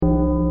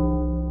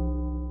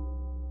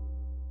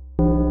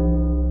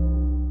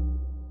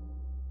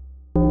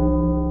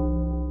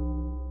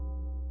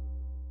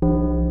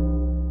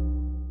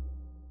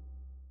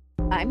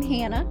I'm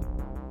Hannah.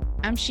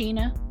 I'm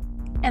Sheena.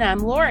 And I'm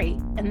Lori.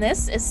 And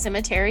this is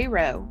Cemetery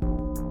Row.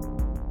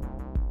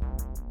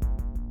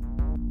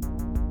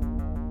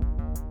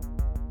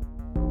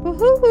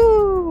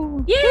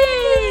 Woohoo!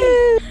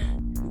 Yay!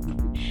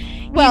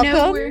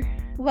 Welcome.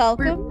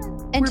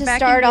 Welcome. And to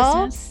start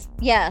off,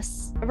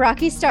 yes, a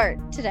rocky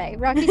start today.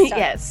 Rocky start.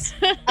 Yes.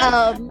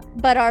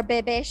 But our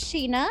baby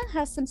Sheena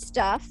has some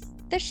stuff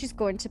that she's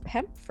going to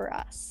pimp for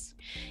us.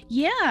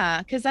 Yeah,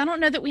 because I don't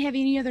know that we have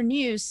any other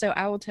news, so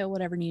I will tell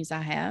whatever news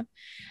I have.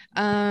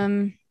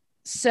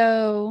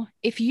 So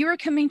if you are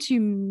coming to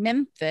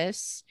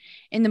Memphis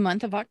in the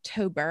month of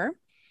October,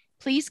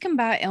 please come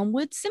by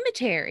Elmwood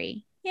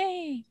Cemetery.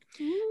 Yay.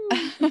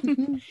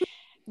 I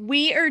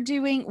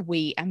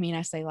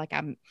say like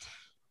I'm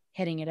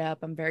heading it up.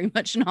 I'm very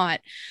much not.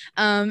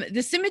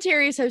 The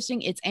cemetery is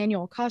hosting its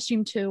annual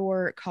costume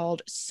tour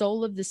called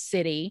Soul of the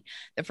City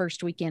the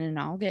first weekend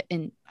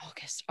in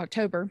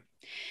October.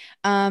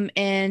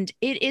 And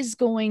it is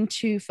going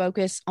to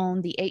focus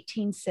on the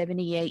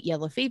 1878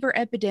 yellow fever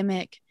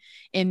epidemic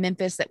in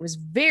Memphis that was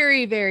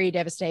very, very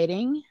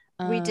devastating.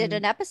 We did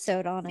an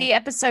episode on it. The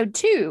episode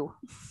 2.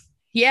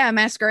 Yeah,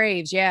 mass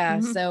graves. Yeah.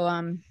 Mm-hmm.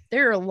 So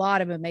there are a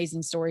lot of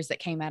amazing stories that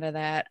came out of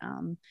that.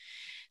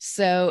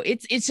 So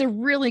it's a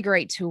really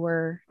great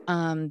tour.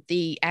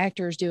 The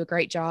actors do a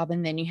great job.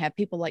 And then you have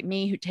people like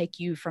me who take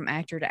you from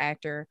actor to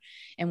actor,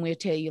 and we'll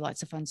tell you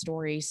lots of fun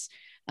stories.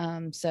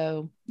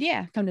 So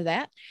yeah, come to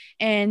that.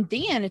 And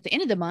then at the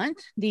end of the month,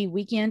 the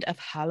weekend of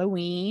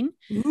Halloween,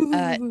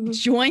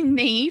 join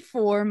me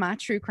for my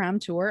true crime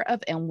tour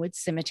of Elmwood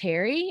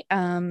Cemetery.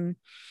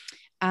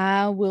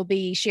 I will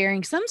be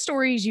sharing some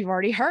stories you've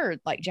already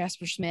heard, like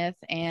Jasper Smith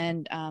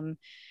and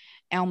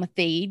Alma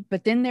Theed,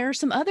 but then there are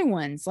some other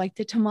ones like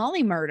the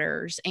Tamale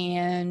murders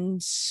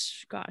and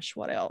gosh,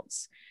 what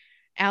else?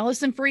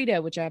 Alice and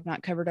Frida, which I've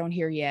not covered on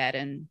here yet,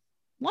 and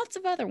lots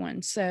of other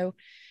ones. So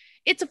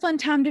it's a fun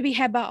time to be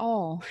had by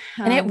all.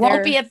 And it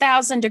won't be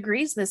 1,000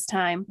 degrees this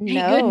time. Thank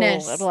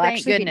goodness. It'll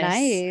actually be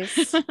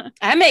nice.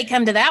 I may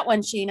come to that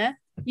one, Sheena.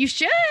 You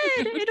should.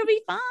 It'll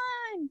be fun.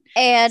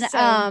 And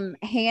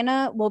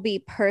Hannah will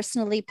be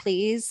personally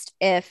pleased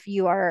if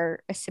you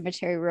are a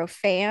Cemetery Row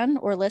fan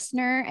or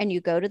listener and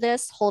you go to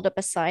this, hold up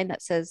a sign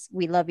that says,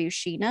 "We love you,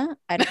 Sheena."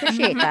 I'd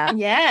appreciate that.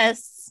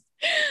 Yes.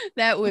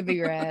 That would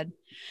be rad.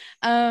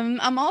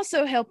 I'm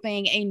also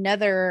helping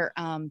another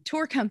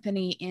tour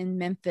company in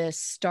Memphis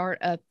start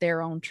up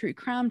their own true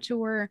crime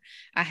tour.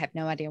 I have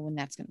no idea when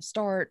that's going to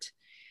start,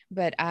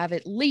 but I've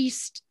at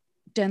least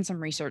done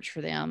some research for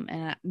them,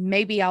 and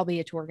maybe I'll be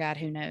a tour guide,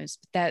 who knows,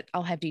 but that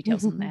I'll have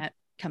details on that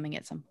coming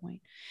at some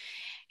point.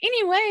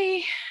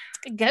 Anyway,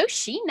 go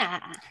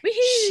Sheena.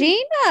 Woo-hoo.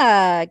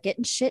 Sheena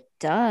getting shit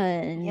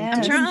done. Yeah,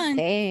 I'm trying.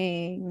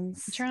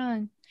 Things. I'm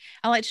trying.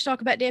 I like to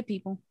talk about dead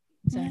people.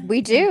 So. Yeah. We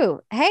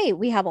do. Hey,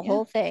 we have a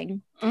whole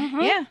thing.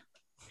 Mm-hmm. Yeah.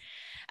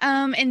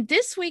 And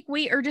this week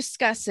we are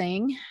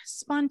discussing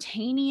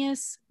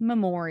spontaneous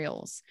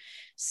memorials.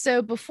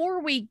 So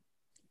before we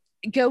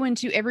go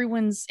into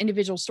everyone's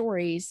individual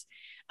stories,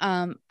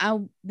 I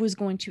was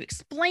going to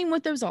explain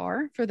what those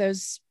are for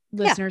those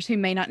listeners who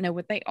may not know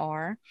what they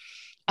are.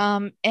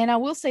 And I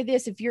will say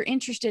this, if you're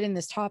interested in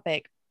this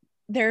topic,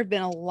 there have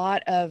been a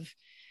lot of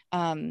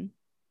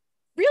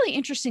really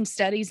interesting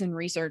studies and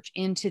research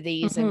into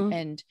these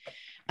and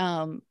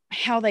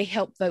how they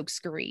help folks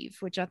grieve,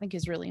 which I think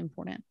is really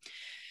important.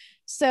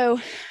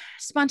 So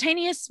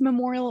spontaneous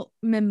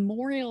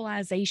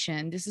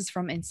memorialization, this is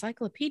from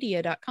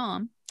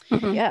encyclopedia.com.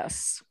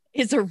 Yes.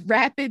 Is a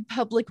rapid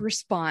public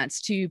response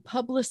to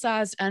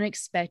publicized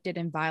unexpected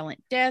and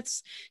violent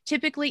deaths,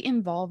 typically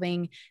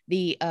involving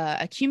the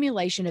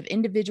accumulation of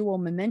individual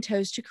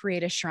mementos to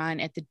create a shrine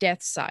at the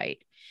death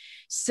site.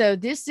 So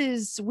this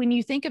is when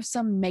you think of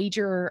some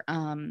major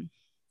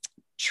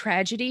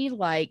tragedy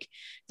like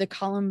the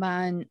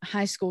Columbine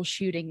High School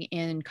shooting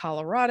in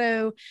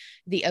Colorado,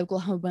 the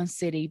Oklahoma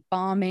City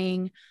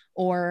bombing,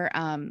 or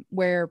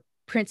where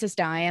Princess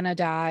Diana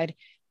died.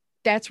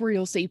 That's where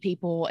you'll see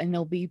people and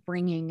they'll be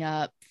bringing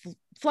up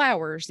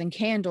flowers and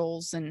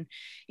candles. And,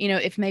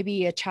 if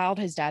maybe a child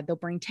has died, they'll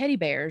bring teddy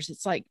bears.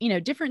 It's like,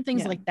 different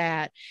things like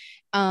that.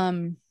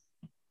 And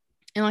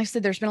like I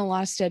said, there's been a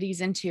lot of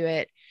studies into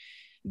it,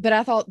 but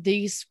I thought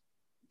these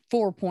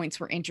 4 points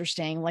were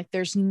interesting. Like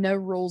there's no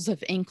rules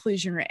of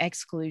inclusion or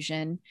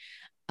exclusion.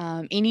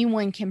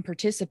 Anyone can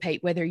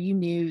participate, whether you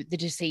knew the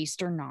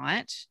deceased or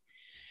not.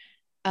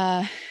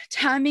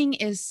 Timing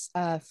is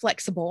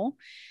flexible.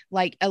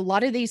 Like a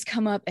lot of these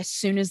come up as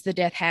soon as the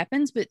death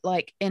happens, but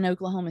like in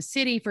Oklahoma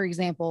City, for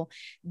example,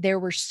 there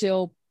were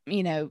still,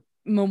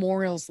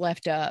 memorials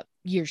left up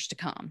years to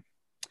come.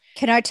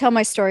 Can I tell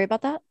my story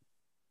about that?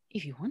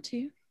 If you want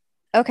to.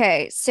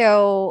 Okay,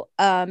 so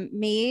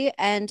me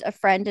and a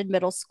friend in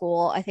middle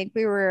school, I think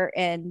we were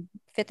in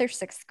 5th or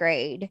 6th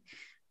grade.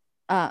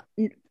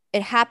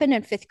 It happened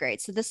in 5th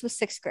grade. So this was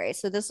 6th grade.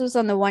 So this was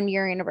on the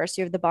 1-year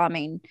anniversary of the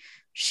bombing.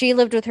 She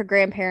lived with her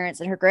grandparents,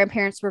 and her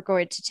grandparents were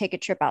going to take a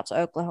trip out to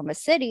Oklahoma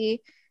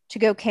City to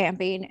go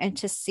camping and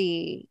to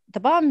see the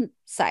bomb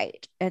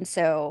site. And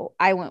so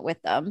I went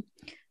with them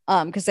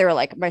because they were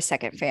like my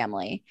second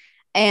family.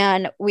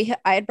 And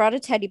I had brought a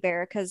teddy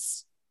bear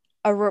because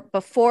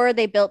before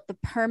they built the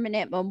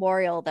permanent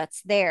memorial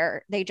that's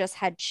there, they just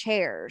had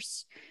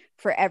chairs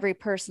for every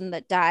person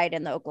that died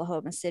in the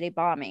Oklahoma City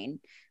bombing.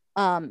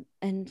 And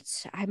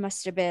I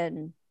must have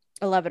been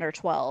 11 or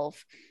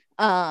 12.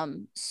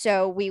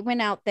 So we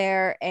went out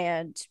there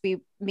and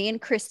me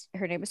and Chris,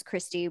 her name was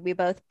Christy, we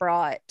both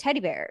brought teddy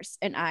bears,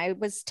 and I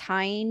was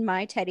tying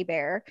my teddy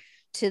bear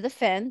to the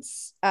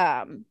fence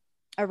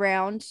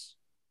around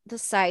the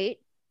site.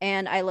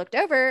 And I looked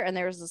over and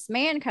there was this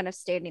man kind of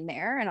standing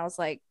there, and I was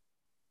like,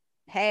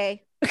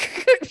 hey,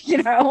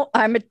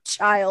 I'm a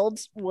child,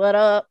 what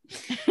up?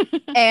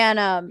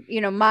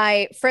 And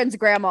my friend's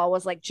grandma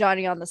was like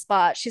Johnny on the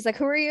spot. She's like,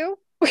 who are you?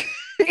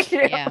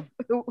 Yeah.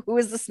 Who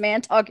is this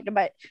man talking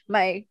to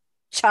my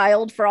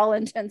child for all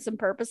intents and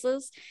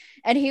purposes?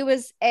 And he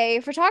was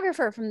a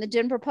photographer from the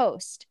Denver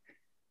Post.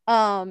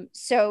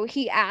 So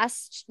he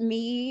asked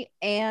me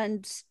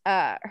and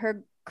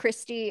her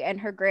Christy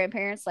and her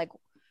grandparents like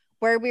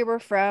where we were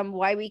from,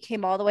 why we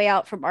came all the way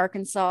out from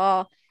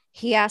Arkansas.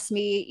 He asked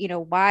me,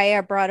 why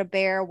I brought a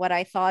bear, what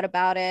I thought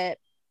about it.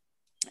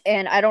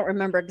 And I don't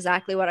remember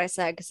exactly what I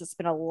said because it's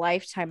been a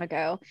lifetime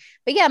ago.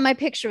 But yeah, my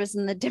picture was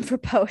in the Denver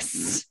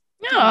Post.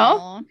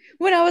 Oh,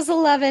 when I was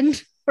 11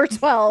 or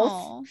 12.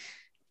 Aww.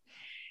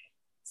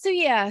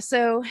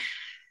 So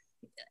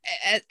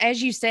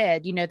as you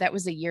said, that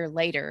was a year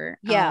later.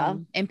 Yeah.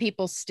 And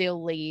people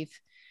still leave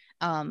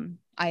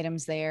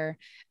items there.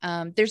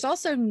 There's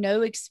also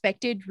no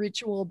expected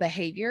ritual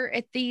behavior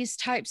at these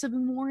types of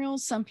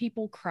memorials. Some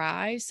people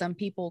cry, some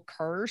people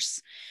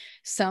curse,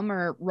 some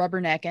are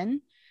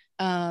rubbernecking.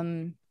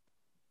 And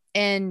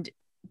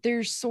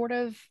there's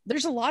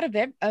a lot of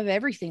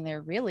everything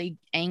there, really.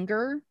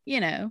 Anger,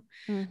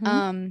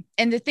 Mm-hmm.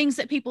 And the things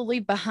that people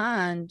leave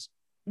behind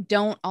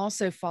don't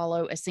also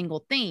follow a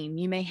single theme.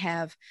 You may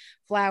have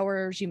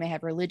flowers, you may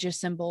have religious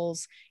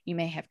symbols, you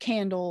may have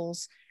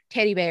candles,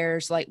 teddy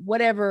bears, like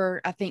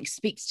whatever I think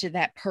speaks to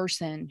that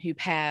person who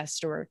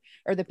passed or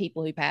the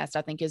people who passed,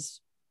 I think is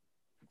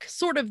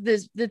sort of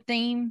the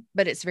theme,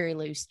 but it's very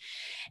loose.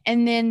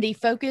 And then the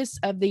focus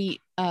of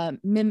the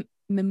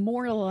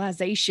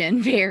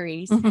memorialization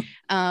varies.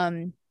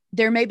 Mm-hmm.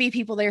 There may be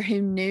people there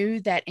who knew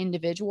that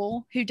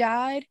individual who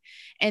died,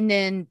 and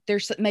then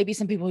there's maybe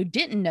some people who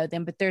didn't know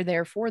them, but they're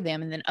there for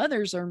them. And then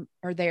others are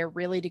there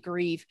really to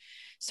grieve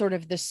sort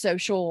of the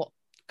social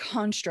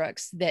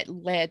constructs that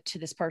led to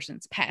this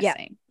person's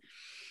passing.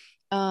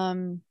 Yeah.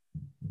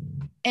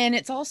 And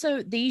it's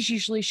also, these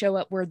usually show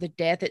up where the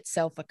death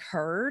itself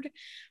occurred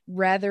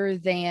rather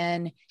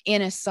than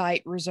in a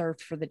site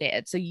reserved for the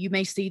dead. So you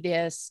may see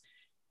this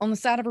on the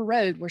side of a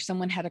road where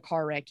someone had a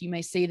car wreck. You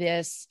may see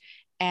this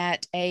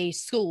at a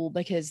school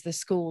because the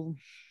school,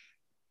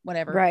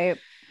 whatever. Right.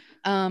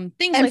 Things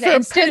like that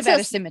instead of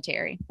at a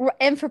cemetery.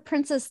 And for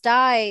Princess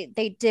Di,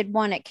 they did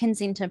one at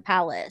Kensington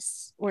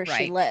Palace where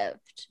she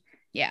lived.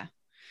 Yeah.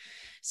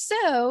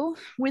 So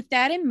with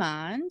that in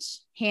mind,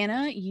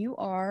 Hannah, you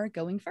are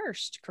going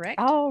first, correct?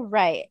 All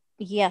right.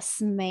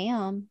 Yes,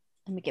 ma'am.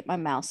 Let me get my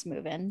mouse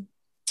moving.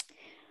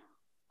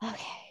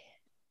 Okay.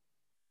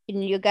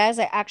 And you guys,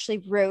 I actually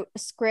wrote a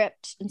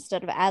script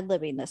instead of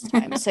ad-libbing this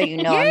time, so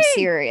I'm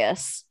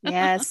serious.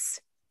 Yes.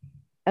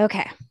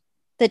 Okay.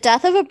 The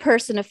death of a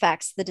person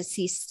affects the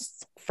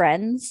deceased's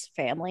friends,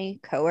 family,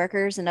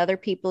 coworkers, and other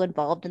people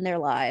involved in their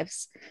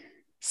lives.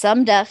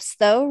 Some deaths,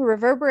 though,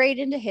 reverberate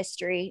into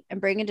history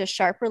and bring into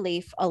sharp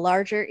relief a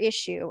larger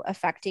issue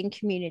affecting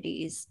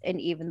communities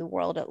and even the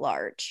world at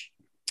large.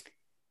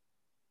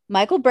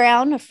 Michael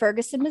Brown of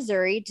Ferguson,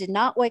 Missouri, did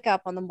not wake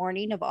up on the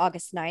morning of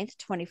August 9th,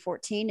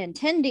 2014,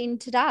 intending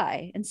to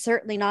die, and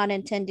certainly not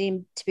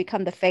intending to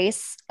become the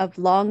face of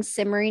long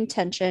simmering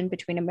tension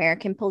between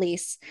American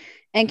police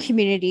and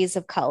communities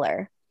of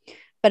color.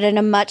 But in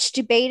a much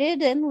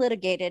debated and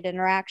litigated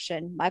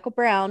interaction, Michael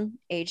Brown,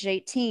 aged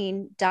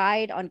 18,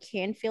 died on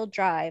Canfield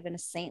Drive in a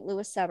St.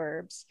 Louis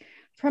suburbs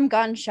from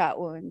gunshot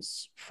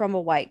wounds from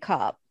a white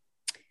cop.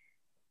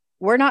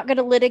 We're not going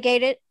to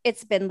litigate it.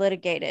 It's been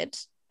litigated.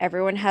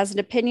 Everyone has an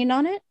opinion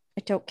on it.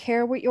 I don't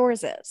care what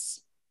yours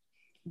is.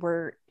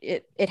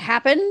 It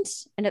happened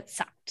and it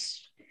sucked.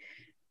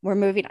 We're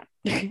moving on.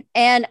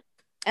 And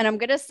I'm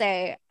going to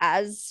say,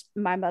 as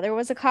my mother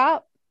was a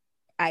cop,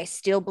 I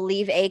still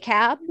believe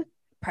ACAB,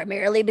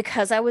 primarily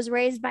because I was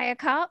raised by a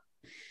cop.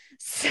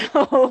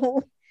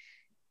 So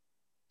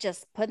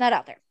just putting that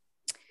out there.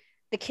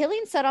 The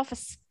killing set off a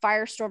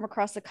firestorm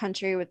across the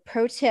country, with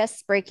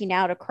protests breaking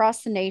out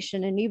across the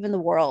nation and even the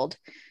world.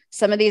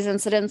 Some of these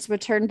incidents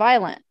would turn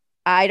violent.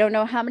 I don't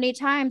know how many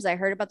times I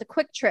heard about the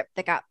Quick Trip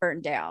that got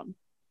burned down.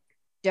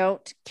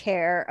 Don't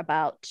care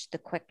about the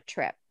Quick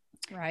Trip.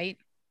 Right.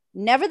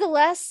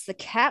 Nevertheless, the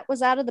cat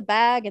was out of the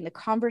bag and the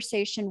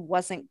conversation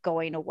wasn't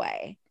going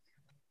away.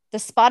 The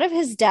spot of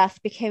his death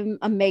became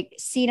a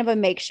scene of a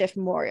makeshift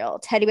memorial.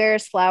 Teddy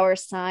bears,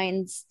 flowers,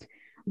 signs,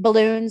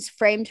 balloons,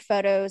 framed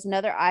photos, and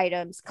other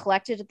items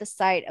collected at the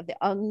site of the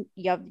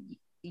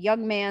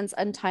young man's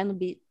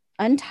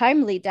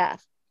untimely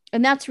death.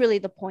 And that's really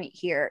the point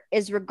here,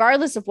 is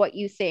regardless of what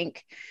you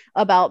think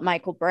about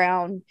Michael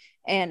Brown,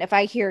 and if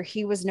I hear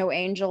he was no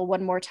angel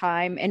one more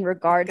time in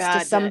regards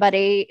to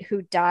somebody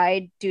who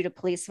died due to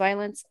police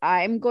violence,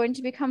 I'm going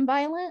to become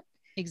violent.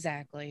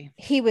 Exactly.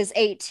 He was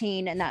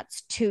 18, and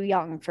that's too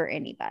young for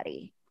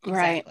anybody.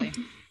 Right.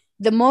 Exactly.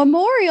 The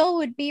memorial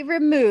would be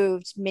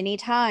removed many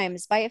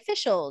times by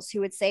officials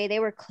who would say they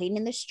were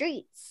cleaning the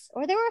streets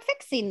or they were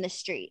fixing the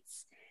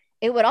streets.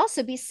 It would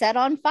also be set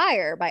on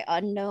fire by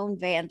unknown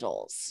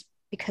vandals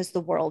because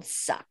the world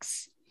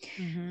sucks.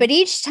 Mhm. But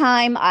each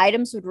time,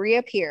 items would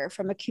reappear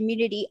from a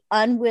community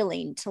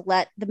unwilling to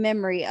let the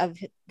memory of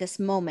this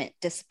moment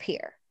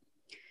disappear.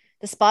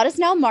 The spot is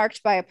now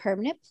marked by a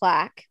permanent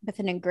plaque with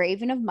an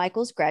engraving of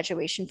Michael's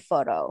graduation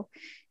photo.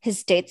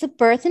 His dates of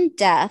birth and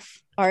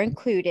death are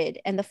included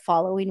in the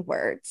following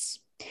words.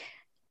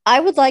 I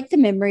would like the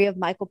memory of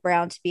Michael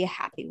Brown to be a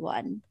happy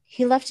one.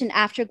 He left an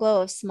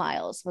afterglow of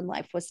smiles when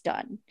life was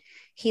done.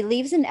 He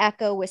leaves an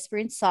echo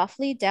whispering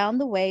softly down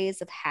the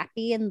ways of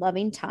happy and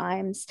loving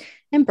times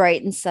and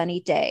bright and sunny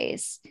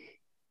days.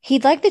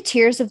 He'd like the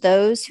tears of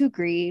those who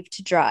grieve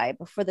to dry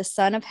before the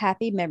sun of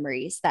happy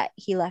memories that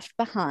he left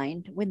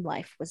behind when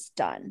life was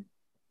done.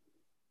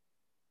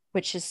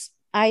 Which is,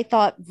 I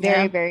thought,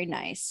 very, very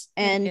nice.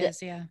 And It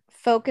is, yeah.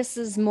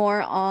 focuses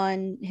more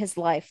on his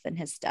life than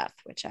his death,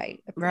 which I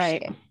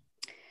appreciate. Right.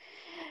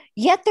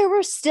 Yet there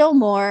were still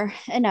more,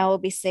 and I will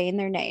be saying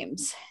their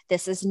names.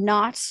 This is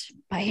not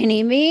by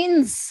any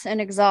means an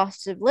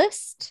exhaustive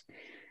list,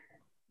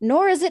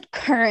 nor is it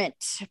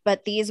current,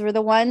 but these were the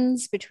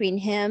ones between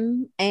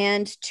him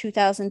and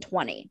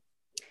 2020.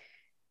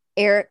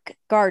 Eric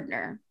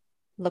Gardner,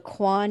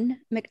 Laquan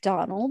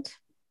McDonald,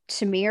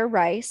 Tamir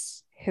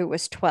Rice, who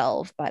was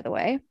 12, by the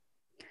way,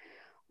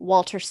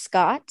 Walter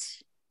Scott,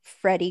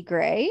 Freddie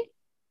Gray,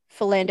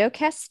 Philando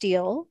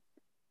Castile,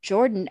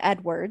 Jordan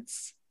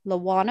Edwards,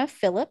 Lawana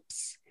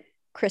Phillips,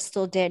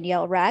 Crystal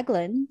Danielle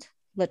Ragland,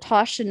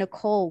 Latasha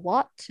Nicole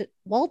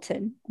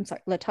Walton,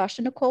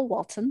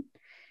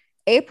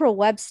 April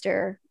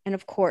Webster, and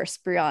of course,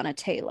 Breonna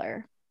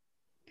Taylor.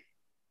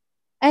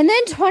 And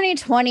then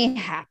 2020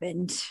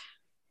 happened.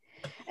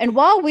 And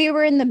while we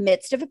were in the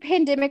midst of a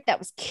pandemic that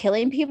was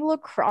killing people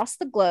across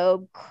the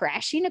globe,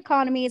 crashing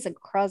economies, and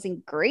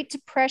causing Great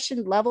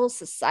Depression level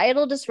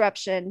societal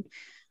disruption,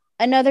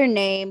 another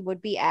name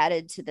would be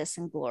added to this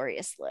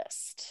inglorious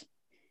list.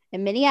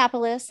 In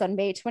Minneapolis on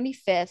May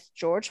 25th,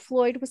 George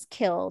Floyd was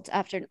killed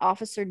after an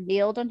officer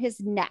kneeled on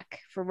his neck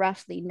for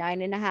roughly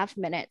 9.5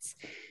 minutes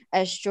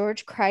as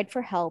George cried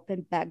for help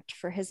and begged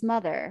for his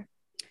mother.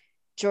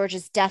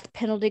 George's death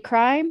penalty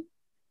crime?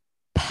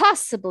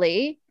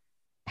 Possibly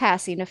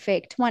passing a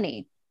fake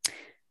 20.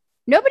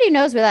 Nobody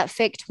knows where that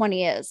fake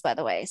 20 is, by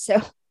the way. So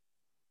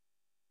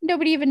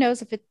nobody even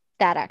knows if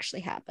that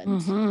actually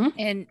happened.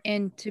 Mm-hmm.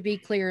 And to be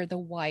clear,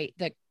 the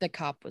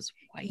cop was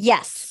white.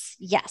 Yes.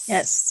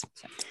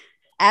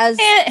 And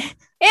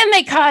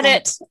they caught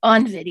it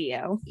on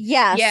video.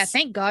 Yes. Yeah,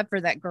 thank God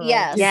for that girl.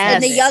 Yes. Yes.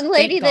 And the young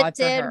lady Thank that God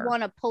for did her.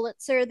 won a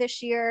Pulitzer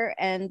this year.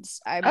 And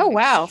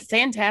wow.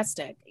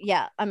 Fantastic.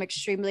 Yeah, I'm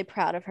extremely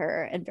proud of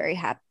her and very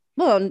happy.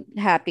 Well, I'm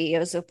happy. It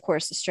was, of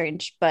course,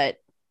 strange, but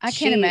I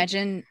can't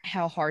imagine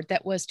how hard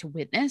that was to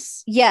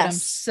witness. Yes. But I'm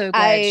so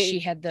glad she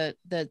had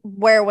the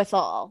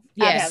wherewithal.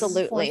 Yes,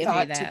 Absolutely.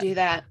 Forethought to do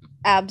that.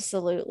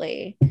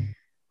 Absolutely.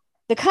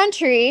 The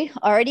country,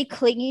 already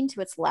clinging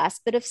to its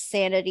last bit of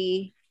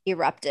sanity,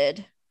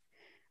 erupted.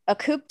 A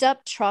cooped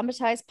up,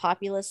 traumatized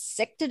populace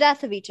sick to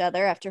death of each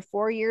other after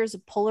 4 years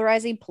of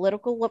polarizing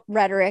political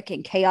rhetoric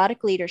and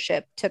chaotic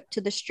leadership took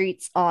to the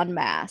streets en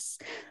masse.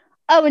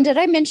 Oh, and did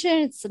I mention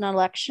it's an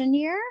election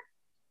year?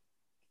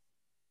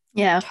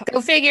 Yeah,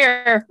 go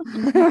figure.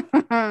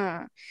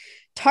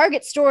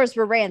 Target stores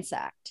were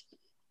ransacked.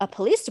 A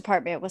police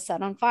department was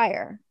set on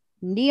fire.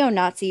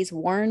 Neo-Nazis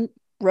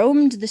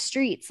roamed the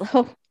streets.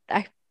 Oh,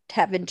 I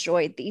have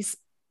enjoyed these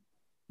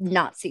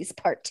Nazis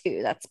part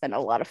 2. That's been a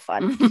lot of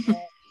fun.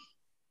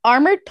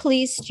 Armored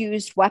police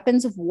used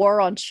weapons of war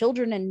on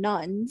children and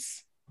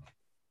nuns.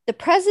 The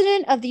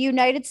president of the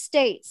United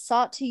States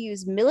sought to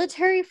use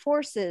military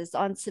forces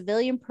on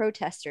civilian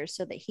protesters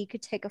so that he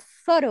could take a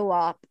photo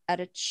op at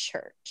a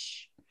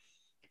church.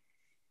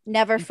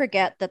 Never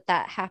forget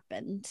that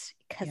happened,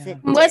 because it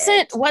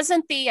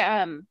wasn't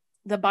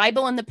the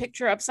Bible in the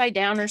picture upside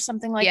down or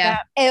something like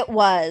that? It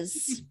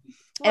was.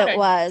 It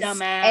was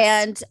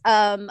dumbass.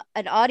 And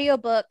an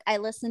audiobook I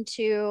listened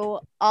to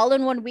all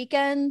in one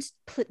weekend.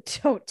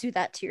 Don't do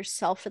that to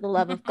yourself, for the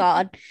love of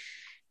God.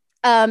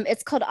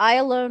 It's called I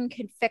Alone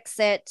Can Fix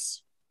It.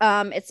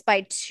 It's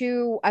by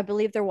 2, I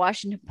believe they're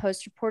Washington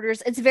Post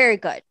reporters. It's very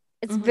good.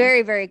 It's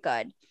very, very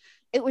good.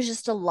 It was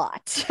just a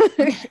lot.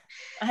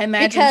 I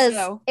imagine because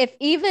so. If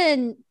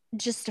even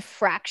just a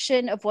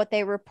fraction of what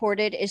they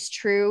reported is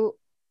true,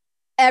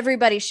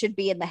 everybody should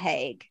be in The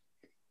Hague.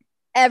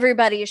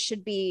 Everybody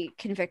should be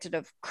convicted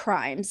of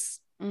crimes.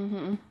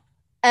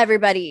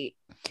 Everybody.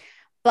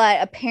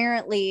 But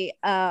apparently,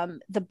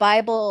 the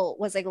Bible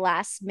was a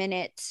last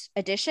minute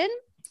addition.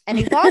 And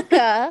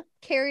Ivanka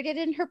carried it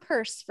in her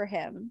purse for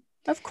him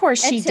Of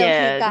course she until he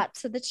did. got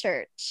to the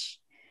church.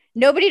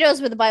 Nobody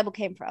knows where the Bible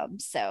came from,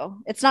 so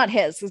it's not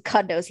his, because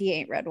God knows he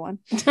ain't read one.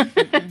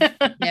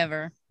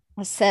 Never.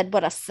 I said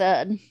what I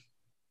said.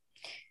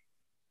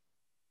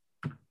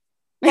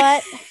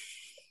 But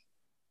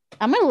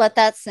I'm going to let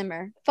that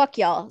simmer. Fuck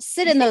y'all.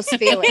 Sit in those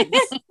feelings.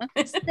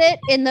 Sit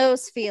in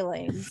those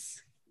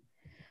feelings.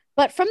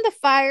 But from the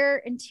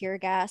fire and tear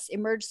gas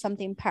emerged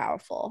something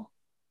powerful.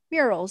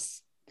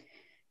 Murals.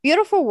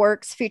 Beautiful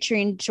works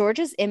featuring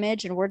George's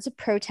image and words of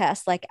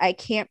protest like I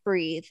Can't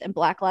Breathe and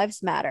Black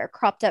Lives Matter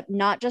cropped up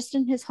not just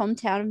in his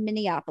hometown of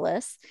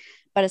Minneapolis,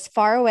 but as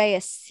far away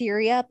as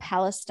Syria,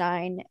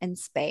 Palestine, and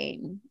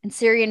Spain. And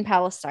Syria and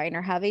Palestine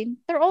are having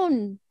their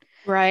own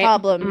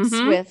problems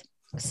with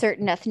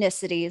certain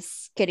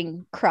ethnicities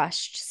getting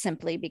crushed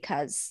simply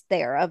because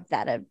they are of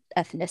that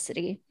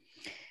ethnicity.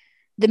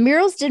 The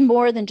murals did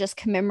more than just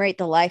commemorate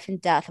the life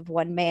and death of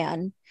one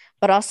man,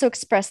 but also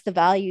express the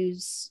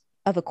values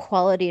of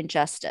equality and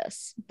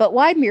justice. But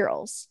why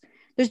murals?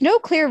 There's no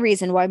clear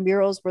reason why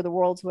murals were the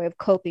world's way of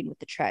coping with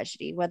the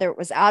tragedy, whether it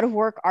was out of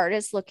work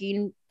artists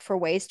looking for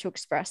ways to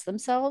express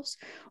themselves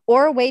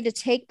or a way to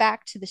take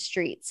back to the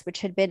streets,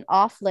 which had been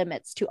off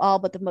limits to all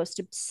but the most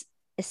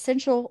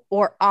essential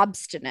or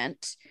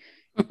obstinate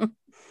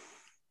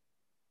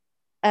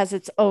as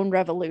its own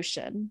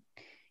revolution.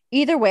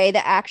 Either way,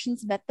 the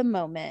actions met the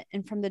moment,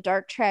 and from the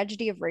dark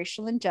tragedy of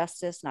racial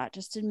injustice, not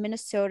just in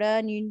Minnesota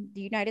and the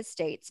United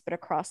States, but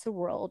across the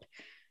world,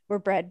 were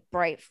bred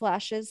bright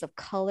flashes of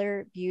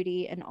color,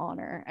 beauty, and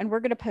honor. And we're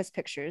going to post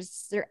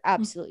pictures. They're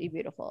absolutely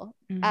beautiful,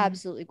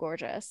 absolutely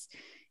gorgeous.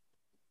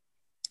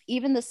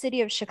 Even the city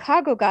of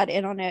Chicago got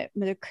in on it.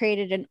 They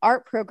created an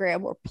art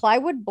program where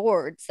plywood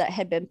boards that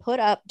had been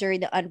put up during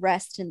the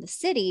unrest in the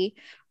city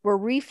were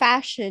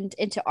refashioned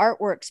into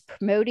artworks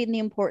promoting the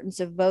importance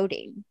of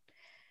voting.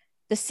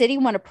 The city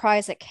won a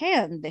prize at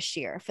Cannes this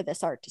year for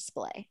this art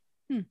display.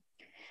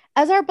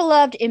 As our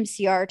beloved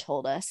MCR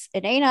told us,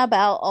 it ain't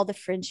about all the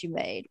friends you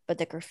made, but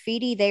the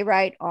graffiti they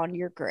write on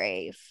your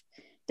grave.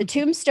 The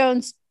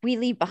tombstones we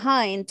leave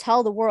behind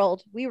tell the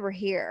world we were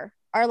here.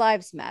 Our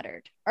lives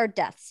mattered. Our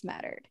deaths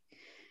mattered.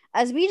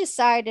 As we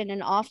decide in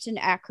an often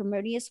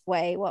acrimonious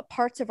way what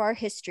parts of our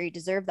history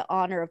deserve the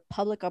honor of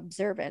public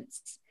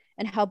observance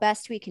and how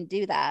best we can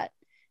do that,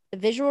 the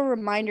visual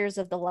reminders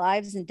of the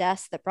lives and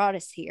deaths that brought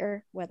us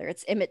here, whether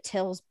it's Emmett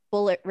Till's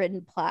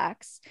bullet-ridden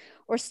plaques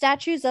or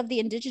statues of the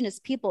indigenous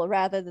people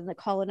rather than the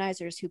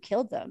colonizers who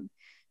killed them,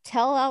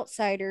 tell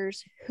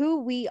outsiders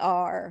who we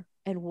are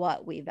and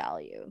what we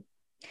value.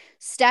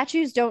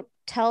 Statues don't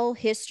tell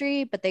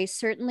history, but they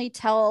certainly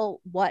tell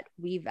what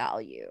we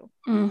value.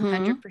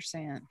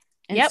 100%.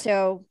 And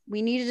so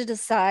we need to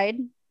decide,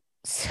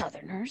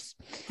 Southerners,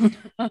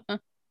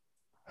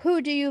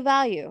 who do you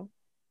value?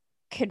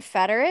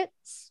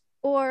 Confederates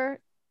or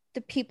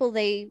the people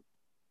they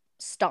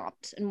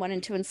stomped and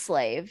wanted to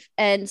enslave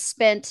and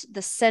spent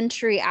the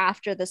century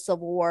after the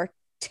Civil War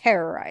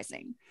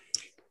terrorizing?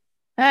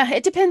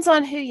 It depends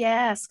on who you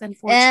ask,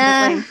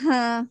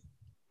 unfortunately.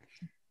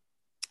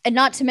 And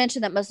not to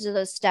mention that most of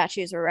those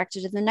statues were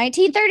erected in the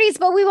 1930s,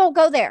 but we won't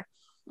go there.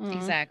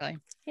 Exactly.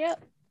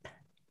 Yep.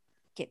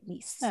 Get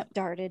me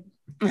started.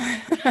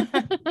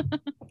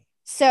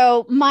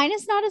 So mine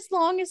is not as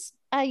long as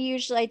I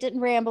didn't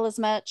ramble as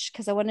much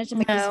because I wanted to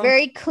make this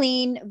very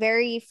clean,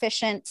 very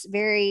efficient,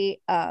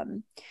 very but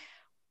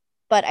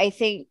I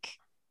think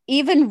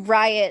even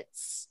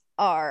riots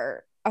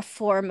are a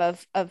form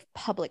of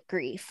public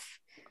grief.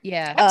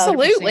 Yeah,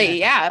 absolutely.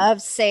 Yeah.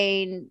 Of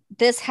saying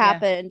this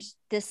happened,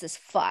 this is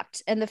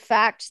fucked. And the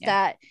fact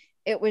that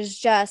it was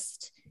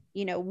just,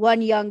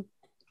 one young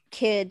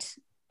kid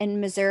in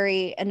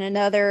Missouri and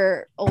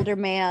another older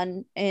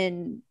man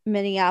in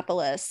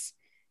Minneapolis,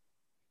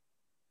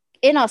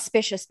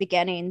 inauspicious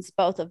beginnings,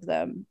 both of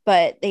them,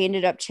 but they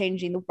ended up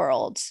changing the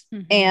world.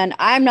 And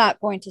I'm not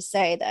going to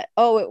say that,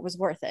 it was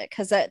worth it,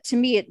 because to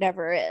me it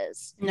never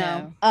is.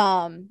 No.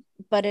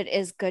 But it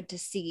is good to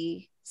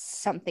see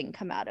something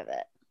come out of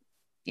it.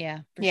 Yeah,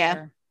 for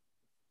sure.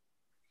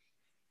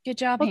 Good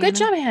job, Hannah. Good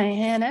job,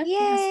 Hannah.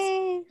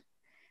 Yay.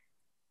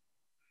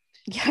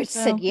 Yeah, I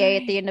said yay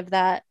at the end of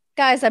that.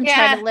 Guys, I'm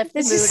trying to lift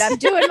the mood. I'm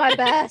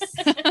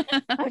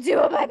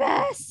doing my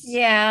best.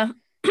 Yeah.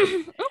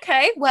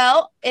 Okay,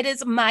 well, it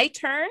is my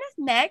turn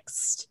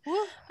next.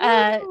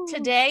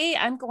 Today,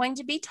 I'm going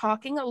to be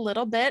talking a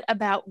little bit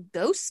about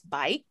ghost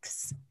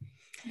bikes,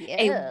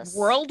 a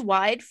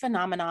worldwide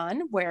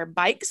phenomenon where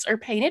bikes are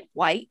painted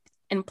white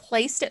and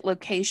placed at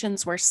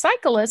locations where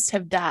cyclists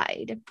have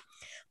died.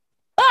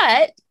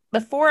 But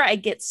before I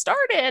get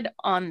started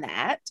on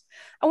that,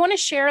 I want to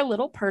share a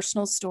little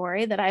personal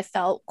story that I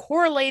felt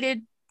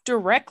correlated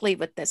directly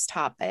with this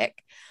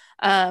topic.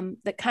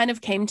 That kind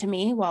of came to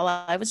me while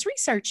I was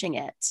researching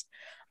it.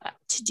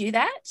 To do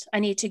that, I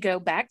need to go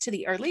back to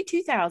the early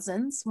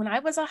 2000s when I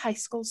was a high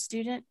school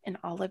student in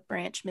Olive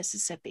Branch,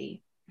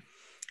 Mississippi.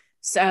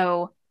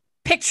 So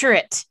picture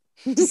it.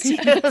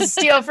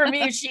 Steal from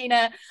you,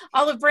 Sheena.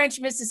 Olive Branch,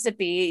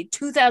 Mississippi,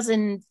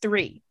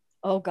 2003.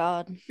 Oh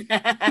God.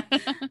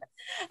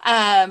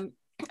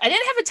 I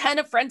didn't have a ton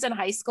of friends in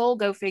high school,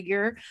 go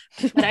figure,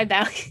 but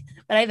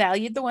I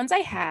valued the ones I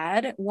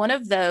had. One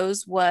of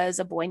those was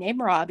a boy named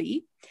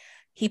Robbie.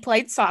 He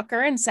played soccer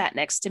and sat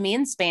next to me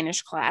in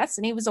Spanish class,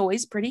 and he was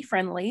always pretty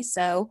friendly.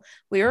 So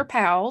we were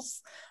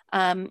pals.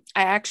 I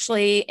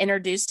actually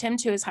introduced him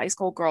to his high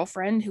school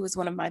girlfriend, who was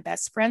one of my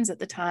best friends at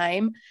the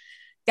time,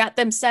 got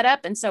them set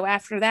up. And so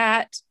after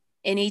that,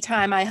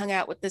 anytime I hung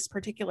out with this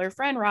particular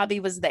friend, Robbie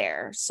was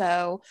there.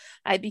 So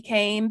I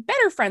became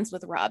better friends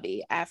with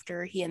Robbie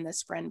after he and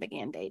this friend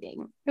began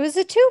dating. It was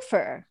a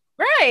twofer.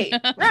 Right,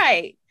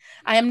 right.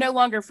 I am no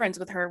longer friends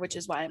with her, which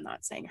is why I'm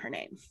not saying her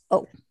name.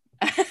 Oh.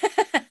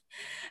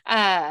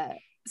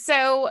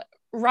 So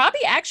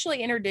Robbie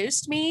actually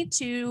introduced me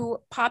to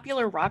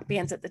popular rock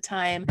bands at the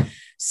time.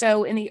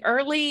 So in the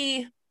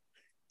early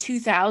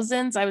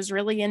 2000s, I was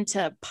really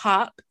into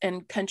pop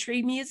and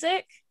country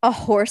music. A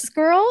horse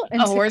girl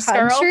into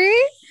country?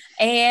 Girl.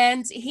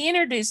 And he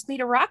introduced me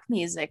to rock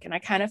music, and I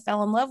kind of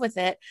fell in love with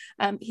it.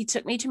 He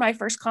took me to my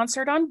first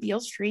concert on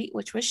Beale Street,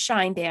 which was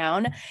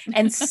Shinedown.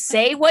 And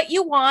say what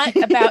you want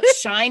about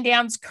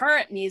Shinedown's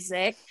current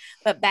music,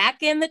 but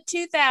back in the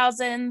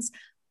 2000s,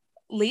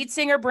 lead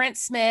singer Brent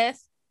Smith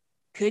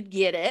could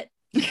get it.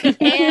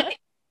 And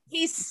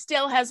he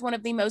still has one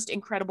of the most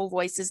incredible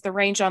voices. The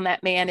range on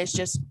that man is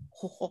just,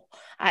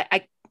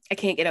 I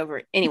can't get over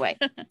it. Anyway,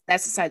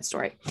 that's a side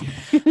story.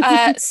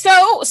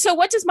 So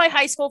what does my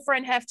high school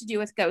friend have to do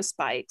with ghost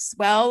bikes?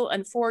 Well,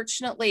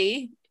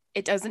 unfortunately,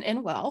 it doesn't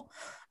end well.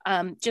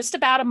 Just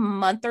about a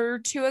month or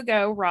two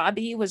ago,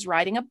 Robbie was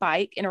riding a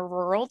bike in a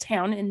rural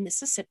town in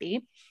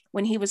Mississippi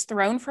when he was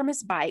thrown from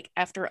his bike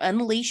after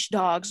unleashed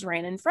dogs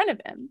ran in front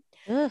of him.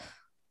 Ugh.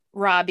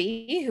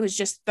 Robbie, who was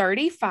just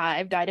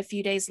 35, died a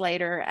few days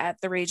later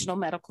at the Regional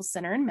Medical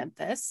Center in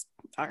Memphis.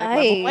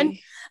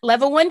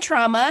 Level one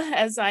trauma,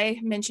 as I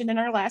mentioned in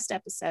our last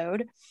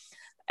episode.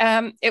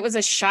 It was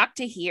a shock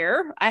to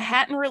hear. I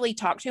hadn't really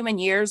talked to him in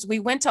years. We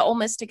went to Ole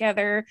Miss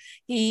together.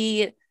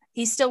 He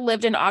still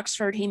lived in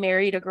Oxford. He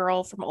married a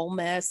girl from Ole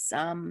Miss.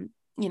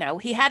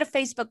 He had a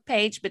Facebook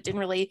page, but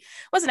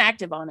wasn't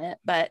active on it.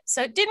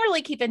 So it didn't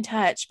really keep in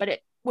touch, but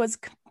it was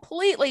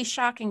completely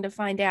shocking to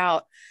find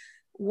out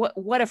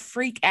what a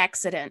freak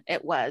accident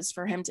it was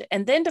for him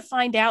and then to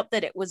find out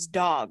that it was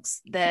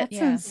dogs that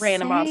ran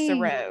him off the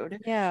road.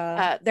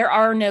 Yeah. There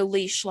are no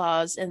leash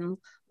laws in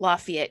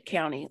Lafayette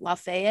County.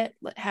 Lafayette?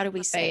 How do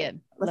we say it?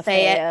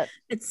 Lafayette.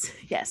 It's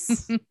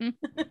yes.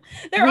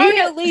 There are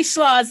no leash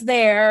laws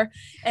there.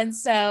 And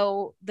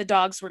so the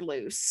dogs were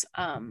loose.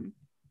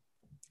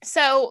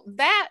 So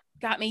that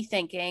got me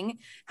thinking,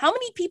 how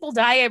many people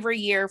die every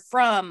year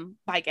from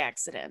bike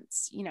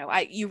accidents?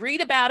 You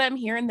read about them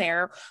here and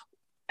there.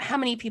 How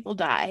many people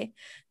die?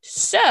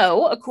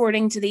 So,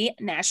 according to the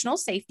National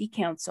Safety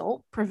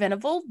Council,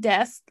 preventable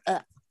deaths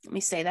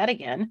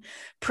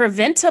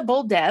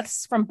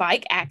from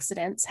bike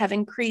accidents have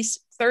increased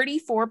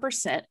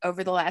 34%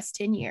 over the last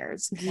 10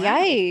 years.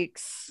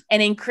 Yikes.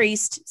 And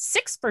increased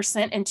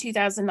 6% in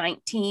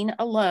 2019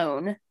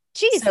 alone.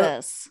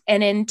 Jesus.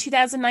 And in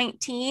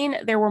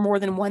 2019, there were more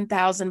than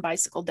 1,000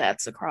 bicycle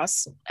deaths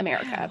across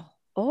America.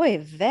 Wow. Oy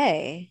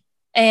vey.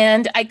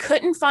 And I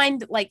couldn't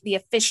find the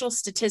official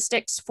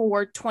statistics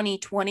for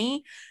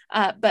 2020,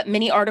 but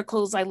many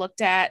articles I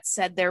looked at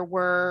said there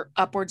were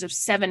upwards of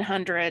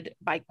 700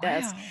 bike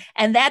deaths.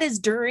 And that is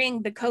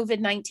during the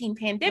COVID-19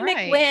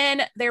 pandemic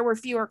when there were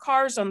fewer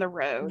cars on the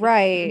road.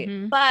 Right.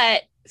 Mm-hmm.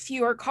 But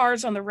fewer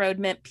cars on the road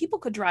meant people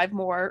could drive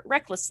more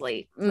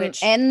recklessly,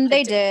 and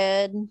they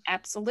did.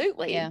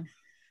 Absolutely. Yeah.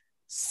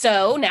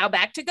 So now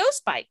back to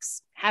ghost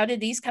bikes. How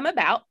did these come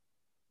about?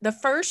 The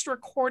first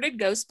recorded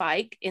ghost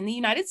bike in the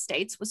United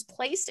States was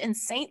placed in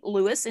St.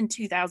 Louis in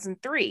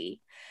 2003.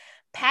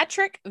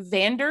 Patrick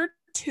Vander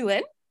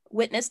Tuin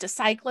witnessed a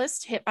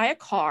cyclist hit by a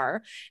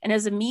car, and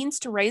as a means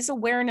to raise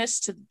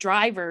awareness to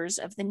drivers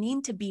of the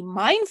need to be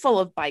mindful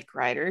of bike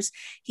riders,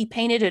 he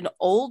painted an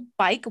old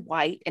bike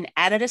white and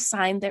added a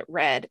sign that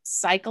read,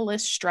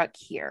 "Cyclist struck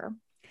here."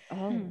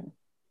 Oh.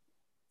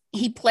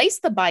 He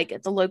placed the bike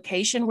at the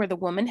location where the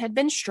woman had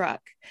been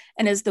struck,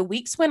 and as the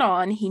weeks went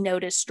on, he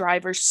noticed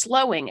drivers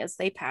slowing as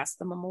they passed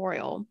the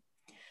memorial.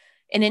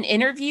 In an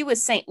interview with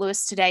St.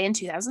 Louis Today in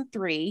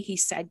 2003, he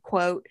said,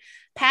 quote,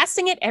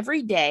 "Passing it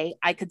every day,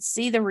 I could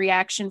see the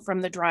reaction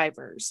from the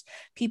drivers.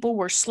 People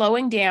were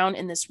slowing down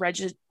in this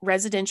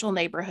residential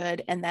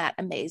neighborhood, and that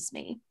amazed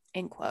me,"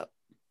 end quote.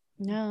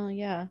 No,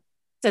 yeah.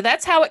 So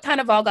that's how it kind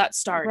of all got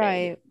started.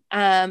 Right.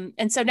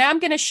 And so now I'm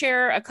going to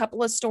share a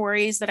couple of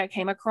stories that I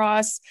came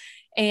across.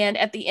 And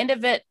at the end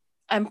of it,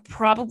 I'm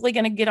probably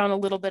going to get on a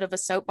little bit of a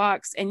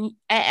soapbox. And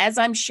as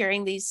I'm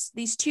sharing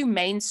these two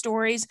main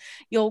stories,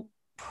 you'll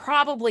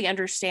probably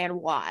understand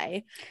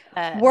why.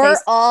 We're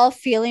all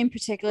feeling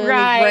particularly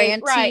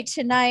ranty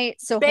tonight,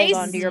 so hold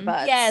on to your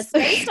butts. Yes,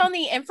 based on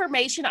the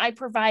information I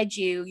provide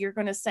you, you're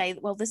going to say,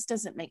 well, this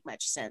doesn't make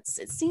much sense.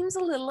 It seems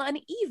a little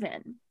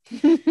uneven.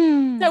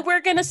 So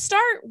we're going to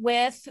start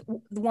with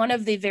one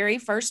of the very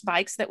first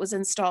bikes that was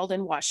installed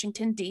in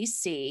Washington,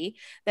 D.C.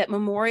 that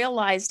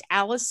memorialized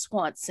Alice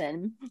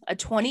Swanson, a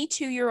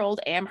 22-year-old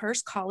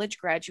Amherst College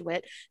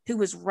graduate who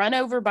was run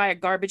over by a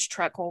garbage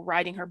truck while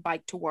riding her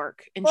bike to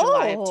work in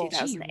July of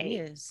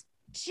 2008.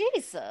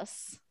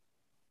 Jesus.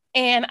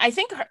 And I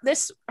think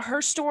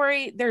her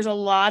story, there's a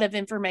lot of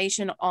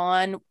information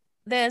on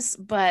this,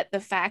 but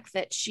the fact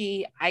that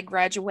I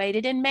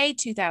graduated in May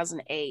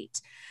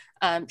 2008.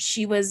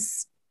 She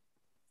was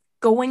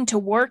going to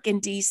work in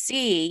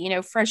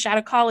DC, fresh out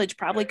of college,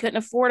 probably couldn't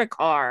afford a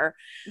car.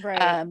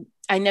 Right.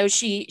 I know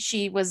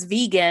she was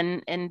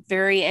vegan and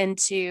very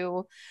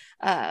into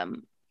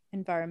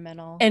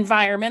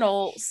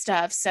environmental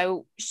stuff.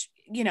 So,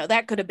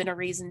 that could have been a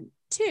reason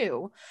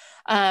too.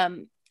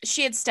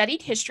 She had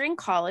studied history in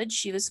college.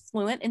 She was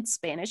fluent in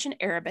Spanish and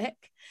Arabic.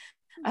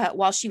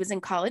 While she was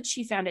in college,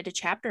 she founded a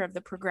chapter of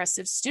the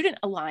Progressive Student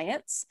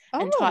Alliance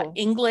and taught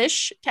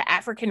English to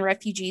African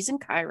refugees in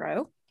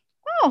Cairo.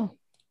 Oh.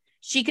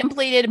 She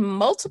completed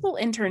multiple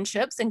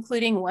internships,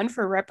 including one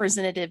for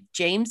Representative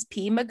James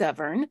P.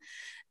 McGovern,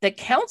 the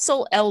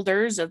council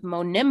elders of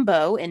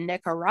Monimbo in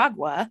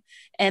Nicaragua,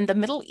 and the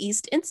Middle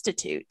East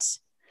Institute.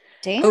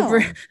 Damn.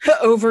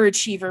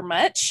 Overachiever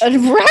much.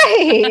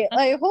 Right.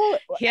 Like,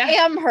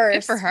 Amherst.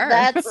 Good for her.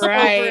 That's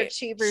right.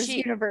 Overachievers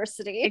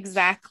University.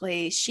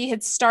 Exactly. She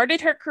had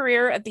started her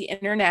career at the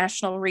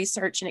International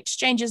Research and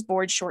Exchanges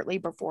Board shortly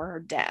before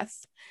her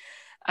death.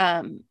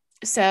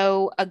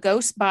 So a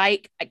ghost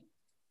bike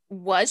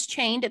was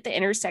chained at the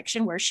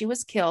intersection where she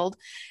was killed,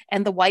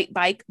 and the white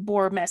bike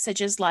bore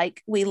messages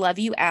like, "We love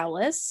you,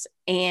 Alice,"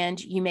 and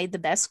 "You made the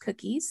best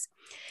cookies."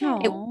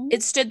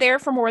 It stood there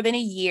for more than a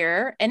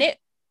year, and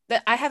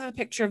I have a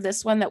picture of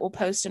this one that we'll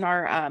post in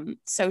our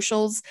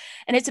socials,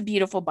 and it's a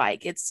beautiful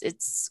bike.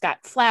 It's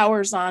got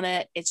flowers on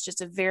it. It's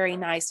just a very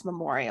nice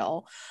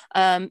memorial.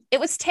 It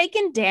was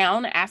taken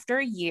down after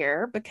a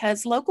year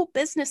because local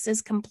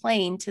businesses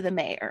complained to the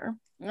mayor.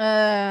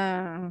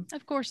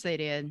 Of course they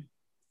did.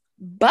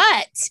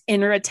 But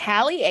in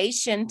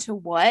retaliation to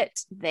what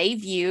they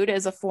viewed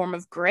as a form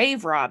of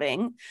grave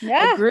robbing,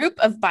 a group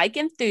of bike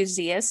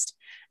enthusiasts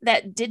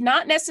that did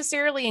not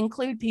necessarily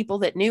include people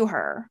that knew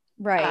her.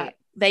 Right.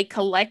 They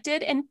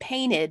collected and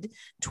painted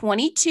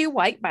 22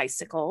 white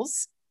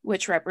bicycles,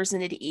 which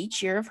represented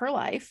each year of her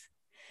life,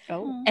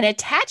 and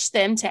attached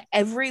them to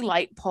every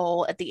light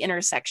pole at the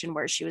intersection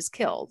where she was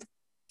killed.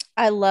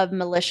 I love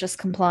malicious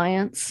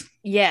compliance.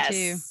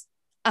 Yes.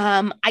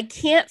 I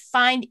can't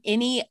find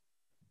any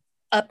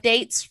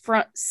updates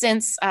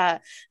since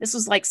this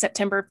was like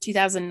September of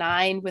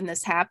 2009 when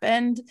this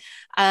happened.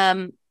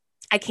 I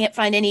can't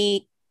find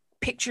any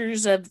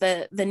pictures of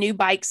the new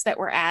bikes that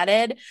were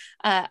added.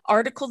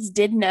 Articles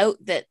did note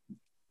that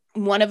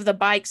one of the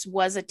bikes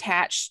was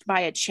attached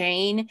by a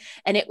chain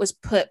and it was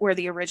put where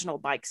the original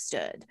bike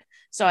stood.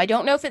 So I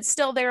don't know if it's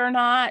still there or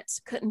not.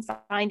 Couldn't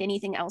find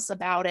anything else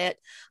about it.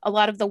 A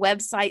lot of the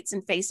websites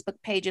and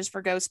Facebook pages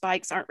for ghost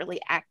bikes aren't really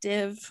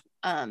active.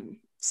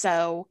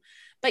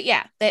 But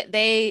yeah,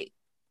 they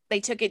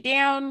took it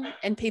down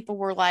and people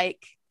were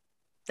like,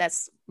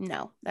 that's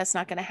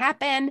not going to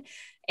happen.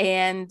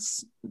 And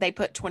they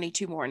put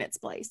 22 more in its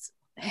place.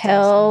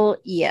 Hell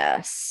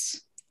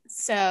yes.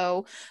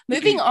 So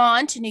moving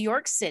on to New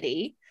York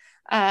City,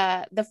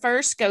 the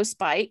first ghost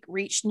bike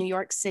reached New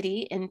York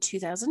City in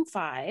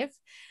 2005.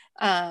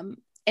 And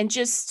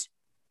just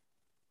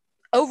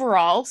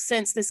overall,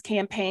 since this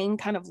campaign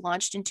kind of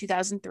launched in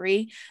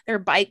 2003, there are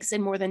bikes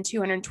in more than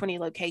 220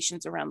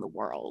 locations around the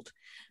world.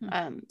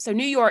 So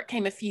New York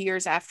came a few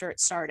years after it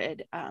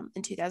started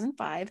in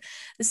 2005.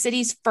 The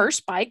city's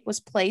first bike was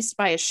placed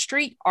by a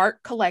street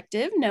art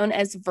collective known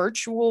as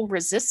Virtual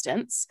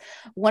Resistance.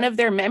 One of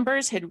their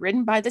members had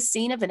ridden by the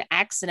scene of an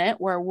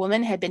accident where a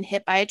woman had been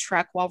hit by a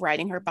truck while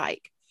riding her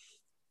bike.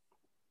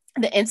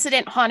 The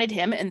incident haunted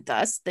him, and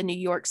thus the New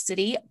York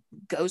City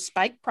Ghost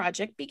Bike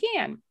Project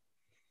began.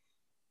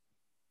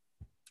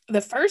 The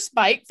first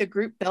bike the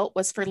group built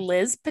was for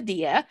Liz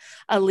Padilla,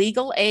 a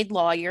legal aid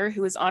lawyer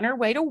who was on her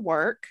way to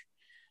work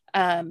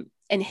and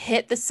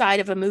hit the side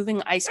of a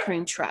moving ice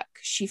cream truck.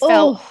 She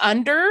fell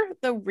under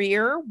the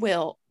rear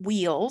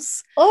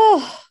wheels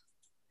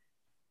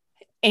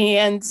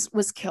and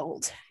was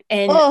killed.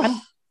 And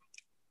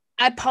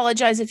I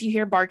apologize if you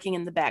hear barking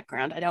in the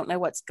background. I don't know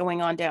what's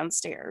going on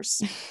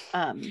downstairs.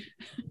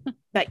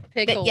 But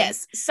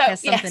yes, so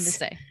has something to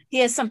say. He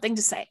has something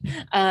to say.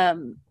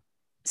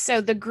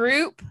 So the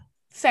group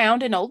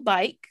found an old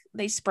bike.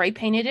 They spray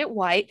painted it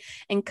white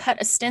and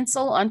cut a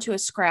stencil onto a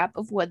scrap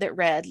of wood that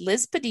read,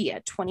 "Liz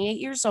Padilla, 28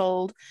 years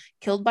old,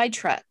 killed by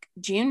truck,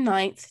 June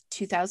 9th,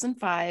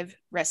 2005,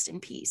 rest in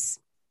peace."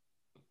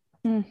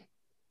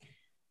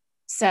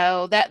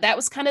 So that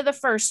was kind of the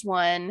first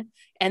one.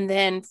 And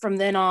then from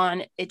then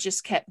on, it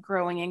just kept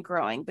growing and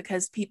growing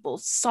because people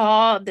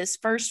saw this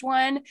first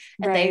one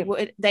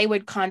and they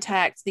would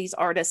contact these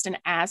artists and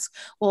ask,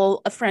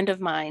 well, a friend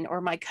of mine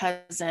or my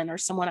cousin or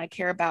someone I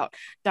care about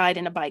died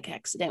in a bike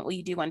accident. Will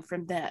you do one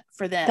from that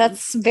for them?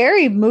 That's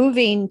very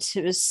moving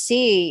to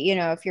see,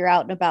 if you're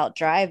out and about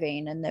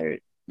driving and they're,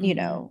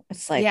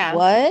 it's like,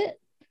 what?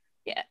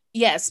 Yeah.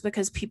 Yes,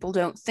 because people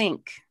don't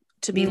think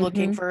to be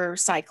looking for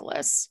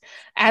cyclists.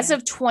 As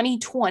of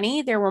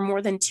 2020, there were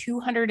more than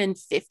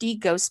 250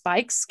 ghost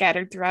bikes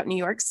scattered throughout New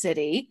York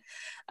City,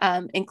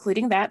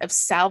 including that of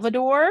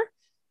Salvador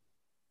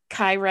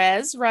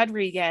Cairez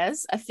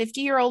Rodriguez, a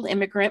 50-year-old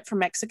immigrant from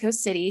Mexico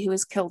City who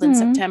was killed in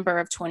September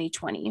of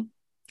 2020.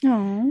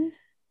 Oh.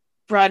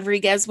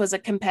 Rodriguez was a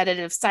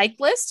competitive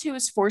cyclist who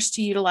was forced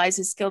to utilize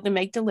his skill to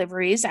make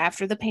deliveries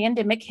after the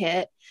pandemic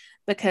hit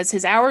because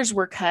his hours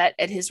were cut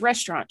at his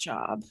restaurant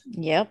job.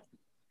 Yep.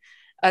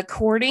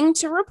 According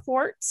to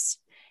reports,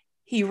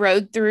 he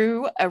rode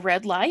through a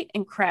red light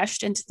and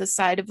crashed into the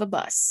side of a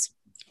bus.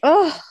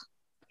 Oh.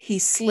 He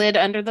slid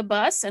under the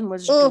bus and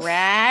was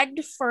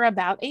dragged for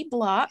about a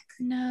block.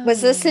 No.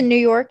 Was this in New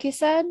York, you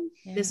said?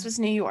 Yeah. This was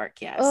New York,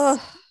 yes.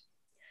 Oh.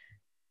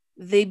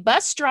 The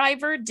bus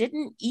driver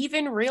didn't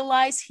even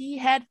realize he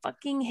had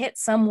fucking hit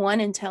someone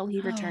until he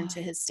returned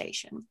to his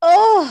station.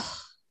 Oh.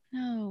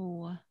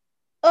 No.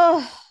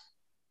 Oh.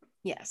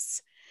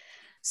 Yes.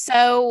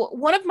 So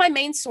one of my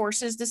main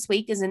sources this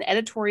week is an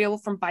editorial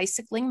from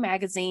Bicycling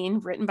Magazine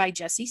written by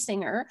Jesse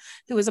Singer,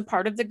 who was a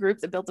part of the group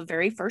that built the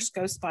very first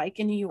ghost bike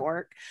in New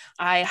York.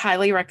 I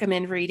highly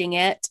recommend reading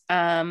it.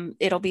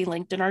 It'll be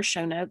linked in our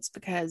show notes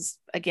because,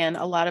 again,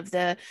 a lot of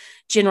the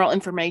general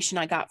information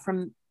I got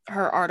from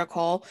her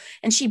article.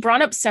 And she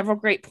brought up several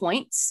great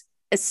points,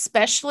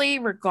 especially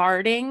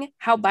regarding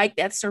how bike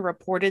deaths are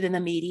reported in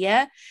the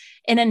media.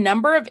 In a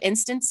number of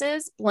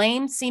instances,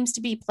 blame seems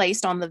to be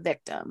placed on the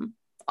victim.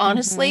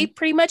 Honestly,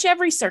 pretty much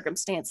every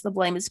circumstance, the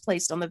blame is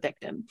placed on the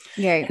victim.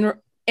 Yeah.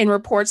 In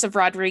reports of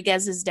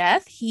Rodriguez's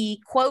death,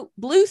 he, quote,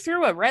 blew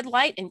through a red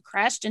light and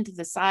crashed into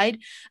the side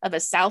of a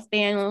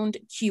southbound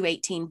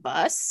Q18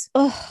 bus.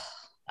 Ugh.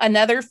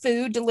 Another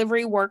food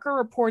delivery worker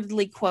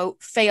reportedly,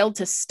 quote, failed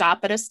to stop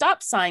at a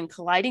stop sign,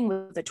 colliding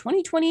with a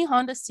 2020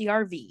 Honda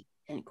CRV,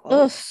 end quote.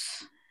 Ugh.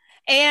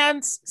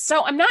 And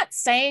so I'm not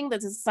saying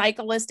that the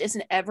cyclist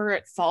isn't ever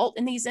at fault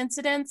in these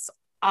incidents.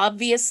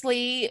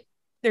 Obviously,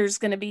 there's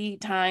going to be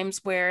times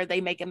where they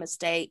make a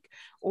mistake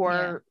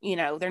or,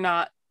 they're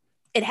not,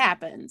 it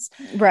happens.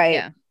 Right.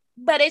 Yeah.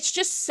 But it's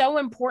just so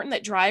important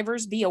that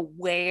drivers be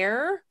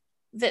aware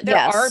that there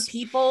are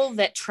people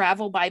that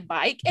travel by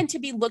bike and to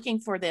be looking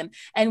for them.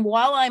 And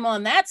while I'm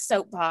on that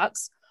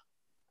soapbox,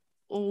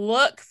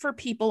 look for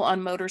people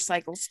on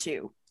motorcycles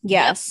too.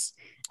 Yes.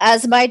 Yep.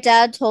 As my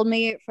dad told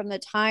me from the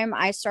time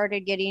I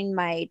started getting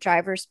my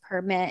driver's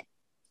permit,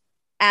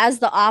 as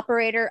the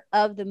operator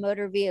of the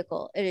motor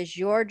vehicle, it is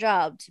your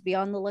job to be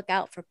on the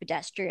lookout for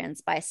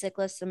pedestrians,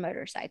 bicyclists, and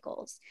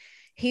motorcycles.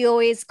 He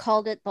always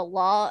called it the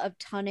law of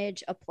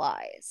tonnage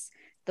applies.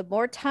 The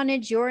more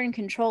tonnage you're in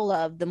control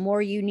of, the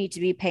more you need to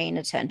be paying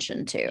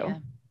attention to. Yeah.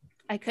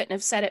 I couldn't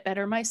have said it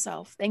better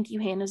myself. Thank you,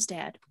 Hannah's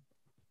dad.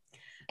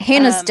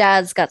 Hannah's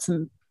dad's got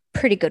some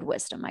pretty good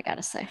wisdom, I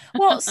gotta say.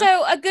 Well,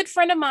 so a good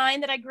friend of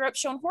mine that I grew up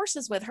showing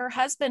horses with, her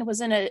husband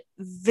was in a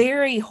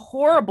very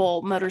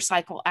horrible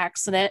motorcycle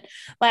accident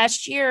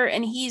last year,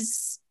 and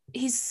he's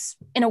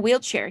in a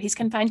wheelchair. He's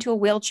confined to a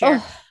wheelchair.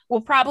 Oh.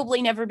 Will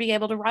probably never be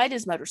able to ride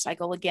his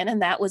motorcycle again,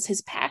 and that was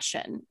his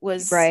passion,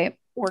 was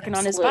working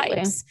on his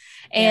bikes.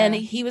 And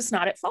he was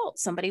not at fault.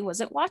 Somebody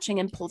wasn't watching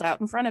and pulled out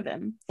in front of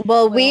him.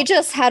 Well, we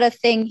just had a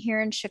thing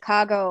here in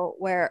Chicago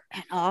where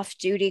an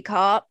off-duty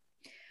cop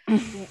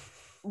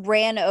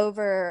ran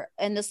over,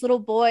 and this little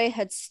boy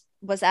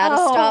was at a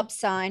stop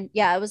sign.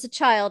 Yeah, it was a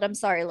child. I'm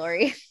sorry,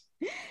 Lori.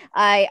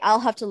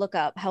 I'll have to look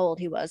up how old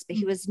he was, but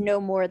he was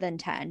no more than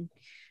 10.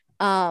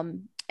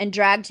 And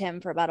dragged him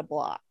for about a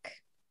block.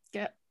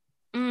 Yeah.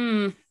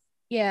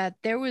 Yeah,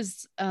 there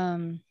was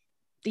the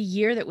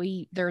year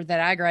that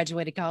I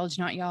graduated college,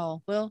 not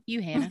y'all. Well,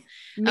 you, Hannah.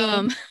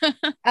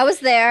 I was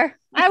there.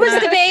 I was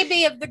the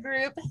baby of the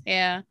group.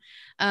 Yeah.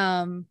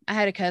 I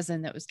had a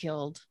cousin that was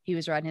killed. He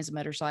was riding his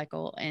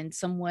motorcycle, and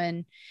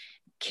someone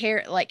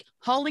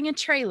hauling a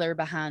trailer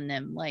behind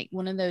them, like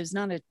one of those,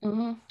 not a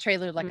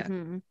trailer like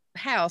a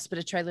house, but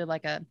a trailer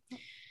like a,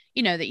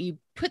 that you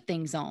put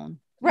things on.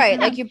 Right.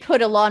 Like you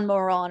put a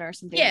lawnmower on or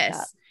something. Yes.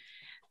 Like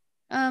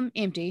that.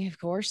 Empty, of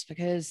course,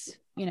 because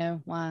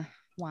why?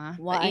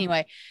 But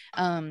anyway,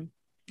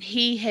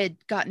 he had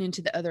gotten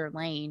into the other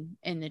lane,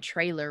 and the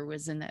trailer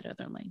was in that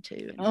other lane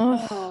too.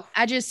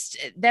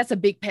 That's a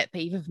big pet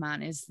peeve of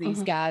mine, is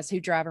these guys who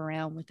drive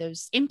around with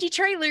those empty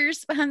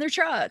trailers behind their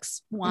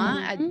trucks.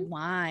 Why?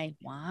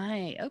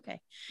 Why? Okay.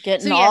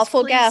 Getting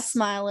awful gas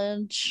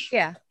mileage.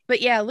 Yeah.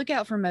 But yeah, look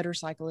out for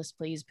motorcyclists,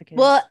 please.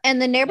 Because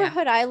and the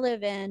neighborhood I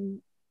live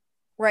in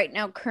right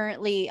now,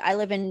 currently, I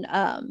live in,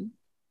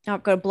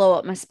 not going to blow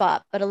up my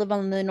spot, but I live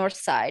on the north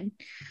side.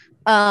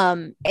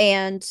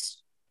 And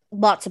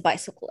lots of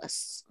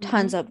bicyclists,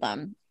 tons of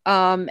them.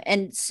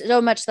 And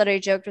so much that I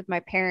joked with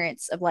my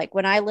parents of like,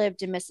 when I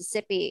lived in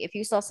Mississippi, if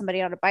you saw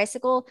somebody on a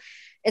bicycle,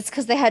 it's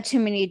because they had too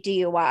many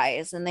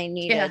DUIs and they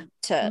needed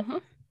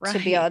to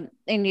be on,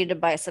 they needed a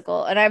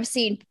bicycle. And I've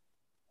seen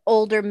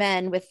older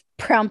men with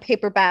brown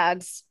paper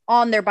bags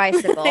on their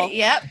bicycle.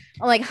 Yep.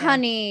 I'm like,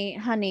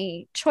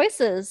 honey,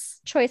 choices.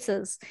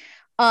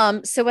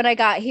 So when I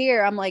got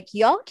here, I'm like,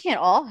 y'all can't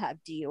all have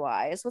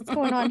DUIs. What's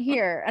going on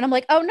here? And I'm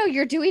like, oh no,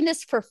 you're doing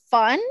this for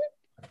fun?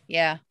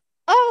 Yeah.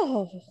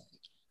 Oh.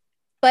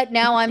 But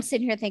now I'm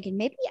sitting here thinking,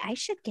 maybe I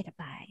should get a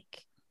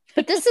bike.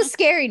 But this is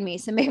scaring me,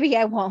 so maybe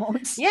I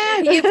won't. Yeah,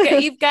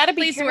 you've got to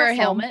be Please wear a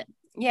helmet.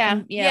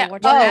 Yeah.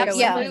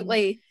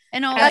 Absolutely.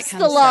 And all that's that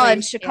the law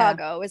in stuff.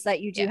 Chicago is that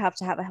you do have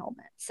to have a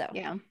helmet. So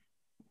yeah.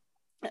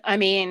 I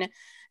mean,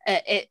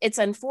 it's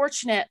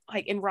unfortunate.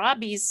 Like in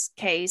Robbie's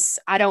case,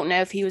 I don't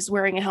know if he was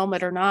wearing a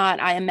helmet or not.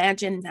 I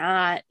imagine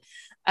not.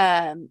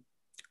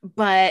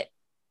 But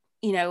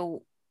you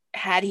know,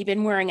 had he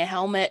been wearing a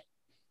helmet,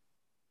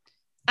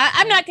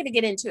 I'm not going to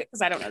get into it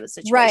because I don't know the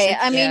situation. Right.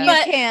 I mean, you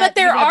can't. But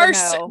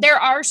there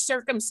are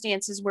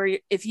circumstances where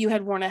if you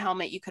had worn a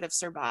helmet, you could have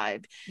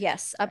survived.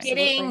 Yes,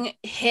 absolutely.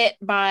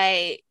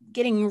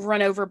 Getting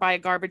run over by a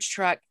garbage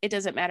truck. It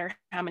doesn't matter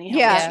how many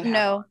helmets you have.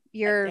 No,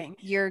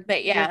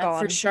 But yeah,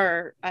 for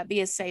sure, be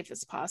as safe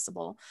as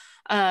possible.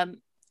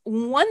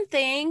 One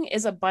thing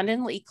is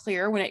abundantly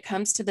clear when it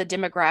comes to the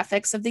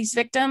demographics of these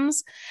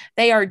victims.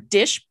 They are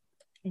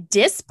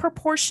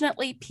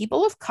disproportionately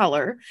people of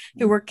color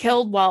who were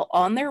killed while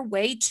on their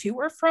way to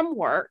or from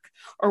work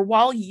or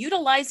while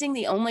utilizing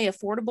the only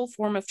affordable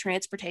form of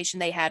transportation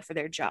they had for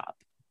their job.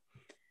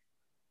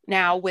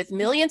 Now, with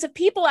millions of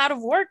people out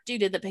of work due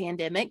to the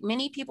pandemic,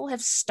 many people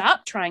have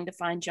stopped trying to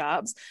find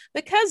jobs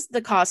because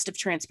the cost of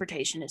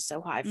transportation is so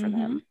high for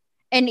them.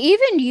 And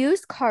even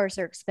used cars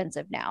are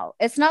expensive now.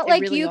 It's not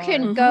like really you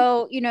can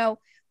go, you know,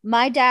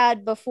 my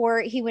dad,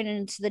 before he went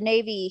into the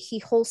Navy, he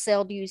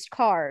wholesaled used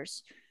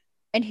cars.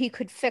 And he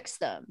could fix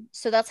them.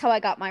 So that's how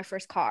I got my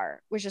first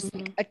car, was just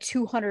like a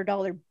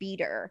 $200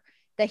 beater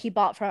that he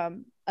bought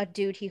from a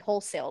dude he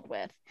wholesaled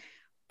with.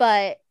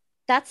 But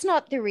that's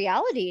not the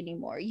reality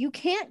anymore. You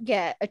can't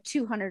get a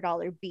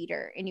 $200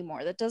 beater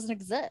anymore. That doesn't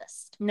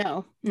exist.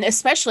 No,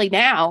 especially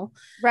now.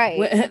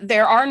 Right.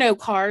 There are no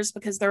cars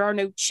because there are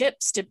no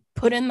chips to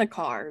put in the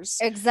cars.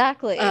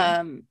 Exactly.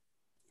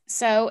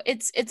 So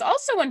it's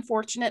also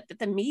unfortunate that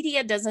the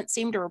media doesn't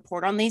seem to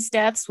report on these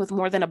deaths with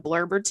more than a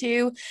blurb or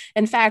two.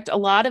 In fact, a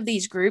lot of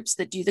these groups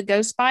that do the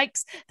ghost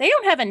bikes, they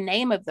don't have a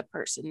name of the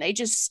person. They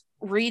just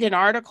read an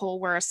article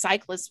where a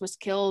cyclist was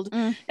killed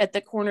at the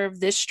corner of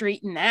this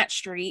street and that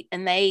street,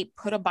 and they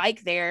put a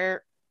bike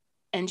there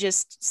and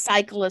just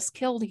cyclists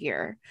killed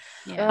here.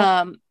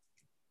 Yeah.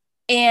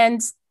 And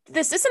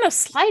this isn't a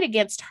slight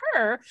against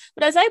her,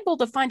 but I was able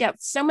to find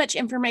out so much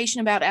information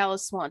about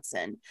Alice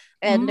Swanson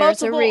and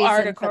multiple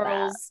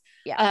articles,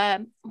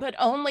 but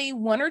only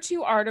one or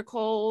two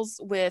articles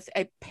with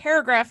a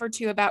paragraph or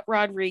two about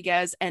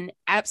Rodriguez and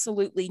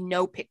absolutely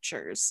no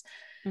pictures.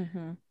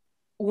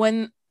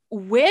 When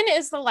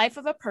is the life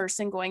of a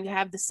person going to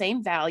have the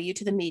same value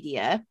to the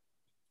media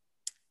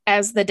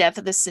as the death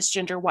of the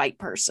cisgender white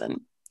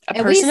person?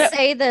 And we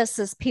say this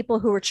as people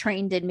who are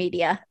trained in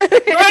media.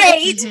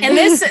 Right. And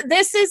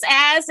this is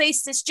as a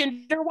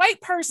cisgender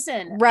white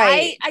person.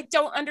 Right. I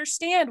don't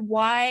understand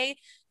why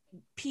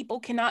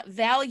people cannot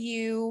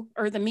value,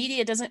 or the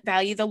media doesn't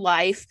value, the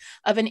life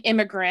of an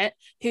immigrant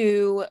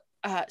who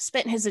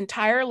spent his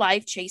entire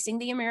life chasing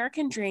the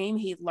American dream.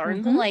 He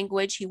learned the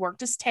language. He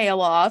worked his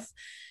tail off.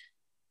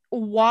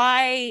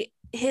 Why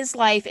his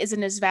life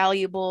isn't as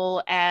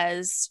valuable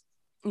as,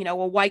 you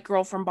know, a white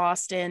girl from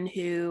Boston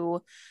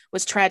who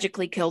was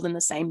tragically killed in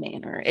the same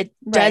manner. It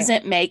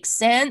doesn't make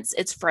sense.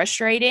 It's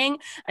frustrating.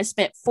 I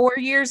spent 4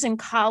 years in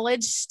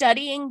college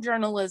studying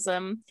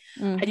journalism.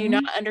 I do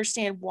not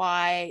understand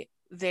why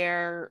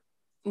they're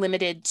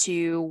limited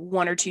to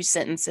one or two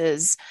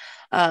sentences.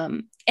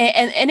 And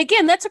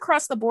again, that's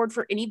across the board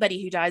for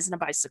anybody who dies in a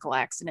bicycle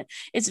accident.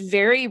 It's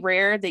very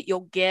rare that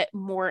you'll get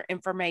more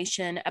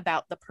information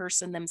about the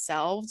person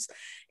themselves.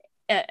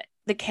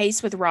 The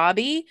case with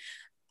Robbie,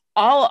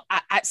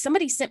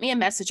 somebody sent me a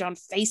message on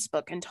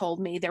Facebook and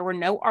told me there were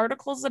no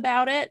articles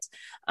about it.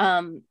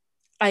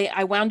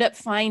 I wound up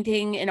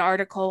finding an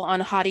article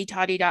on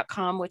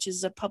hottytoddy.com, which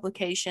is a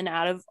publication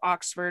out of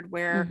Oxford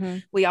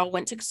where we all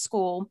went to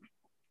school,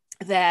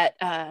 that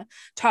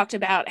talked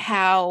about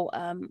how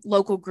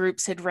local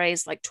groups had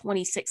raised like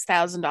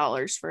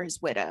 $26,000 for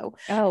his widow.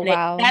 Oh,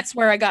 wow. That's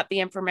where I got the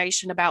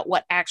information about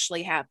what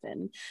actually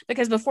happened,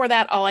 because before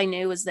that, all I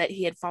knew was that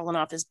he had fallen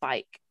off his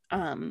bike.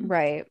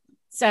 Right.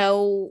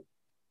 So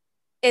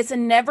it's a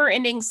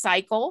never-ending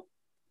cycle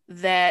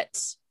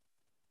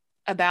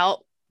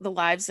about the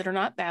lives that are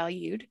not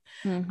valued.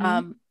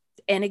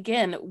 And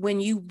again, when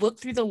you look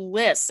through the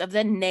list of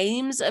the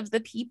names of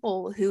the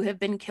people who have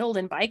been killed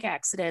in bike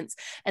accidents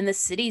and the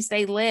cities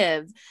they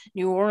live,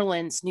 New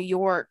Orleans, New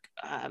York,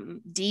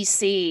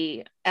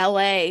 DC,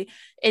 LA,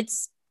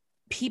 it's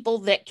people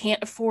that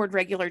can't afford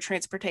regular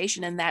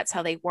transportation, and that's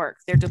how they work.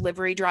 They're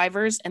delivery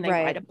drivers and they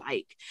ride a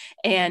bike.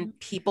 And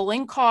people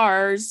in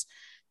cars,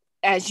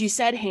 as you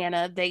said,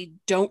 Hannah, they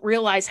don't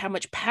realize how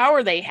much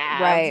power they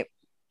have. Right.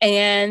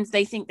 And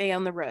they think they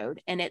own the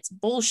road, and it's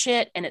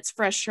bullshit and it's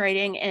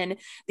frustrating. And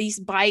these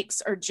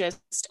bikes are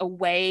just a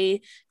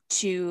way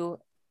to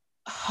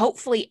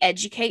hopefully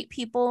educate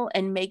people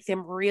and make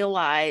them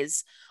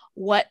realize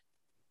what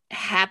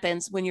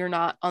happens when you're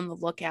not on the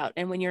lookout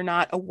and when you're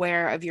not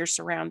aware of your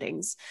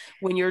surroundings,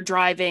 when you're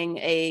driving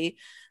a,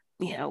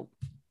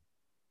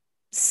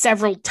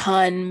 several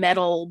ton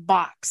metal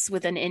box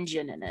with an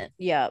engine in it.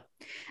 Yeah.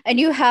 And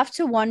you have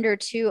to wonder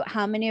too,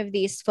 how many of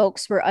these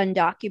folks were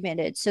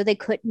undocumented, so they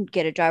couldn't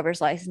get a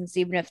driver's license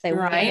even if they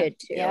wanted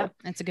to. Yeah,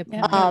 that's a good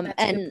point. That's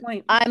and a good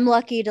point. I'm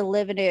lucky to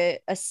live in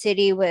a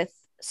city with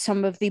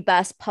some of the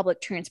best public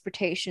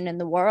transportation in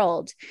the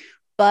world.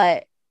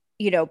 But,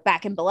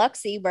 back in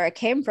Biloxi, where I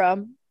came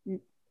from,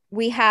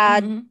 we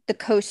had the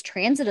Coast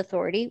Transit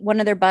Authority. One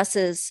of their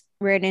buses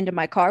ran into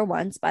my car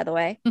once, by the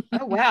way.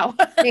 Oh, wow.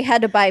 They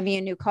had to buy me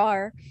a new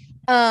car.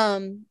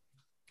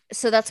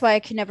 So that's why I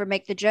can never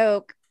make the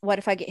joke, what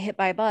if I get hit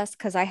by a bus?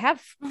 Because I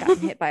have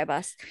gotten hit by a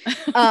bus.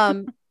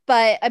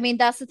 But I mean,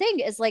 that's the thing,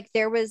 is like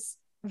there was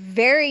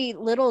very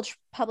little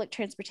public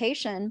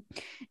transportation.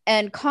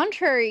 And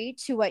contrary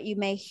to what you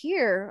may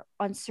hear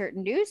on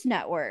certain news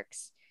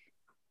networks,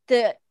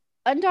 the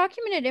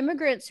undocumented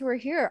immigrants who are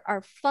here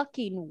are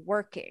fucking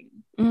working.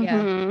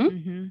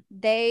 Yeah.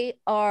 They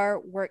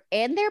are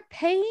and they're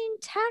paying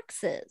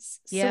taxes.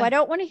 Yeah. So I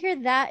don't want to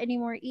hear that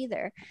anymore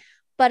either.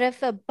 But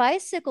if a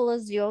bicycle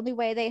is the only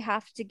way they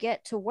have to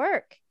get to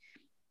work,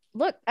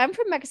 look, I'm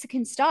from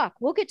Mexican stock.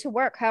 We'll get to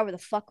work however the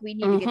fuck we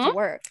need to get to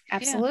work.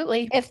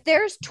 Absolutely. If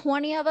there's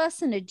 20 of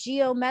us in a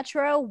Geo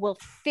Metro, we'll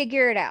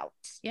figure it out.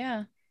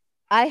 Yeah.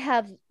 I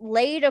have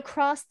laid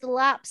across the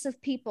laps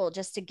of people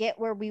just to get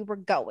where we were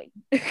going.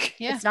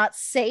 Yeah. It's not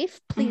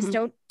safe. Please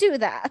don't do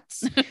that.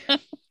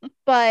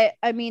 But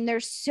I mean,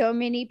 there's so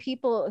many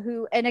people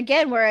who, and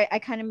again, where I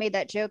kind of made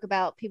that joke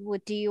about people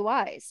with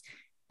DUIs.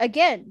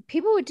 Again,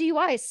 people with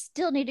DUIs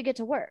still need to get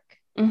to work.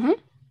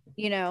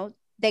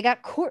 They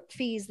got court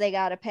fees they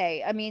got to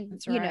pay. I mean,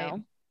 That's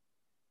right.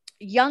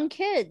 Young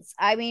kids.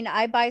 I mean,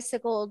 I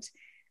bicycled.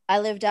 I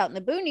lived out in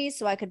the boonies,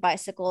 so I could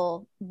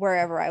bicycle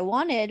wherever I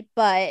wanted,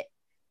 but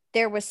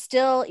there was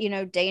still,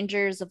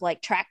 dangers of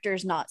like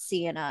tractors not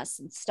seeing us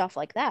and stuff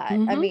like that.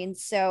 I mean,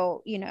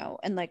 so,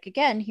 and like,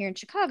 again, here in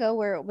Chicago,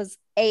 where it was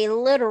a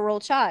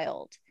literal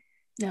child.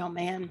 Oh,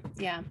 man.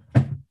 Yeah.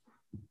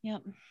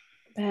 Yep.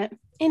 But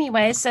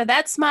anyway, so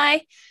that's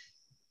my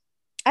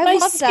I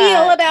love spiel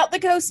that. about the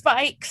ghost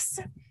bikes.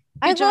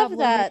 I job, love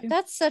that. Lori.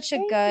 That's such a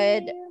Thank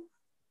good, you.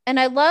 and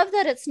I love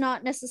that it's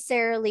not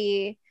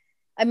necessarily,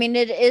 I mean,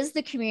 it is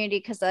the community,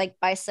 because like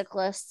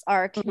bicyclists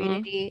are a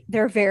community.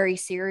 They're very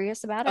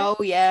serious about it. Oh,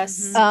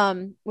 yes.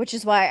 Which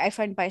is why I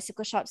find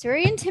bicycle shops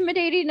very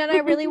intimidating, and I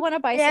really want a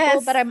bicycle,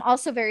 Yes. but I'm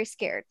also very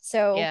scared.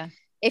 So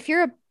if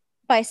you're a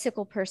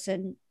bicycle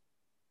person,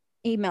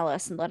 email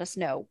us and let us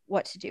know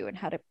what to do and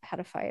how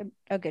to find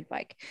a good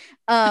bike.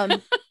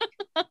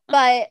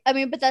 But I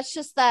mean, but that's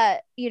just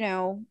that,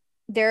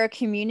 they're a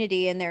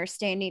community, and they're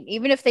standing,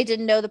 even if they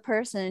didn't know the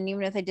person, and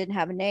even if they didn't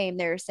have a name,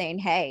 they're saying,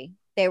 hey,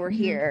 they were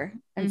here,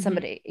 and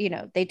somebody,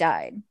 they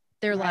died.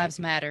 Their lives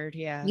mattered.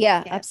 Yeah.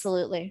 Yeah, Yes.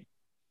 absolutely.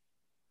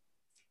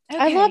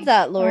 Okay. I love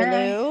that, Lori All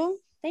right. Lou.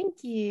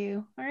 Thank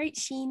you. All right,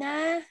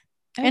 Sheena.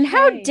 And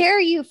how Okay. dare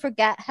you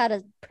forget how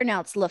to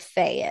pronounce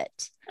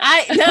Lafayette?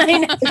 I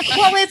know.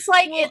 Well, it's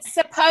like it's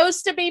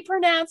supposed to be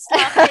pronounced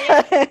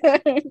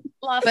Lafayette.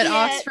 But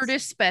Oxford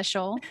is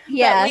special.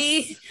 Yes. But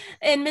we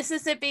in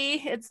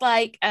Mississippi, it's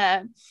like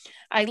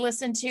I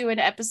listened to an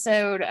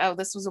episode. Oh,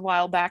 this was a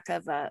while back,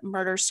 of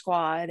Murder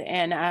Squad,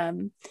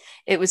 and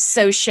it was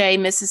Sauchet,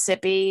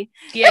 Mississippi.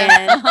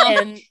 Yeah.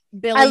 and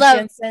Billy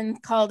Jensen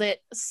called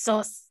it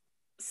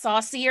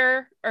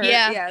saucier.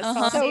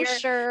 So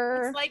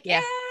sure. It's like, Yeah.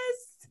 yes.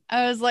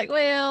 I was like,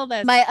 well,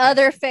 that's My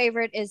other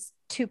favorite is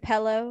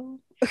Tupelo.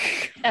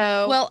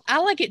 Oh, well, I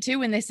like it too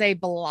when they say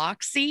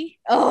Biloxi.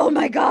 Oh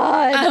my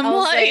God. I'm I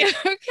was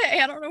like, okay,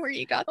 I don't know where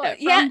you got that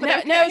from. yeah, but no,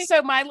 okay. no.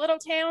 So my little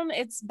town,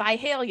 it's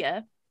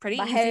Byhalia. Pretty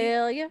easy.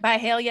 Byhalia.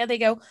 Byhalia. They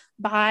go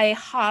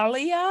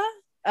Byhalia.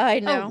 I Oh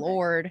know.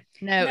 Lord,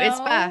 no, it's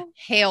by No.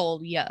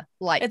 hell, yeah,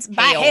 like It's hail.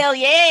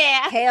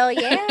 Byhalia. Hell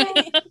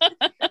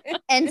yeah.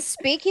 And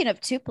speaking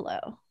of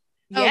Tupelo,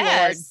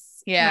 Yes.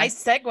 Yeah.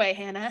 Nice segue,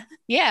 Hannah.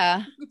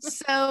 Yeah.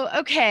 So,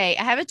 okay,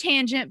 I have a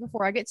tangent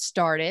before I get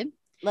started.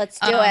 let's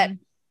do it.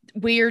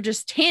 We are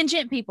just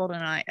tangent people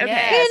tonight. Okay.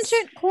 Yes.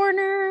 Tangent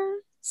corner.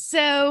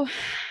 So,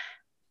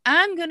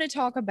 I'm going to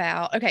talk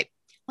about, okay,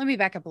 let me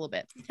back up a little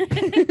bit.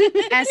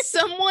 As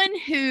someone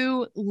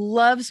who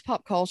loves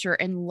pop culture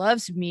and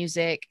loves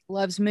music,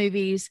 loves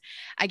movies,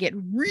 I get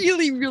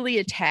really, really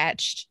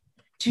attached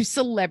to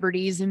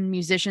celebrities and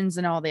musicians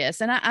and all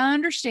this. And I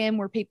understand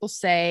where people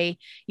say,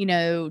 you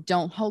know,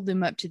 don't hold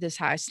them up to this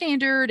high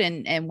standard,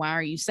 and why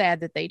are you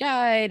sad that they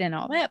died and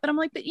all that. But I'm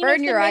like, but you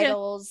burn know, your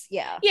idols.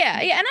 Yeah.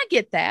 And I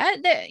get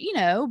that, you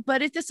know,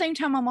 but at the same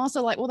time, I'm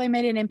also like, well, they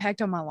made an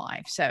impact on my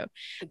life. So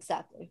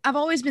exactly. I've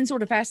always been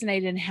sort of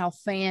fascinated in how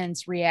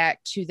fans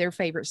react to their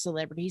favorite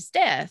celebrity's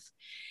death.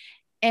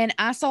 And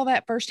I saw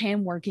that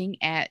firsthand working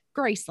at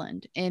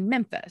Graceland in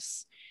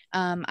Memphis.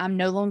 I'm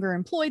no longer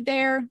employed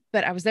there,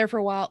 but I was there for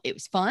a while. It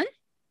was fun,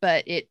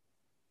 but it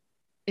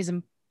is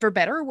for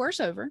better or worse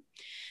over.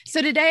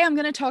 So today I'm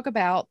going to talk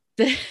about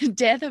the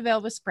death of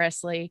Elvis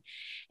Presley,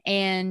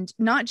 and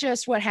not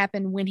just what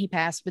happened when he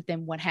passed, but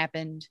then what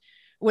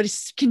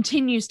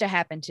continues to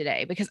happen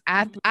today, because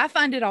I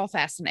find it all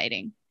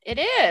fascinating. It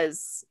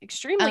is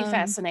extremely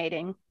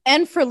fascinating.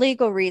 And for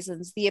legal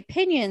reasons, the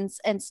opinions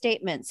and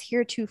statements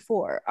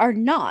heretofore are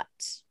not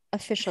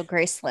official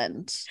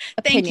Graceland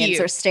opinions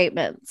or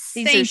statements.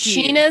 These are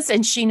Sheena's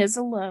and Sheena's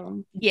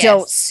alone. Yes.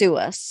 Don't sue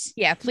us.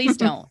 Yeah, please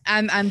don't.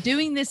 I'm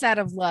doing this out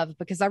of love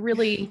because I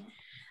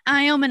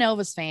am an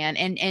Elvis fan.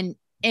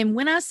 And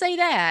when I say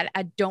that,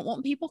 I don't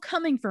want people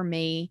coming for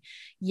me,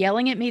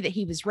 yelling at me that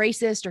he was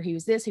racist or he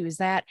was this, he was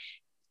that.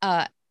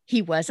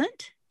 He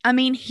wasn't. I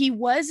mean, he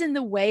was in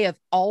the way of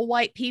all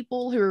white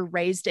people who are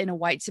raised in a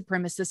white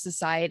supremacist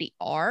society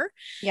are.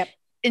 Yep.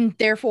 And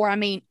therefore, I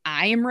mean,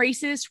 I am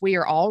racist. We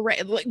are all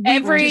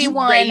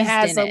everyone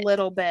has a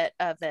little bit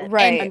of it,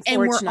 right? And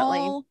we're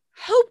all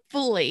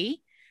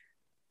hopefully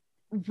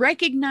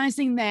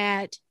recognizing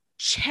that,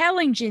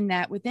 challenging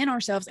that within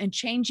ourselves, and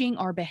changing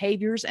our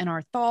behaviors and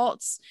our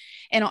thoughts.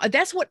 And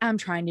that's what I'm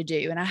trying to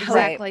do. And I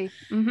hope,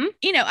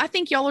 you know, I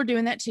think y'all are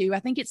doing that too.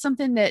 I think it's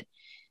something that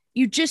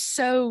you just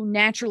so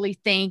naturally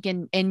think,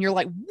 and you're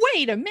like,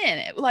 wait a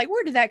minute, like,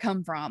 where did that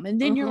come from?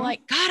 And then you're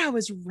like, God, I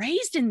was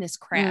raised in this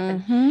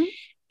crap. And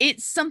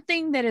it's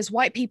something that as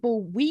white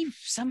people, we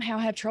somehow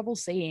have trouble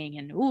seeing.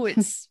 And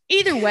it's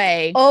either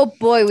way. Oh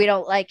boy, we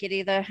don't like it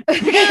either.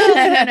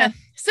 No.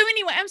 So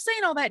anyway, I'm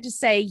saying all that to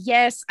say,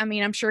 yes, I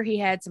mean, I'm sure he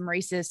had some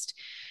racist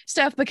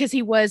stuff because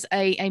he was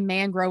a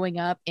man growing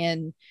up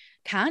in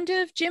kind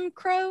of Jim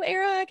Crow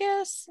era, I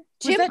guess.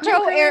 Jim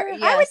Crow era?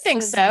 Yes, I would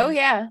think so.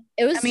 Yeah.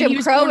 It was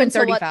Jim Crow in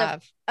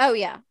 35.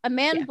 A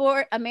man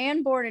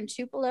born in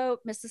Tupelo,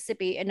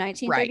 Mississippi in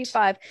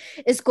 1935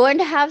 is going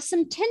to have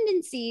some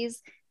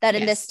tendencies that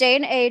in this day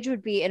and age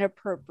would be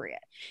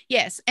inappropriate.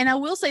 Yes. And I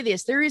will say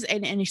this, there is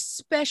an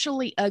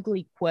especially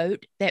ugly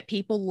quote that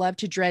people love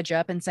to dredge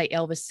up and say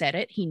Elvis said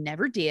it. He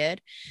never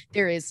did.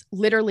 There is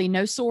literally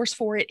no source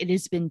for it. It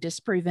has been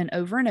disproven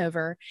over and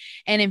over.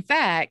 And in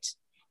fact,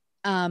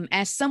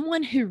 as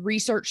someone who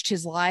researched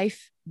his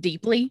life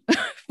deeply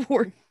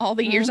for all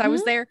the years I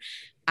was there,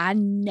 I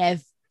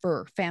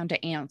never found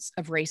an ounce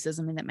of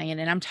racism in that man.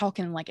 And I'm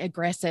talking like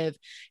aggressive,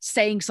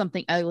 saying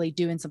something ugly,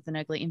 doing something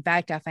ugly. In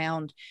fact, I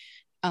found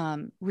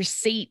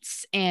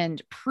receipts and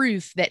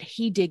proof that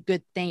he did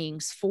good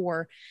things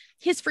for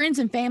his friends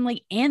and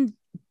family and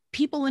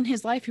people in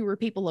his life who were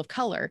people of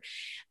color.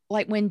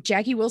 Like when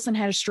Jackie Wilson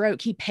had a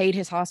stroke, he paid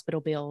his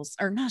hospital bills,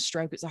 or not a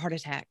stroke, it's a heart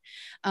attack.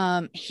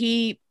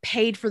 He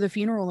paid for the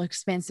funeral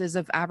expenses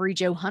of Ivory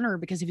Joe Hunter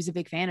because he was a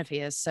big fan of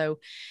his. So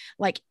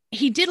like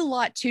he did a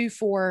lot too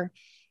for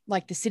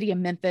like the city of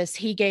Memphis.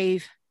 He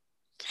gave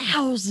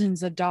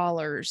thousands of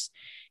dollars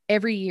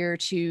every year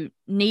to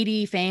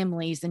needy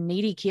families and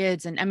needy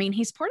kids. And I mean,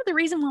 he's part of the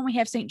reason why we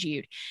have St.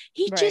 Jude.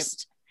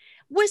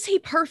 Was he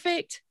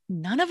perfect?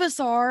 None of us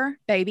are,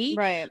 baby.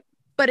 Right.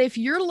 But if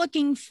you're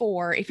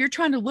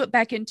trying to look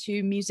back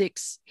into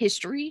music's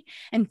history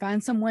and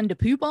find someone to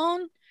poop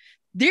on,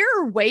 there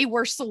are way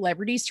worse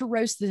celebrities to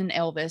roast than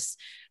Elvis.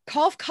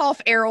 Cough,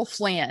 cough, Errol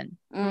Flynn.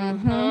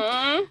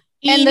 And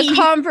the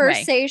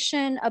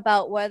conversation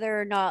about whether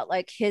or not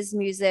like his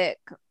music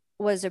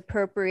was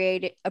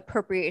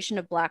appropriation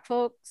of Black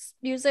folks'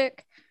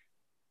 music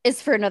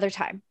is for another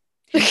time.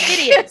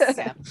 It is.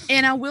 Yeah.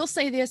 And I will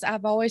say this,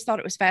 I've always thought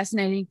it was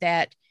fascinating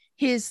that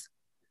his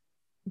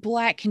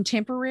Black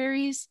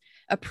contemporaries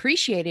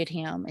appreciated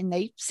him, and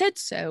they said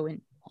so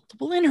in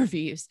multiple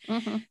interviews,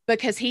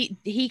 because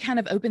he kind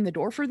of opened the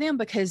door for them,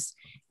 because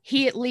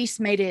he at least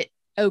made it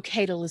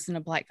okay to listen to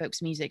Black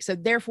folks' music. So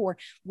therefore,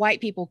 white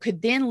people could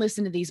then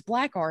listen to these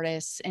Black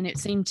artists, and it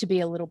seemed to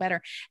be a little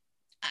better.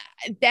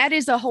 That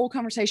is a whole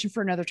conversation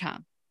for another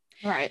time.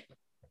 Right.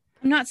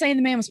 I'm not saying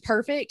the man was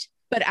perfect,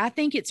 but I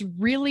think it's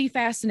really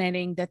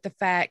fascinating that the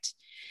fact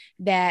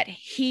that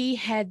he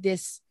had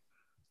this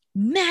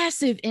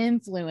massive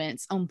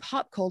influence on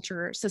pop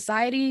culture,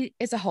 society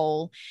as a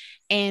whole,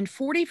 and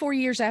 44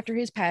 years after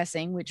his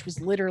passing, which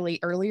was literally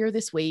earlier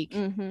this week,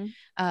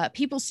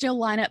 people still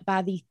line up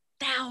by the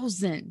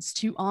thousands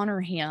to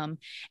honor him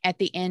at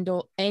the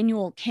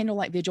annual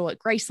candlelight vigil at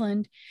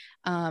Graceland.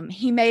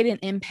 He made an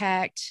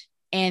impact,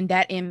 and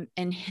that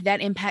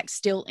impact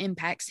still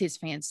impacts his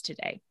fans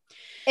today.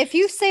 If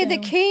you say the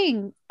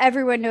king,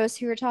 everyone knows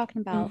who you're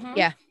talking about.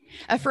 Yeah.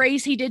 A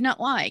phrase he did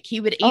not like. He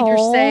would either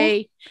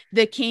say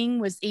the king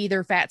was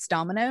either Fats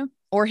Domino,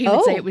 or he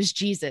would say it was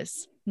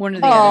Jesus. One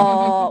or the other.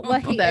 Oh, well,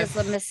 he is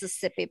a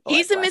Mississippi boy.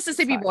 He's a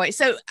Mississippi boy.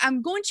 So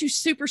I'm going to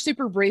super,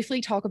 super briefly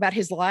talk about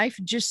his life,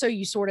 just so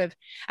you sort of,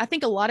 I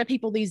think a lot of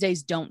people these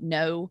days don't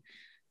know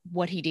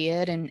what he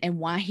did and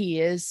why he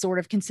is sort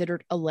of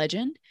considered a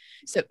legend.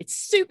 So it's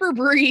super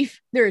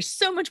brief. There is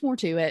so much more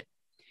to it.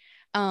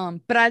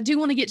 But I do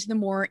want to get to the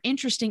more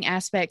interesting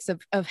aspects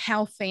of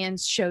how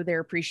fans show their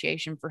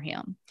appreciation for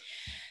him.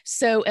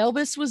 So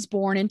Elvis was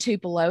born in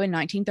Tupelo in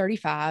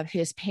 1935.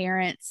 His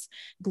parents,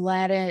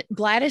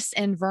 Gladys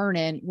and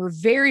Vernon, were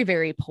very,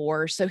 very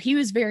poor. So he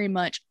was very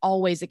much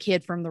always a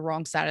kid from the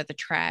wrong side of the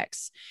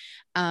tracks.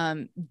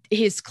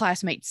 His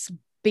classmates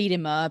beat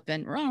him up,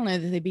 and I don't know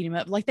that they beat him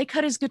up. Like, they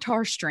cut his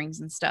guitar strings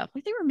and stuff.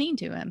 Like, they were mean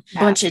to him.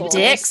 Bunch of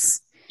dicks.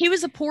 He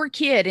was a poor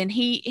kid, and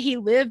he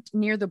lived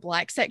near the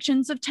black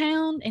sections of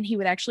town, and he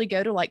would actually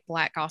go to like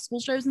black gospel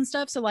shows and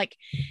stuff. So like,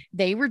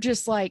 they were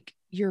just like,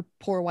 you're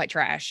poor white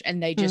trash.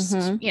 And they just,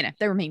 you know,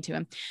 they were mean to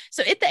him.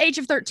 So at the age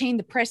of 13,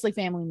 the Presley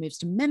family moves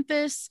to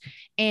Memphis,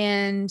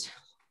 and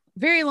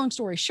very long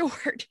story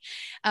short,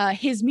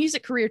 his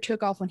music career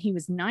took off when he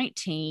was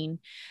 19,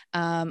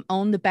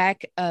 on the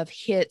back of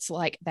hits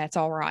like That's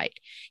All Right.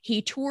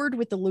 He toured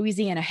with the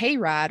Louisiana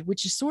Hayride,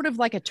 which is sort of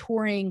like a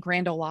touring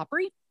Grand Ole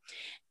Opry.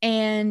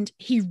 And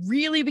he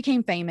really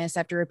became famous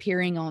after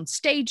appearing on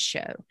Stage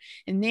Show.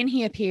 And then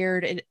he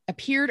appeared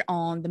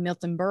on the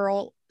Milton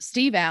Berle,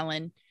 Steve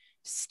Allen,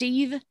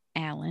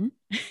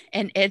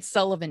 and Ed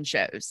Sullivan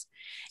shows.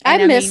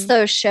 And I miss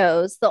those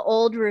shows, the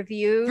old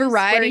reviews,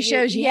 variety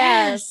shows.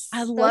 Yes,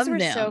 I love them.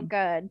 So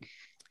good.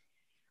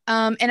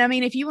 And I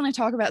mean, if you want to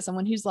talk about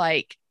someone who's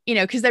like, you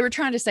know, because they were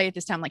trying to say at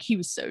this time, like, he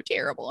was so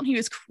terrible and he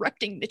was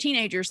corrupting the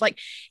teenagers. Like,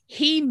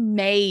 he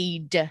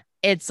made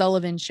Ed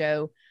Sullivan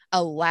Show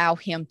allow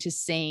him to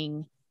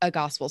sing a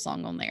gospel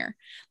song on there.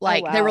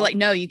 Like, they were like,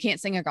 no, you can't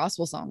sing a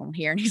gospel song on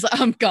here. And he's like,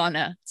 I'm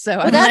gonna. So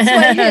that's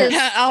what his,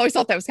 I always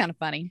thought that was kind of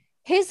funny.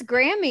 His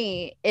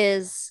Grammy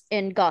is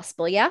in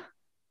gospel.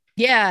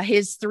 Yeah,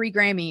 his 3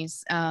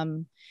 Grammys.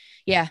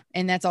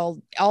 And that's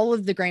all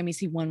of the Grammys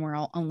he won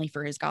were only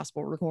for his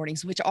gospel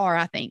recordings, which are,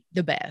 I think,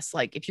 the best.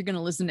 Like, if you're going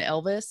to listen to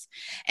Elvis,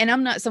 and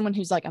I'm not someone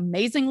who's like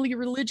amazingly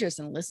religious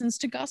and listens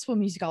to gospel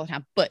music all the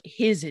time, but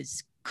his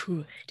is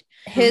good.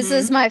 His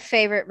is my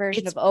favorite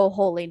version of Oh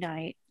Holy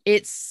Night.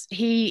 It's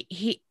the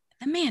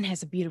man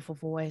has a beautiful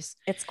voice.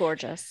 It's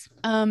gorgeous.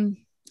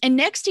 And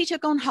next he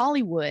took on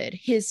Hollywood.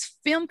 His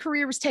film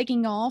career was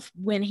taking off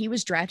when he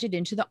was drafted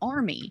into the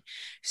Army.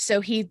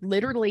 So he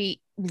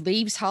literally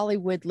leaves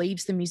Hollywood,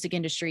 leaves the music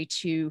industry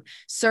to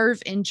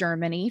serve in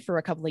Germany for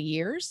a couple of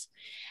years.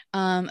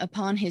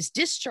 Upon his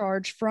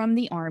discharge from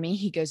the Army,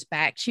 he goes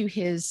back to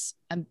his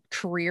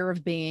career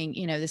of being,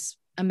 you know, this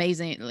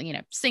amazing, you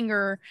know,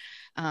 singer,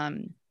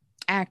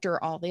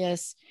 actor, all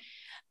this.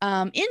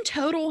 In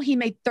total, he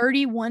made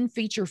 31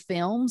 feature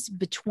films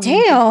between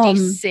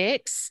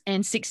 56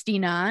 and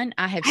 69.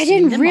 I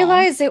didn't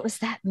realize it was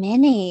that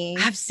many.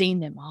 I've seen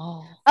them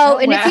all. Oh,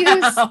 and if you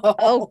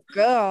oh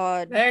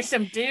God, there's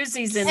some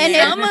doozies in and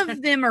there. Some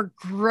of them are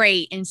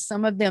great, and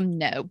some of them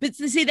no. But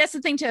see, that's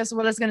the thing too. So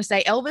what I was going to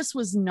say, Elvis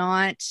was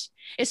not,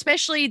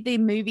 especially the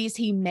movies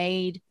he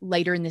made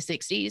later in the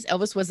 60s.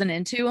 Elvis wasn't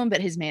into them,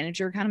 but his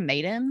manager kind of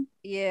made him.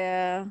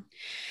 Yeah,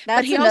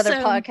 that's another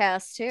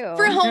podcast too,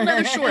 for a whole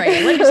nother story.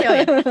 Let me tell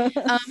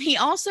you. He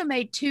also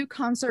made 2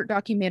 concert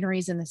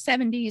documentaries in the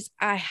 70s.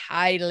 I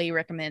highly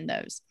recommend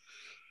those.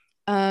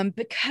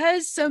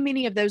 Because so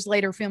many of those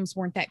later films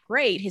weren't that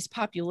great, his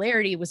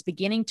popularity was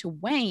beginning to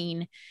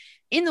wane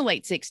in the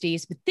late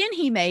 60s. But then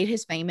he made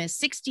his famous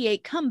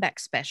 68 comeback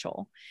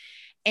special.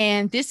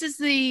 And this is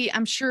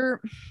I'm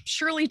sure,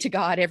 surely to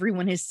God,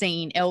 everyone has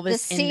seen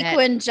Elvis the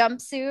sequin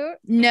jumpsuit.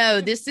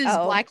 No, this is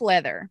black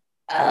leather.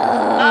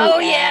 Oh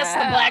yes,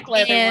 the black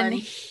leather and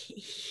one.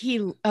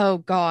 He oh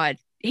God,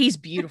 he's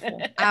beautiful.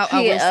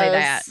 I will say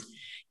that.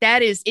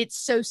 That is, it's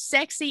so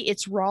sexy,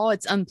 it's raw,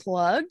 it's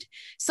unplugged.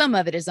 Some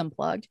of it is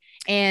unplugged.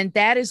 And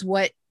that is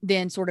what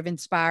then sort of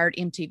inspired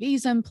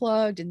MTV's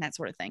Unplugged and that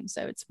sort of thing.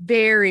 So it's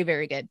very,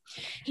 very good.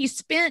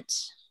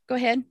 Go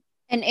ahead.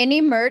 And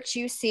any merch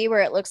you see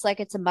where it looks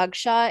like it's a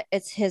mugshot,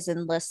 it's his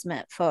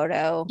enlistment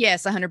photo.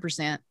 Yes,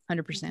 100%.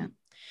 100%.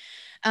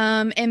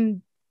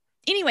 And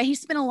anyway, he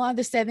spent a lot of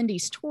the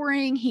 70s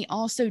touring. He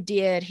also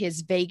did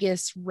his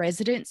Vegas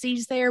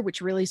residencies there,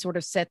 which really sort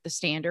of set the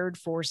standard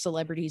for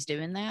celebrities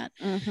doing that.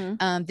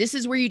 This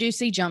is where you do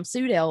see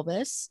Jumpsuit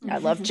Elvis. I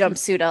love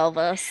Jumpsuit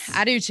Elvis.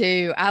 I do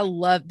too. I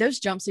love those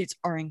jumpsuits.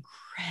 Are incredible.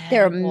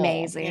 They're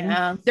amazing.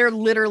 Yeah. They're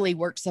literally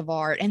works of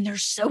art, and they're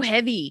so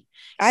heavy.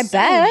 I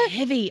bet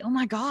heavy. Oh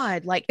my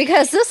God. Like,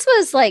 because this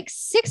was like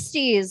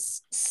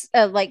 60s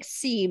like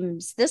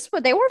seams.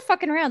 They were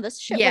fucking around. This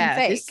shit wasn't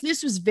fake.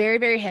 This was very,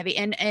 very heavy.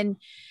 And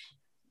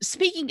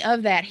speaking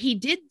of that, he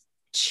did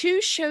 2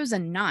 shows a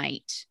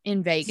night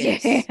in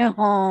Vegas.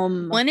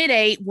 Damn. One at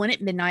 8, one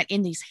at midnight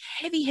in these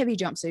heavy, heavy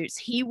jumpsuits.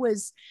 He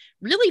was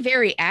really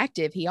very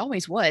active. He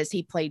always was.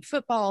 He played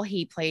football.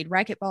 He played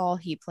racquetball.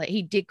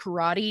 He did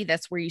karate.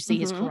 That's where you see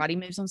his karate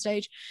moves on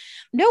stage.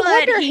 No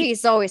wonder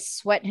he's always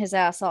sweating his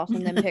ass off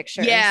in them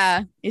pictures.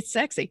 Yeah, it's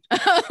sexy.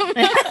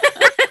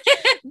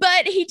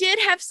 But he did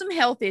have some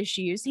health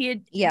issues. He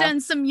had done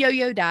some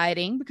yo-yo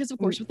dieting because, of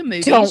course, with the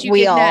movies, you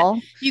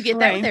get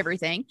that with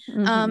everything.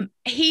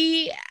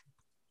 He,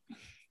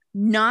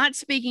 not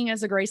speaking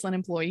as a Graceland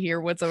employee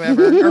here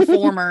whatsoever, or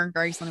former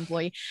Graceland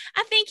employee,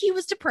 I think he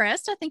was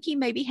depressed. I think he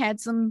maybe had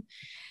some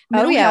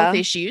mental health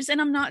issues,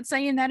 and I'm not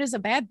saying that is a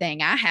bad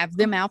thing. I have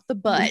them out the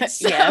butt.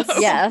 So,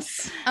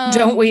 yes.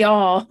 Don't we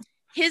all?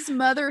 His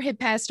mother had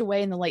passed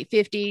away in the late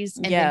 50s,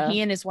 and then he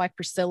and his wife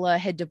Priscilla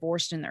had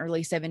divorced in the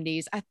early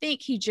 70s. I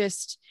think there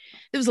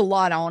was a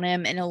lot on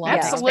him and a lot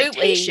of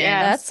expectation.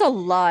 Yeah, that's a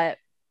lot.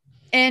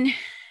 And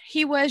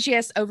he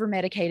was, over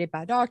medicated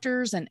by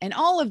doctors and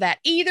all of that.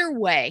 Either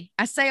way,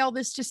 I say all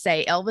this to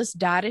say Elvis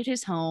died at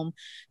his home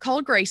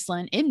called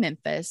Graceland in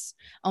Memphis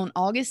on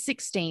August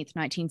 16th,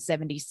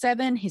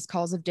 1977. His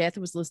cause of death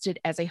was listed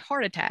as a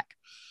heart attack.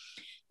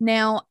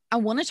 Now, I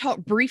want to talk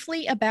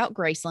briefly about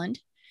Graceland.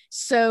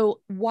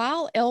 So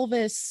while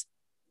Elvis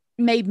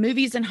made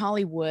movies in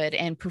Hollywood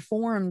and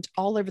performed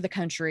all over the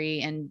country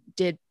and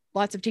did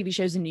lots of TV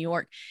shows in New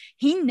York,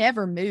 he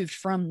never moved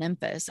from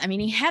Memphis. I mean,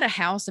 he had a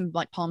house in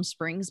like Palm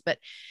Springs, but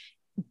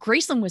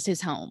Graceland was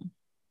his home.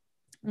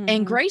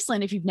 And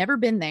Graceland, if you've never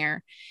been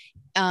there,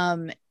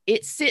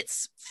 it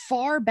sits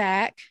far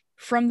back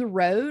from the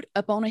road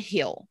up on a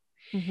hill.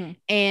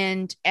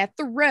 And at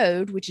the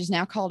road, which is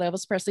now called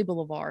Elvis Presley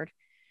Boulevard,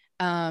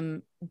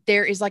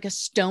 there is like a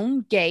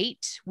stone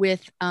gate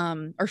with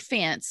or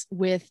fence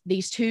with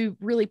these two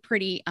really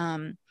pretty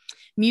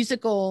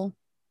musical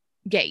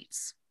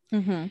gates.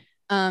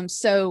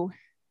 So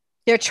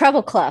they're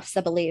treble clefs,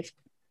 I believe.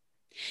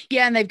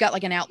 Yeah, and they've got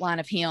like an outline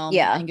of him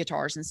and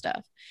guitars and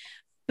stuff.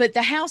 But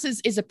the house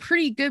is a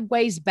pretty good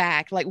ways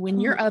back. Like when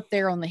you're up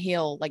there on the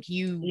hill, like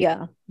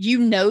you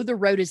know the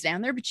road is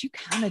down there, but you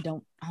kind of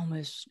don't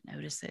almost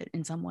notice it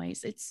in some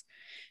ways. It's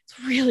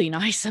really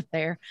nice up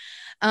there.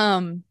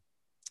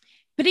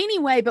 But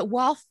anyway,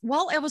 while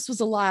Elvis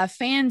was alive,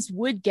 fans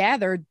would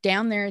gather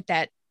down there at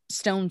that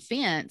stone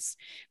fence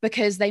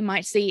because they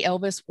might see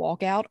Elvis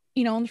walk out,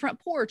 on the front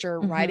porch or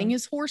riding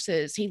his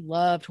horses. He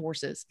loved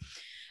horses.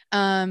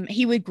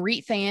 He would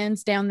greet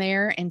fans down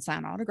there and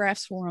sign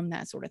autographs for them,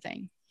 that sort of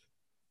thing.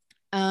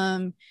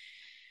 And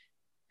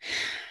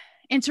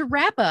to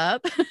wrap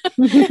up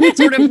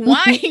sort of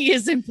why he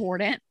is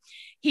important,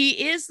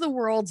 he is the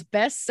world's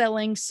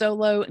best-selling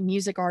solo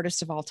music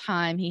artist of all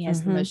time. He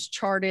has the most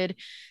charted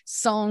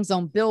songs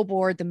on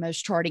Billboard, the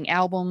most charting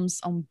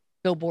albums on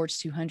Billboard's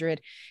 200.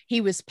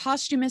 He was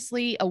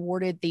posthumously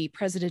awarded the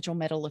Presidential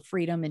Medal of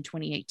Freedom in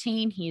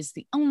 2018. He is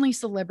the only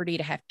celebrity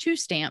to have 2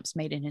 stamps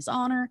made in his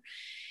honor.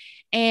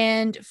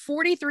 And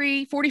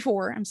 44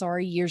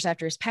 years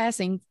after his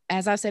passing,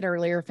 as I said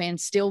earlier,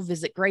 fans still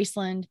visit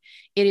Graceland.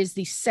 It is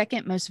the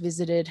second most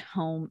visited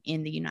home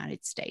in the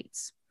United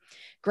States.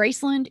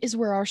 Graceland is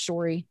where our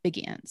story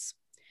begins.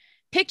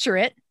 Picture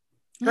it,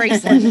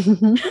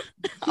 Graceland,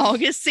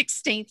 August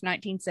 16th,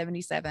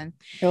 1977.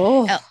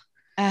 Oh,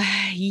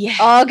 yeah.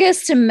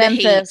 August to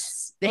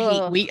Memphis.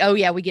 The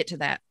heat. We get to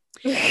that.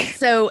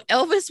 So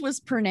Elvis was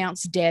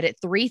pronounced dead at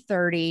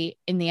 3:30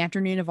 in the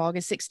afternoon of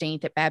August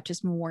 16th at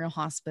Baptist Memorial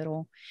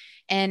Hospital.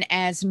 And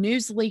as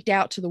news leaked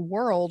out to the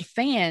world,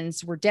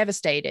 fans were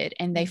devastated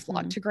and they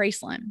flocked to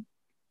Graceland.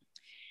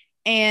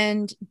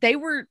 And they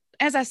were,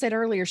 as I said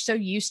earlier, so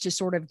used to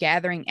sort of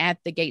gathering at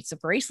the gates of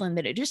Graceland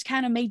that it just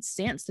kind of made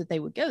sense that they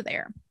would go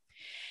there.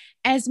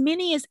 As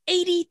many as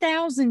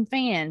 80,000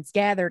 fans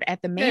gathered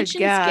at the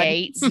mansion's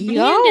gates and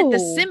at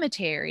the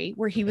cemetery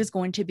where he was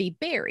going to be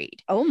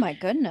buried. Oh my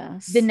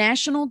goodness. The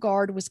National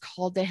Guard was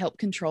called to help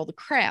control the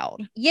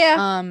crowd.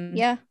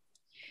 Yeah.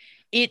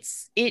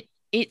 It's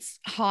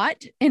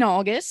hot in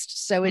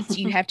August, so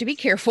you have to be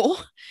careful.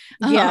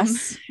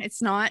 Yes.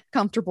 It's not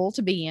comfortable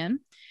to be in.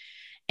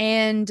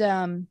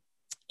 And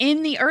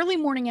in the early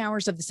morning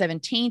hours of the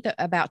 17th,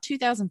 about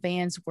 2,000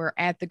 fans were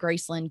at the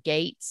Graceland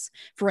gates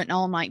for an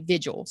all-night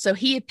vigil. So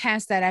he had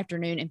passed that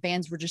afternoon and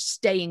fans were just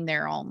staying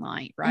there all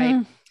night,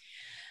 right?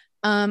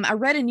 I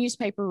read a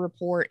newspaper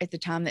report at the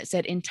time that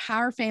said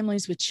entire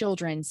families with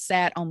children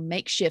sat on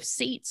makeshift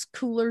seats,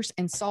 coolers,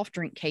 and soft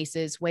drink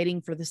cases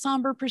waiting for the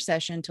somber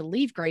procession to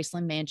leave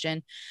Graceland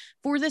Mansion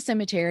for the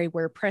cemetery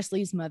where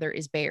Presley's mother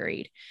is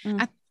buried.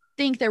 I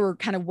think they were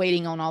kind of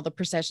waiting on all the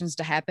processions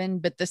to happen,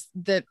 but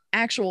the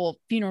actual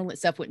funeral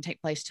itself wouldn't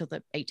take place till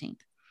the 18th.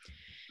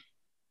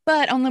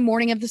 But on the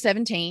morning of the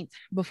 17th,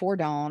 before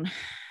dawn,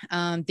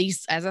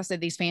 as I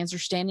said, these fans are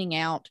standing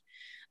out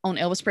on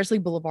Elvis Presley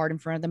Boulevard in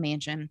front of the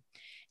mansion.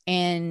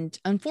 And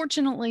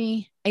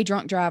unfortunately, a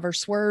drunk driver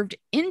swerved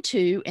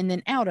into and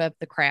then out of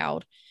the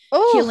crowd,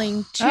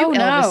 killing 2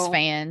 Elvis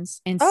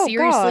fans and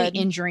seriously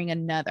injuring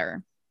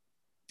another.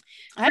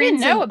 I didn't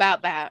know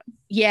about that.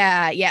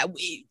 Yeah.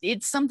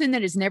 It's something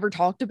that is never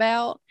talked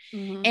about.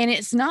 And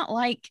it's not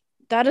like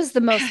that is the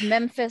most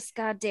Memphis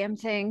goddamn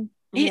thing.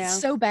 It's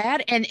so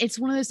bad. And it's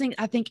one of those things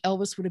I think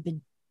Elvis would have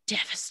been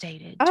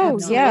devastated.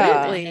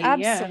 Absolutely.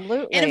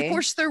 And of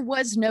course, there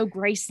was no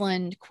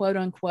Graceland, quote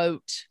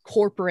unquote,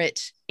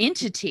 corporate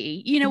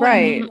entity. You know what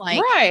I mean?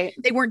 Like,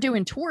 they weren't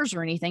doing tours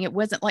or anything. It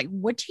wasn't like,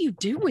 what do you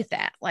do with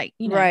that? Like,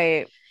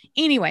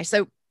 Anyway,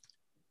 so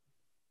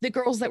the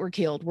girls that were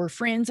killed were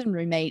friends and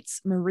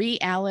roommates Marie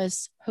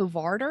Alice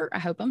Hovarder. I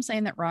hope I'm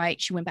saying that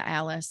right. She went by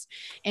Alice.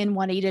 And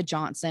Juanita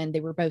Johnson. They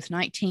were both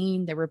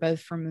 19. They were both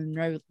from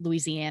Monroe,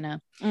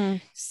 Louisiana.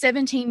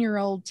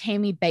 17-year-old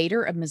Tammy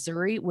Bader of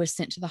Missouri was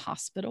sent to the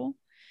hospital.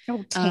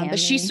 Oh, Tammy. But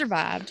she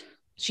survived.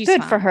 She's good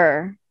fine. for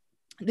her.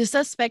 The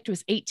suspect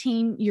was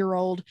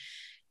 18-year-old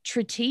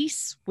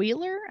Treatise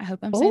Wheeler. I hope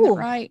I'm saying that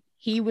right.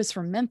 He was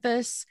from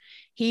Memphis.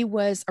 He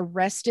was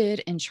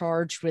arrested and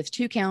charged with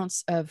 2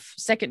 counts of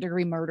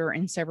second-degree murder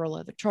and several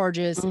other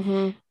charges.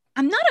 Mm-hmm.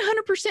 I'm not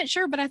 100%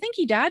 sure, but I think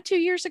he died 2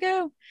 years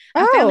ago.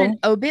 I found an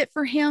obit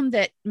for him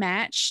that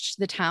matched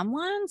the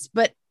timelines.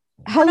 But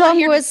how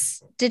long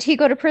did he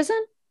go to prison?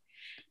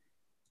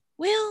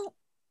 Well,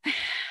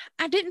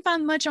 I didn't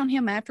find much on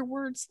him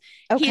afterwards.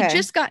 Okay. He had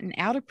just gotten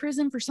out of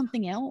prison for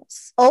something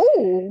else.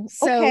 Oh,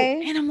 so,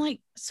 okay. And I'm like,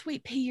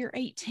 Sweet Pea, you're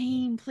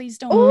 18. Please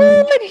don't. Oh,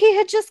 and he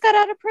had just got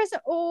out of prison.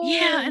 Oh,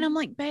 yeah. And I'm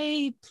like,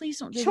 babe, please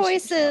don't do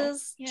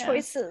choices. Yeah.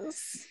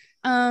 Choices.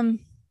 But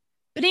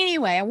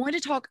anyway, I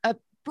wanted to talk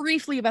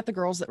briefly about the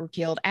girls that were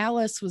killed.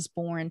 Alice was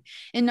born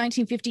in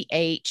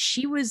 1958.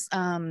 She was,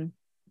 from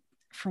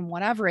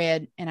what I've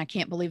read, and I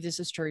can't believe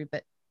this is true,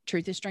 but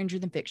truth is stranger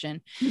than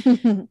fiction.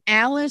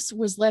 Alice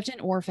was left an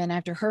orphan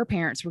after her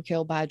parents were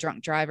killed by a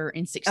drunk driver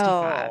in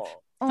 1965.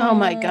 Oh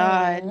my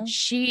God.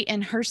 She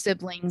and her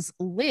siblings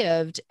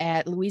lived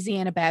at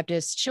Louisiana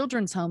Baptist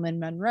Children's Home in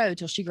Monroe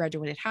till she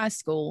graduated high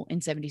school in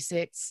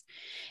 1976.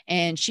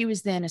 And she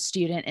was then a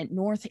student at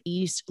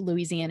Northeast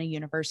Louisiana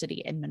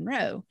University in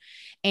Monroe.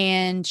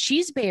 And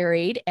she's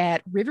buried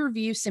at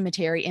Riverview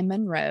Cemetery in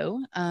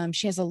Monroe.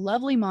 She has a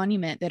lovely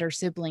monument that her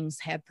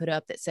siblings have put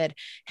up that said,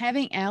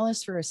 "Having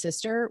Alice for a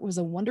sister was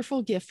a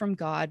wonderful gift from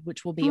God,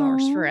 which will be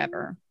ours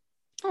forever."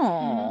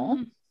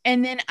 Aww.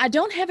 And then I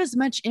don't have as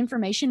much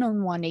information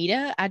on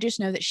Juanita. I just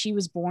know that she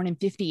was born in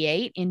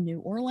 1958 in New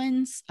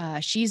Orleans.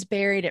 She's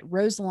buried at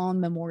Roselawn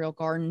Memorial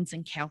Gardens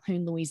in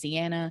Calhoun,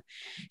 Louisiana.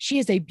 She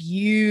has a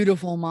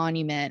beautiful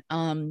monument.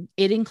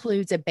 It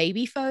includes a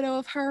baby photo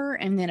of her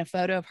and then a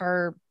photo of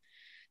her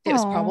that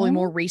was probably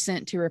more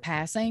recent to her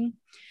passing.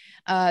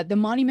 The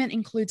monument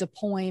includes a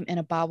poem and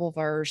a Bible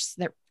verse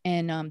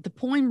and the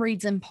poem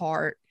reads in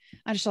part.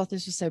 I just thought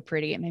this was so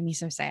pretty. It made me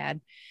so sad.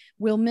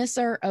 "We'll miss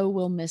her, oh,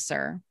 we'll miss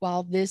her,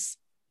 while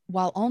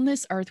on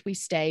this earth we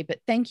stay,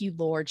 but thank you,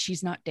 Lord,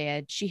 she's not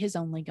dead. She has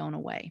only gone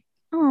away."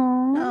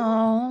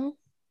 Oh.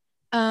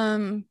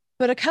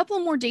 But a couple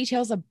of more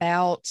details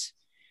about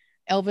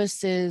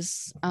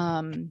Elvis's,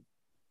 I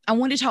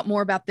want to talk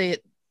more about the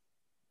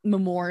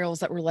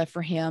memorials that were left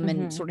for him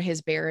and sort of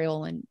his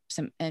burial and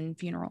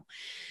funeral.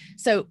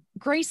 So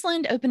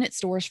Graceland opened its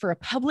doors for a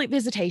public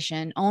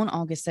visitation on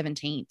August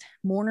 17th.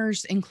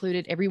 Mourners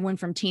included everyone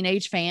from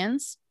teenage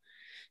fans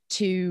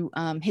to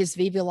his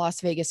Viva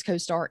Las Vegas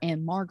co-star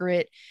Anne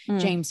Margaret,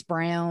 James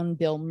Brown,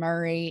 Bill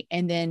Murray,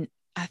 and then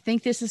I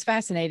think this is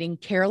fascinating,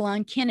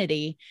 Caroline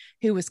Kennedy,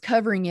 who was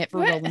covering it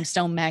for Rolling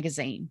Stone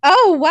magazine.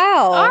 Oh,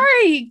 wow.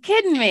 Are you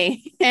kidding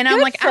me? And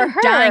I'm like, I'm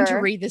dying to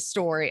read this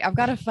story. I've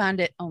got to find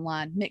it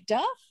online.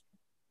 McDuff?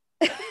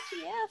 I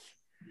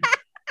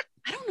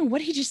don't know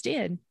what he just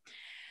did.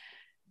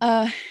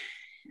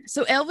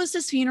 So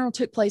Elvis's funeral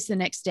took place the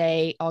next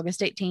day,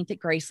 August 18th at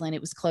Graceland. It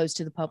was closed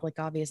to the public,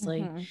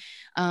 obviously.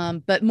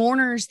 But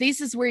mourners,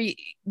 this is where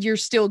you're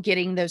still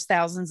getting those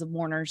thousands of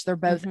mourners. They're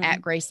both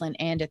at Graceland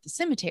and at the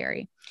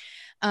cemetery.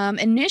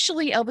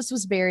 Initially, Elvis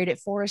was buried at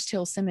Forest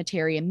Hill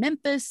Cemetery in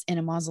Memphis in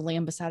a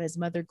mausoleum beside his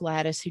mother,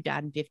 Gladys, who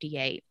died in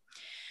 1958.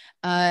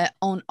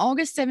 On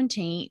August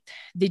 17th,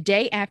 the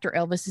day after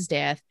Elvis's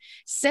death,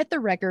 set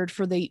the record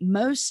for the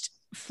most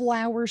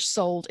flowers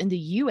sold in the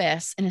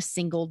U.S. in a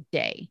single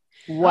day.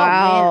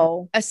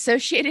 Wow.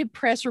 Associated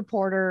Press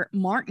reporter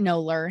Mark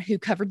Knoller, who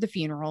covered the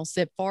funeral,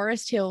 said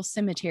Forest Hill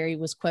Cemetery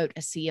was, quote,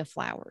 a sea of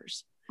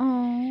flowers.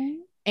 Oh.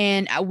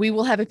 And we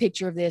will have a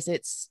picture of this.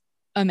 It's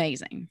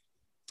amazing.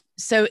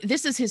 So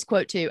this is his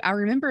quote too. "I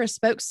remember a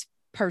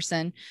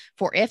spokesperson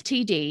for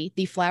FTD,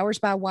 the Flowers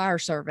by Wire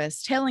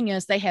service, telling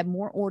us they had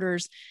more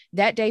orders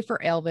that day for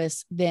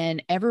Elvis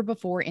than ever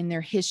before in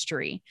their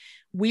history.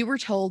 We were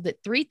told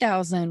that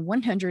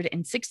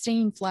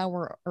 3,116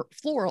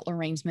 floral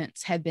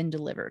arrangements had been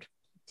delivered."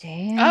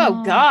 Damn.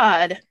 Oh,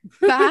 God.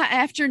 By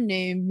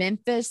afternoon,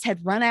 Memphis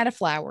had run out of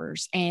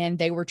flowers and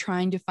they were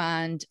trying to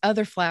find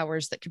other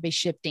flowers that could be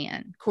shipped in.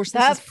 Of course,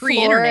 this is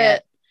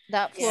pre-internet.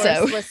 That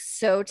florist was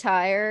so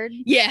tired.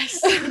 Yes.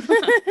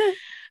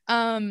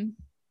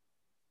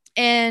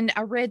 And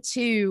I read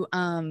too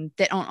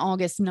that on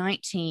August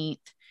 19th,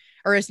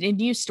 or a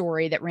news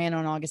story that ran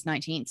on August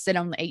 19th said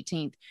on the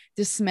 18th,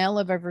 the smell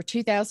of over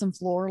 2,000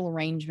 floral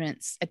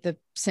arrangements at the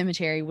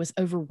cemetery was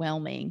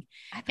overwhelming.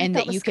 And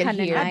that you could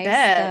hear, nice,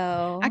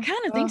 I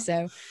kind of think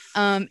so.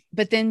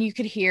 But then you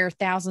could hear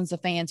thousands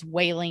of fans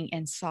wailing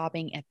and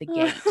sobbing at the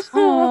gate.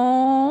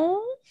 Aww.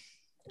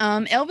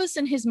 Elvis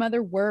and his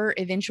mother were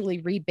eventually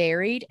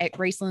reburied at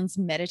Graceland's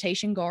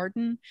meditation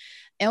garden.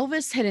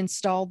 Elvis had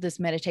installed this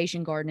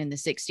meditation garden in the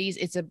 60s.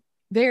 It's a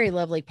very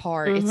lovely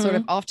part. It's sort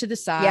of off to the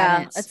side.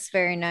 Yeah, it's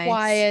very nice.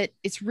 Quiet.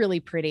 It's really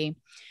pretty.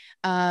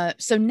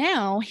 So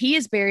now he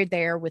is buried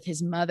there with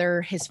his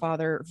mother, his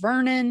father,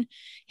 Vernon,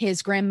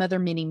 his grandmother,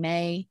 Minnie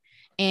May.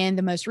 And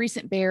the most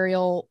recent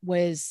burial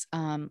was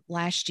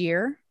last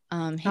year.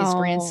 His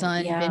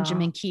grandson,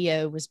 Benjamin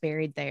Keogh, was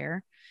buried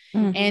there.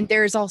 And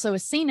there's also a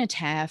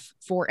cenotaph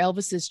for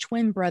Elvis's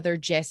twin brother,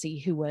 Jesse,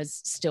 who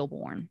was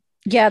stillborn.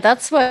 Yeah,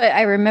 that's what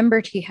I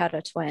remembered. He had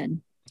a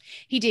twin.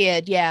 He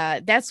did. Yeah.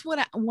 That's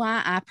why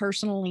I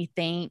personally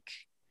think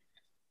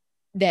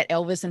that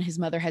Elvis and his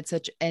mother had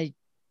such a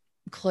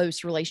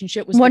close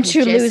relationship. Was once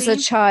you lose a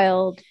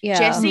child,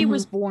 Jesse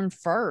was born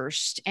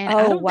first, and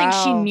I don't think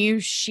she knew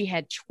she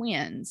had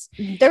twins.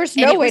 There's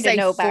no way to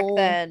know back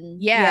then.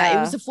 It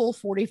was a full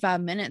 45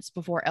 minutes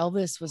before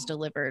Elvis was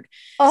delivered.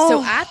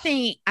 So I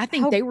think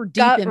they were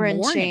deep in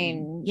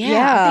mourning.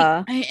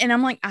 And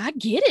I'm like, I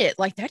get it.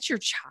 Like, that's your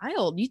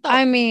child. You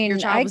thought your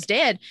child was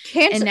dead,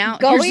 and now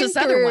here's this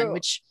other one,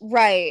 which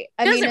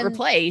doesn't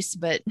replace.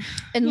 But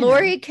and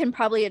Lori can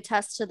probably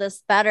attest to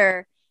this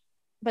better.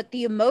 But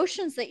the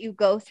emotions that you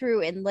go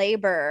through in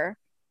labor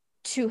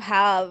to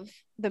have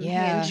them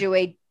hand you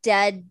a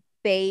dead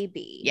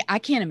baby. Yeah, I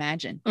can't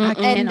imagine.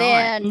 And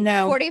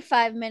then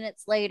 45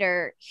 minutes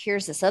later,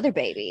 here's this other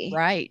baby.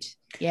 Right.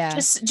 Yeah.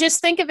 Just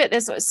think of it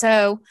this way.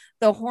 So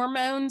the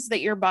hormones that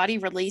your body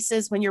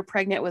releases when you're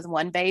pregnant with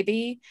one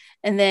baby,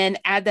 and then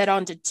add that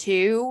onto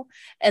two,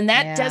 and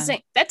that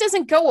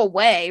doesn't go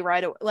away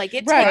right away. Like,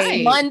 it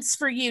takes months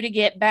for you to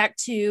get back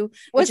to,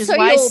 which is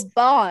why you'll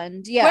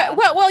bond. Yeah.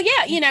 Well,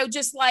 yeah. You know,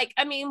 just like,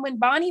 I mean, when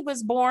Bonnie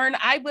was born,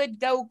 I would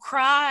go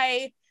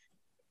cry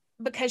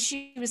because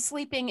she was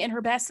sleeping in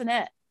her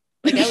bassinet.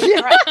 Like,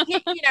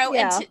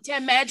 and to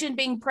imagine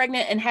being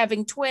pregnant and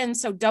having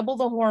twins, so double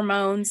the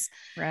hormones,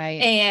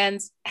 right, and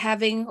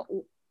having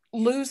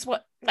lose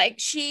what, like,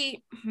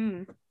 she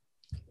and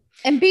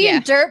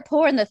being dirt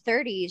poor in the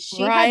 30s,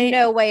 she had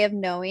no way of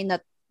knowing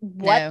that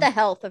what the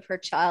health of her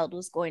child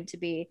was going to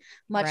be,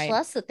 much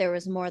less that there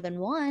was more than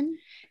one.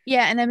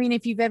 Yeah, and I mean,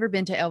 if you've ever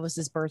been to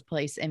Elvis's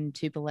birthplace in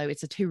Tupelo,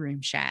 it's a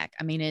 2-room shack.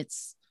 I mean,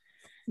 it's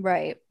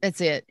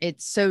that's it.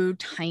 It's so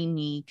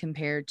tiny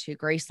compared to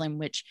Graceland,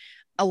 which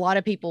a lot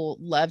of people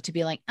love to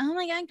be like, oh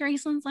my God,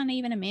 Graceland's not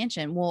even a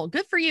mansion. Well,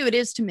 good for you. It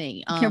is to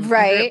me.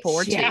 Right.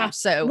 Poor too.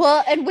 So,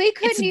 well, and we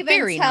couldn't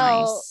even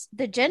tell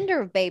the gender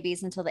of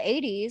babies until the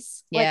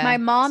 80s. Like, my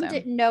mom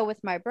didn't know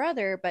with my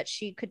brother, but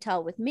she could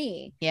tell with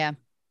me. Yeah.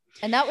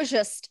 And that was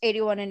just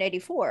 81 and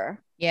 84.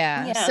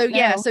 Yeah.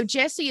 So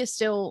Jesse is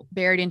still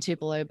buried in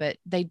Tupelo, but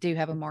they do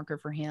have a marker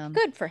for him.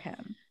 Good for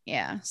him.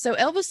 Yeah. So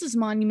Elvis's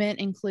monument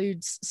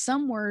includes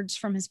some words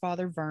from his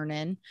father,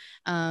 Vernon.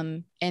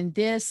 And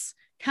this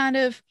kind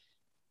of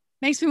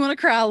makes me want to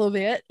cry a little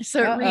bit.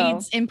 So it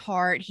reads in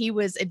part, he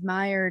was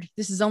admired.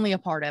 This is only a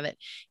part of it.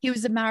 He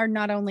was admired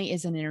not only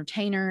as an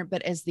entertainer,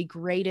 but as the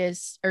great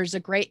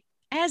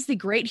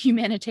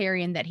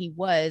humanitarian that he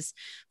was,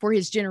 for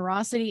his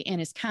generosity and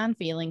his kind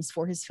feelings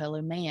for his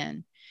fellow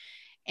man.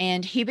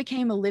 And he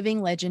became a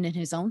living legend in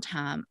his own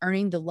time,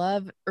 earning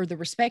the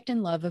respect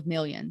and love of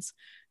millions.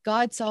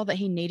 God saw that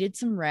he needed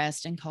some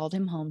rest and called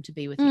him home to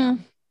be with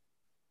him.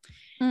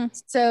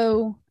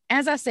 So,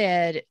 as I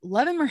said,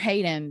 love him or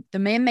hate him, the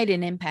man made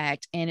an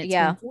impact, and it's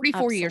been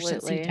 44 years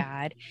since he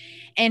died.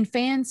 And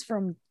fans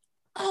from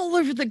all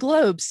over the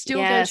globe still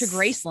go to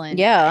Graceland.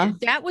 Yeah. And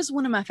that was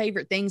one of my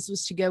favorite things,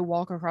 was to go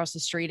walk across the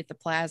street at the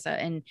plaza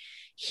and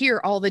hear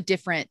all the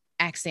different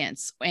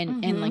accents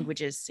and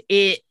languages.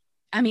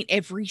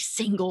 Every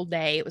single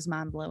day, it was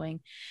mind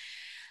blowing.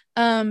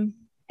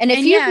 And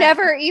if you've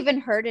never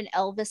even heard an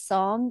Elvis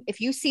song,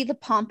 if you see the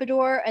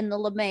pompadour and the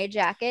lame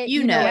jacket,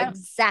 you know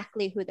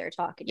exactly who they're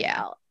talking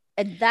about.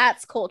 And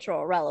that's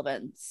cultural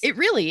relevance. It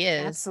really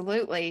is.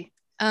 Absolutely.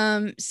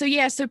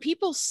 So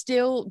people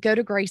still go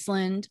to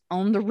Graceland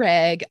on the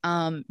reg.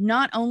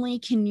 Not only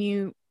can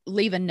you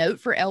leave a note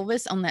for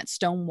Elvis on that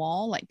stone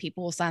wall, like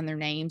people will sign their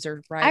names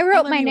or write. I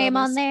wrote my name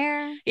on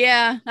there.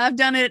 Yeah, I've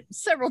done it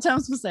several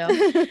times myself.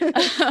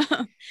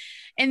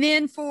 And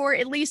then for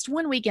at least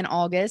 1 week in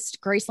August,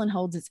 Graceland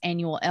holds its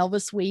annual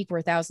Elvis Week,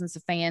 where thousands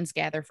of fans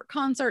gather for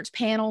concerts,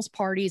 panels,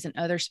 parties, and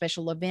other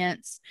special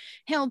events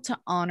held to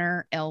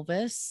honor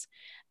Elvis.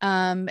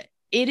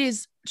 It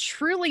is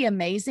truly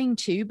amazing,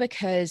 too,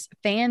 because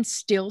fans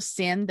still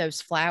send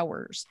those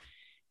flowers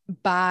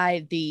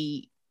by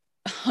the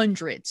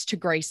hundreds to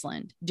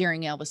Graceland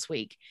during Elvis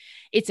Week.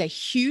 It's a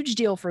huge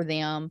deal for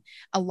them.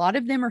 A lot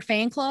of them are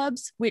fan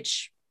clubs,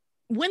 which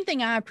one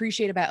thing I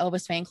appreciate about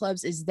Elvis fan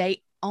clubs is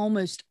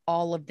almost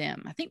all of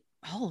them, I think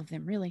all of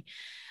them really,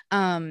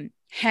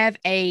 have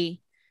a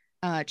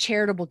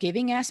charitable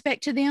giving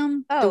aspect to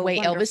them, the way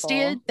wonderful. Elvis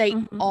did. They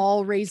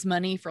all raise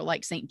money for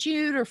like St.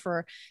 Jude or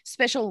for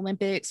Special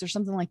Olympics or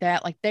something like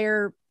that. Like,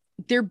 they're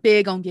they're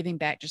big on giving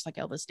back, just like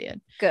Elvis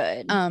did.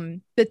 Good.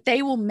 But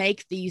they will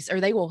make these, or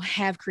they will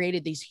have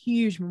created these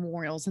huge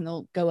memorials, and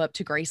they'll go up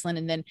to Graceland.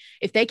 And then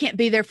if they can't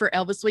be there for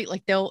Elvis Week,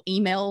 like they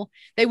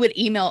would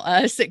email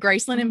us at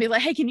Graceland and be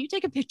like, hey, can you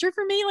take a picture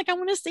for me? Like, I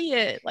want to see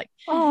it. Like,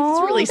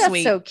 it's really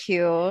sweet. So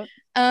cute.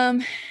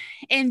 And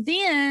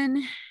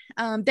then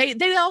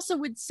they also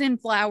would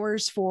send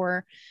flowers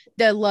for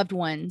the loved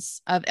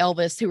ones of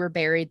Elvis who were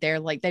buried there.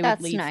 Like they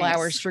would leave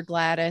flowers for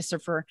Gladys,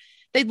 or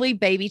they'd leave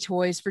baby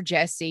toys for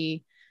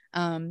Jesse.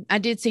 I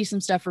did see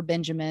some stuff for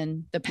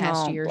Benjamin the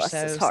past year or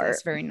so. So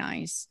that's very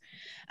nice.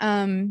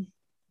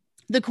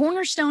 The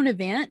cornerstone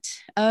event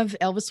of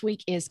Elvis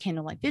Week is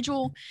Candlelight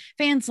Vigil.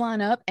 Fans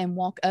line up and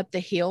walk up the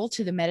hill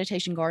to the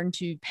meditation garden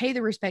to pay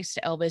their respects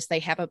to Elvis. They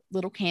have a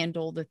little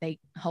candle that they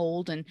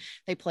hold, and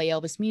they play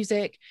Elvis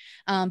music.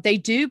 They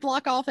do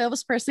block off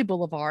Elvis Presley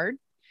Boulevard,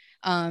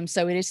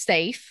 so it is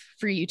safe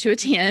for you to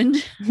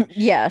attend.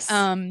 Yes.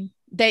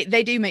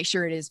 They do make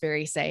sure it is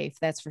very safe.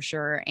 That's for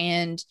sure.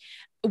 And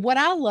what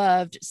I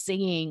loved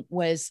seeing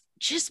was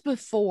just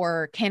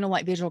before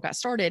Candlelight Vigil got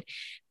started,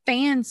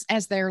 fans,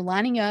 as they're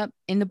lining up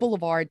in the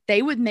boulevard,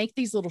 they would make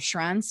these little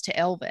shrines to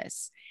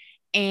Elvis.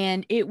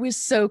 And it was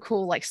so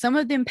cool. Like some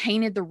of them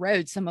painted the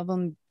road. Some of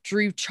them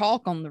drew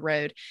chalk on the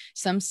road.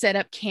 Some set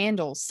up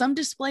candles. Some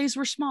displays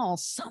were small.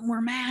 Some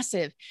were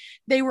massive.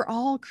 They were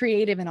all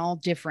creative and all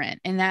different.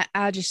 And that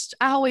I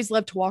always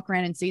love to walk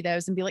around and see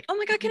those and be like, oh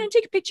my God, can I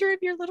take a picture of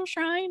your little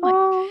shrine? Like,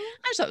 I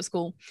just thought it was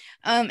cool.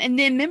 And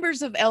then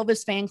members of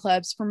Elvis fan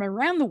clubs from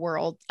around the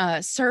world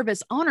serve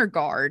as honor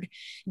guard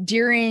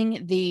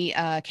during the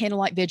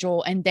Candlelight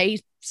Vigil. And they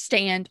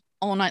stand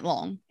all night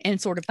long and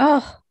sort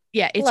of,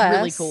 yeah, it's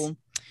really cool.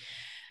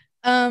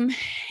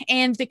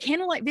 And the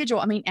Candlelight Vigil,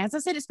 I mean, as I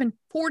said, it's been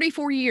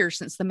 44 years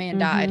since the man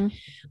died.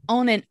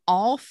 On an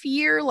off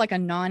year, like a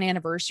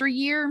non-anniversary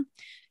year,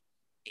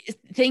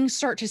 things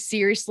start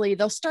to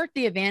they'll start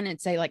the event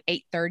and say like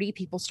 8:30.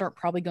 People start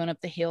probably going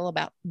up the hill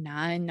about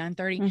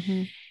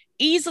 9:30.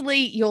 Easily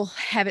you'll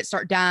have it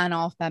start dying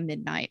off by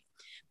midnight.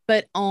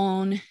 But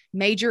on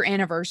major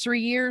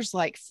anniversary years,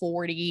 like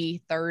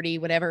 40, 30,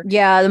 whatever.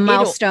 Yeah, the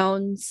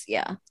milestones.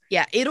 Yeah,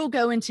 it'll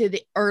go into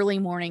the early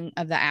morning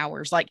of the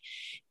hours. Like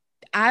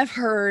I've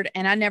heard,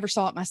 and I never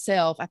saw it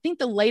myself, I think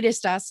the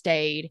latest I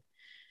stayed,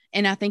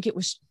 and I think it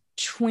was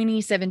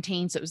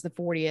 2017, so it was the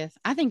 40th.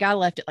 I think I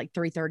left at like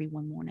 3:30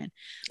 one morning.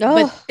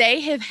 But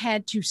they have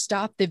had to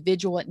stop the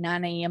vigil at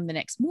 9 a.m. the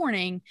next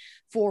morning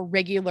for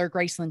regular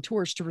Graceland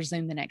tours to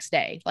resume the next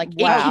day. Like,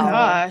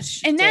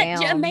 gosh. And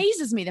that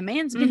amazes me. The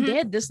man's been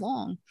dead this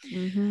long.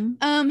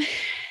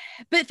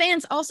 But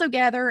fans also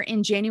gather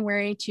in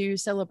January to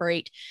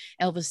celebrate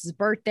Elvis's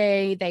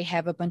birthday. They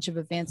have a bunch of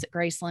events at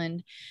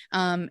Graceland.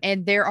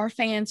 And there are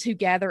fans who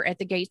gather at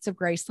the gates of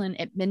Graceland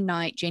at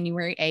midnight,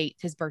 January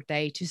 8th, his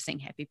birthday, to sing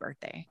happy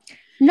birthday.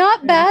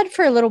 Not bad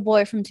for a little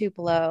boy from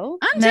Tupelo.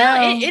 I'm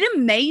telling you, it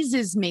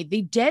amazes me,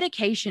 the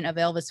dedication of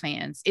Elvis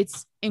fans.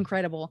 It's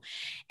incredible.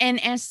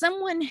 And as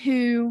someone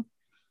who,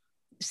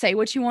 say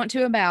what you want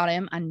to about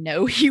him, I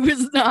know he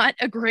was not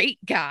a great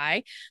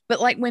guy,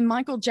 but like when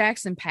Michael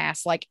Jackson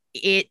passed, like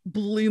it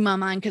blew my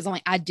mind, because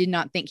I did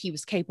not think he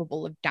was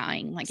capable of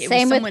dying. Like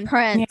Same with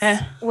Prince.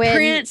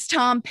 Prince,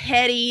 Tom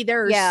Petty,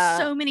 there are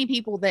so many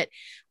people that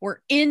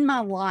were in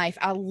my life.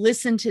 I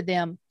listened to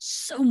them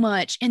so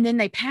much, and then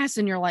they pass,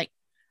 and you're like,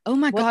 oh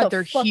my God,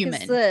 they're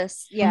human. Is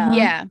this?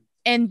 Yeah.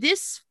 And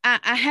this,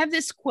 I have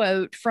this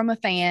quote from a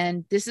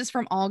fan. This is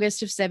from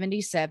August of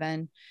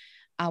 1977.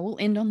 I will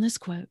end on this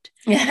quote.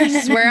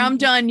 I swear I'm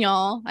done,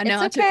 y'all. I know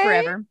I took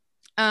forever.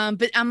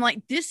 But I'm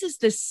like, this is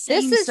the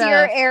same This is stuff.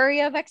 your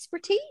area of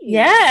expertise.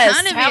 Yes.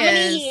 Kind of How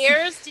many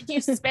years did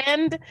you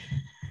spend?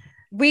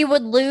 We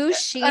would lose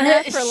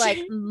Sheena for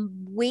like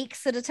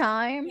weeks at a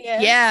time.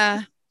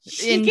 Yeah.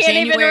 In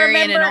January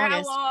and in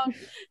August.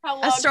 How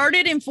long? I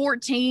started in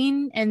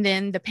 2014, and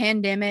then the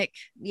pandemic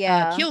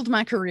killed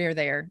my career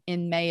there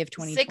in May of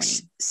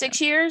 2020.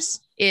 Six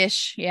years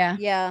ish.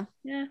 Yeah.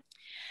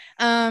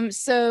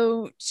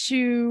 So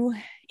to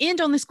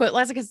end on this quote,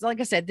 like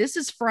I said, this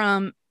is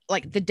from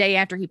like the day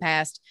after he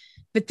passed,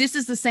 but this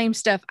is the same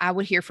stuff I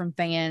would hear from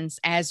fans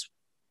as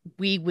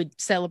we would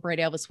celebrate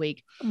Elvis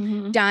Week.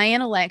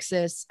 Diane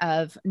Alexis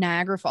of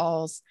Niagara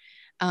Falls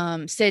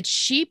said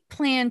she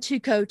planned to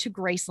go to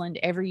Graceland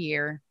every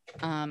year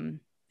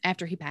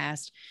after he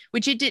passed,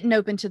 which it didn't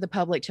open to the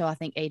public till I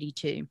think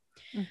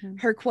 1982.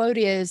 Her quote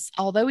is,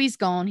 although he's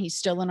gone, he's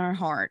still in our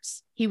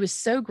hearts. He was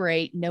so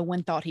great, no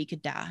one thought he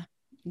could die.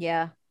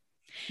 Yeah.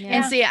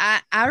 And see,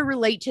 I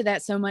relate to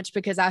that so much,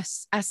 because I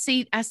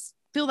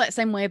feel that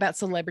same way about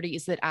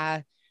celebrities that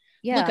I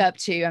look up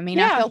to. I mean,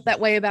 I felt that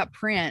way about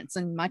Prince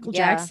and Michael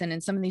Jackson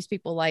and some of these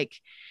people. Like,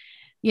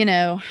 you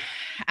know,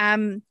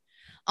 I'm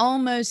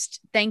almost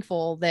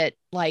thankful that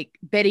like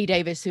Betty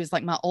Davis, who's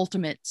like my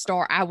ultimate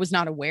star, I was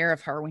not aware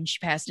of her when she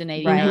passed in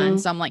 89. Right.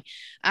 So I'm like,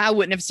 I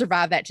wouldn't have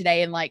survived that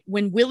today. And like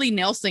when Willie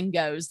Nelson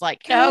goes,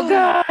 like, Oh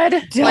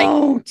God,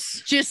 don't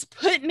just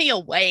put me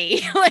away.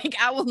 Like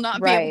I will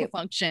not be able Right. to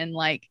function.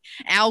 Like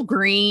Al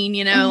Green,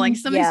 you know, like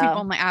some of these Yeah.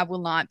 people, I'm like, I will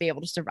not be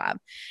able to survive.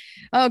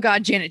 Oh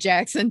God, Janet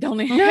Jackson, don't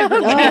ever Oh,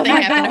 let anything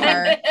my happen to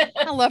her.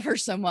 God. I love her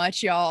so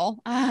much, y'all.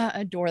 I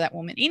adore that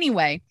woman.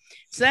 Anyway,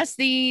 so that's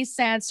the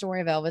sad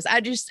story of Elvis.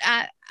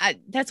 I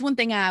that's one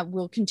thing I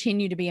will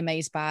continue to be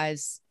amazed by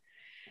is,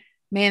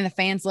 man, the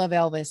fans love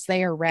Elvis.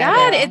 They are rabid.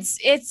 God,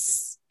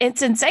 it's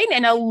insane,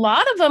 and a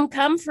lot of them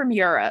come from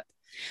Europe.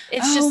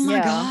 It's oh just my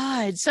Yeah.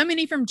 God, so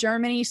many from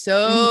Germany,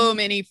 so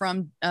many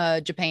from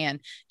Japan.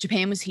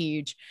 Japan was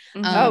huge.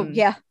 Mhm. Oh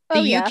yeah. The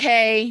Oh yeah.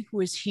 UK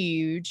was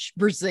huge.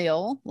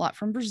 Brazil, a lot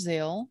from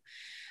Brazil.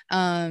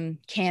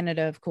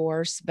 Canada, of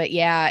course. But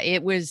yeah,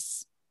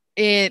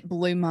 it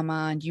blew my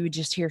mind. You would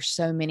just hear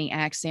so many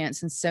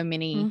accents and so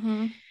many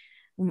Mhm.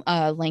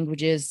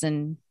 languages,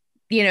 and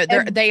you know,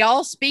 And- they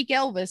all speak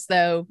Elvis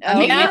though. I Oh,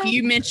 mean, yeah. if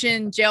you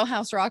mention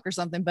Jailhouse Rock or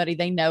something, buddy,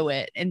 they know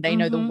it, and they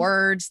know the Mhm.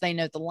 words, they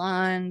know the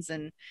lines,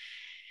 and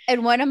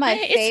And one of my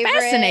it's favorite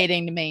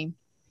fascinating to me.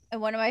 and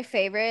one of my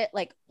favorite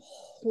like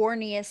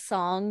horniest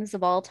songs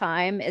of all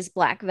time is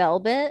Black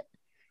Velvet.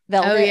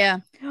 Oh yeah.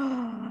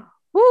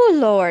 Oh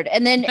Lord.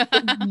 And then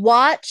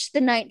watch the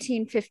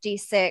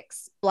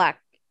 1956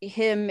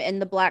 him in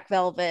the Black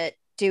Velvet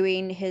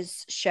doing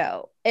his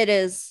show. It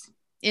is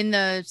In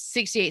the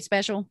 68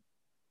 special.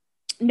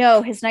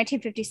 no, his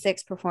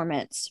 1956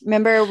 performance.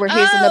 Remember where he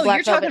was in the Black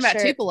you're Velvet talking about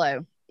shirt?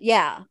 Tupelo.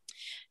 Yeah.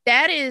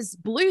 That is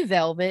Blue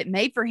Velvet,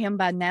 made for him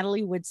by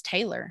Natalie Woods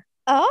Taylor.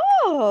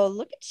 Oh,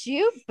 look at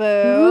you, boo.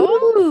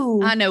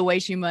 Ooh. I know way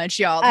too much,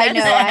 y'all. I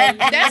know. I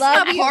That's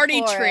love my you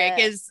party for trick. it.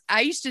 Is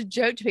I used to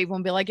joke to people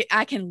and be like,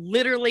 I can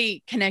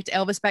literally connect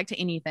Elvis back to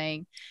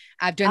anything.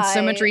 I've done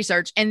so much I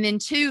research, and then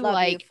too, love you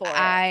like for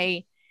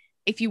it.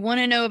 if you want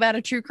to know about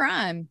a true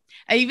crime,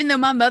 even though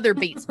my mother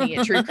beats me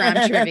at true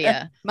crime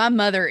trivia, my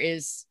mother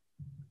is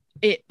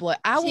it.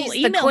 I will She's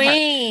the email her.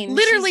 queen.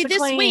 Literally She's the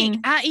this week,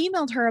 queen. I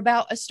emailed her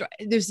about a story.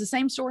 There's the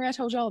same story I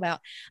told y'all about.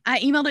 I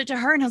emailed it to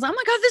her and I was like, oh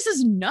my God, this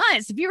is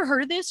nuts. Have you ever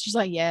heard of this? She's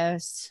like,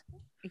 yes.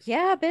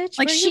 Yeah, bitch.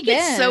 Like where she you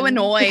gets so been?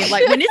 annoyed.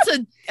 Like when it's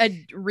a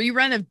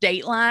rerun of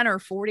Dateline or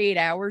 48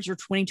 Hours or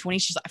 2020,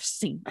 she's like, I've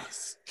seen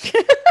this.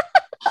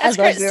 I That's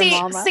love great. your See,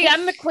 mama.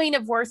 I'm the queen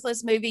of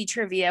worthless movie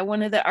trivia.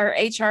 Our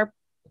HR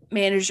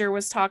manager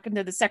was talking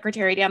to the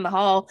secretary down the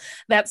hall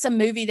about some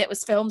movie that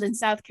was filmed in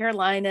South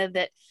Carolina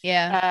that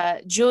Yeah.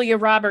 Julia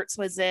Roberts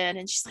was in,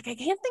 and she's like, I can't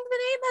think of the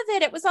name of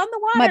it. It was on the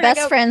water. My And I best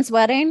go, friend's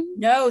wedding.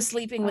 No,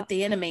 Sleeping with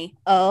the Enemy.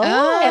 Oh,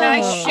 And I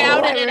Oh.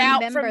 shouted I it out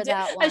remember from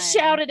that I one.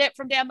 shouted it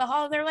from down the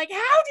hall. They're like,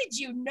 how did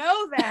you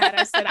know that?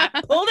 I said, I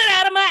pulled it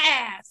out of my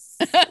ass.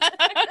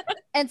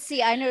 And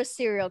see, I know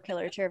serial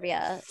killer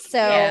trivia. So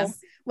Yes.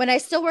 when I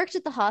still worked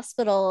at the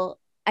hospital,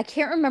 I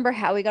can't remember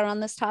how we got on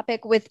this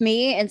topic. With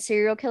me and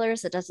serial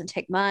killers, it doesn't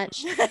take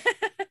much.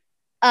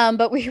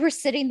 But we were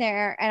sitting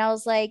there and I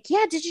was like,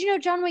 yeah, did you know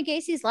John Wayne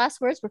Gacy's last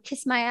words were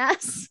kiss my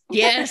ass?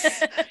 Yes.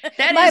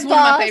 That My is one of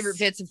my boss- favorite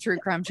bits of true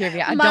crime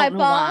trivia. I My don't know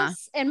why.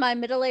 boss and my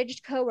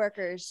middle-aged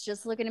coworkers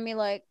just looking at me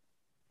like,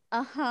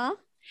 uh-huh.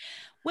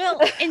 Well,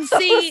 and I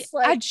see, was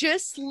like- I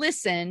just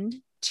listened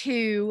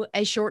to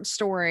a short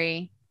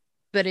story,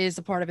 but is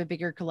a part of a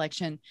bigger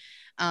collection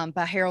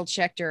by Harold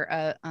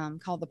Schechter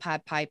called The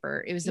Pied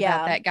Piper. It was about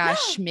Yeah. that guy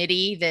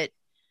Schmitty that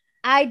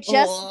I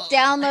just Ugh,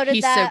 downloaded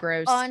he's so that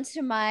gross.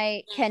 onto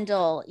my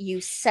Kindle.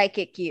 You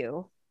psychic,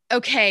 you.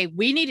 okay,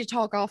 we need to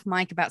talk off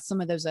mic about some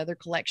of those other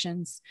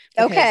collections.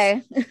 because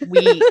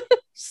Okay.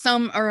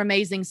 some are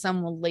amazing,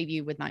 some will leave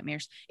you with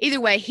nightmares. Either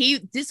way,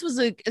 this was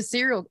a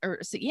serial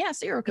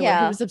killer who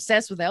Yeah. was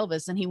obsessed with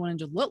Elvis and he wanted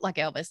to look like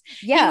Elvis.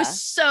 He Yeah.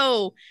 was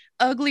so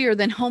uglier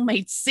than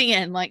Homemade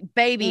Sin. Like,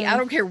 baby, I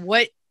don't care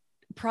what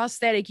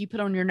prosthetic you put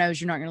on your nose,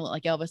 you're not gonna look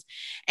like Elvis.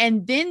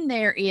 And then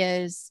there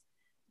is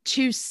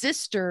two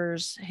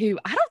sisters who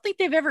I don't think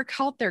they've ever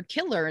caught their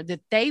killer, that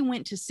they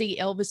went to see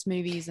Elvis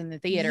movies in the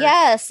theater.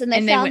 Yes. And they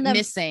and they found went them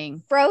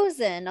missing.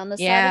 frozen on the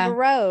side Yeah. of the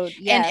road.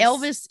 Yes. And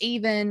Elvis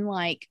even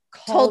like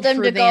told them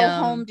for to go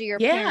home to your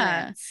Yeah.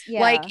 parents.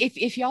 Yeah. Like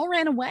if y'all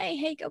ran away,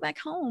 hey, go back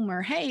home,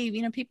 or hey,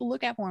 people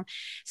look out for him.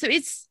 So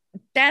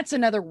that's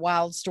another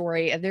wild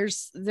story.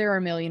 There are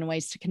a million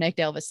ways to connect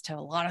Elvis to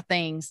a lot of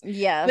things.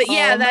 yes. But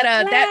yeah, Oh,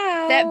 that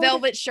McLeod.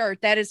 velvet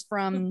shirt, that is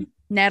from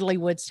Natalie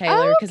Woods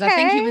Taylor, because I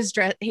think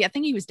Okay. I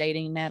think he was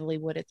dating Natalie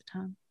Wood at the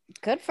time.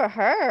 Good for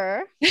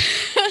her.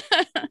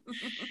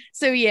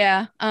 So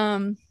yeah,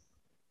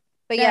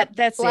 But yeah,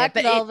 that's Black it.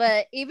 But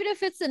Velvet, even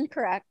if it's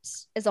incorrect,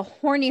 is a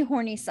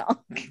horny song.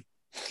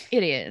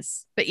 it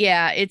is. But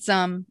yeah, it's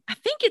I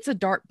think it's a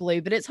dark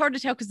blue, but it's hard to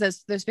tell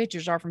because those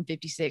pictures are from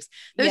 56.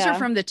 Those Yeah. are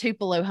from the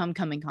Tupelo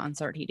homecoming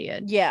concert he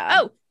did. Yeah.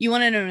 Oh, you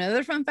want to know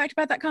another fun fact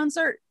about that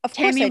concert? Of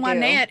course Tammy I do.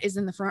 Wynette is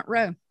in the front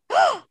row.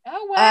 Oh,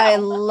 wow. I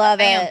love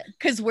it.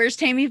 Because where's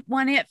Tammy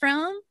Wynette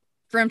from?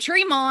 From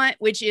Tremont,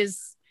 which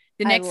is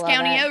the I next love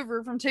county it.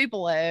 over from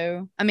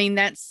Tupelo. I mean,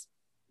 that's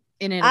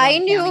in it. I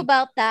knew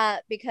about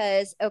that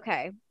because,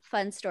 okay,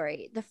 fun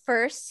story. The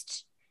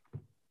first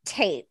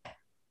tape,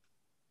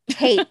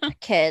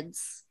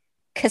 kids,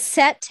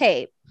 cassette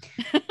tape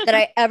that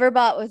I ever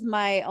bought with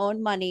my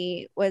own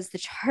money was the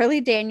Charlie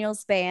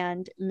Daniels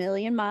Band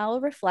Million Mile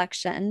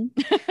Reflection.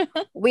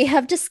 We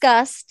have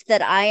discussed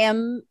that I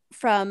am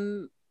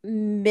from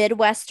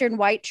Midwestern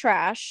white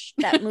trash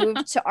that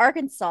moved to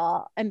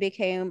Arkansas and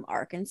became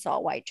Arkansas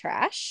white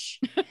trash.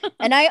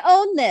 And I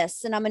own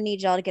this, and I'm gonna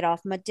need y'all to get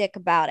off my dick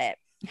about it.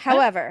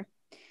 However,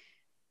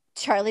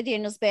 Charlie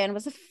Daniels Band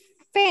was a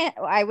fan.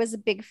 I was a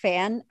big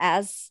fan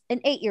as an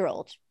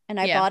 8-year-old, and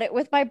I bought it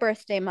with my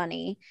birthday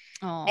money.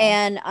 Aww.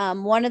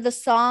 And one of the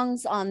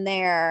songs on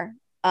there,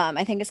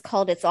 I think it's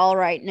called "It's All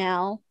Right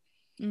Now."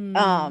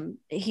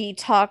 He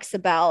talks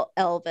about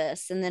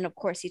Elvis, and then of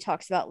course he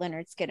talks about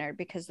Lynyrd Skynyrd,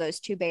 because those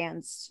two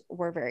bands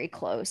were very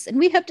close, and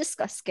we have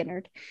discussed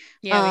Skynyrd.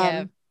 We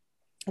have.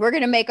 We're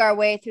gonna make our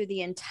way through the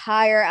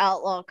entire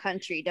outlaw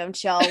country,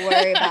 don't y'all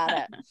worry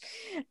about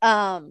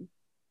it.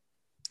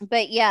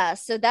 But yeah,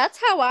 so that's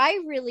how I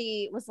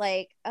really was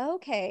like,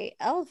 okay,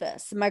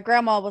 Elvis. And my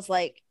grandma was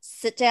like,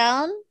 sit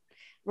down,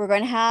 we're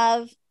going to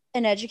have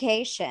an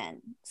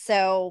education.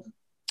 So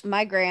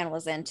my gran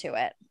was into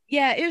it.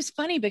 Yeah, it was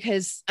funny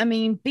because, I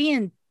mean,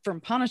 being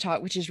from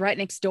Pontotoc, which is right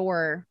next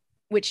door,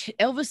 which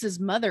Elvis's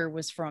mother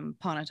was from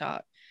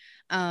Pontotoc.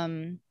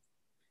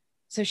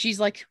 So she's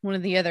like one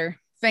of the other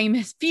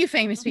few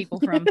famous people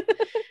from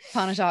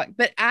Pontotoc,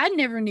 but I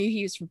never knew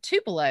he was from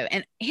Tupelo,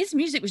 and his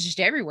music was just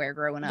everywhere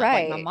growing up.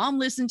 Right. Like my mom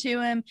listened to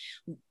him.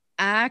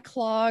 I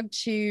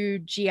clogged to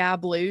GI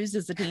Blues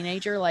as a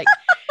teenager. Like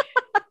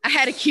I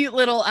had a cute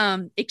little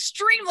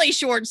extremely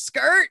short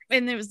skirt,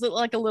 and it was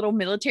like a little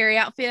military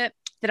outfit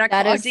that I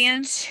clogged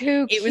in.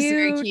 It was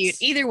very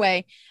cute. Either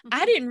way,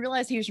 I didn't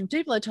realize he was from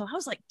Tupelo until I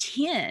was like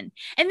 10.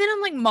 And then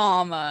I'm like,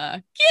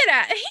 Mama, get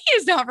out. He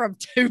is not from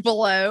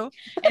Tupelo.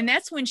 And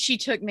that's when she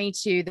took me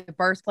to the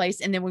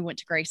birthplace, and then we went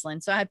to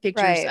Graceland. So I have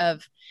pictures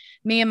of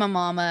me and my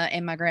mama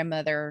and my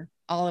grandmother,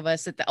 all of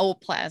us at the old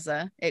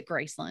plaza at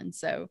Graceland.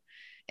 So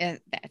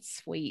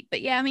that's sweet. But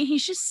yeah, I mean,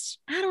 he's just,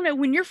 I don't know,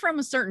 when you're from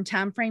a certain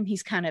time frame,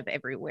 he's kind of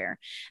everywhere.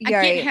 I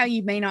get how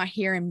you may not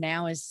hear him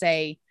now as,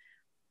 say,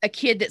 a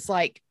kid that's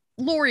like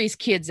Lori's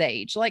kid's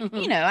age. Like,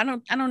 you know, I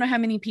don't know how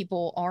many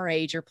people our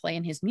age are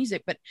playing his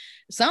music, but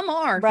some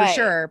are for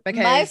sure.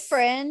 Because my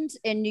friend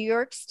in New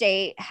York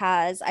State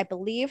has, I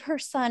believe her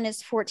son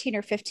is 14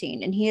 or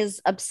 15, and he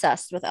is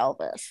obsessed with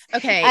Elvis.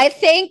 Okay. I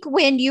think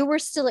when you were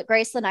still at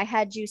Graceland, I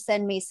had you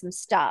send me some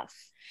stuff.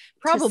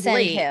 Probably. To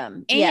send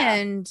him.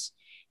 And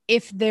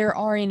if there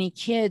are any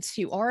kids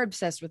who are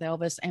obsessed with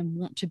Elvis and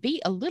want to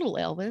be a little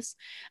Elvis,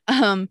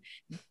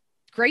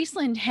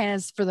 Graceland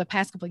has, for the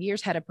past couple of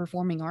years, had a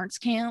performing arts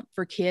camp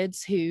for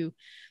kids who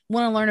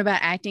want to learn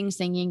about acting,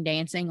 singing,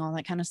 dancing, all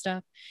that kind of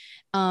stuff.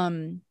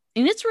 And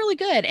it's really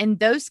good. And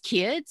those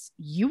kids,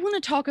 you want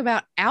to talk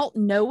about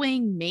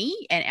out-knowing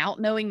me and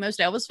out-knowing most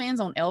Elvis fans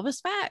on Elvis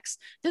facts.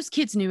 Those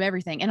kids knew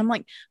everything. And I'm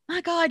like,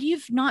 my God, you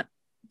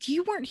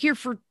weren't here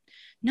for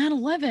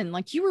 9/11.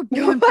 Like, you were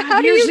born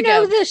 5 years ago.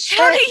 How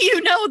do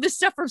you know this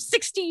stuff from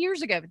 60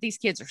 years ago? But these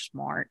kids are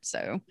smart.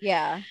 So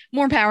yeah,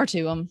 more power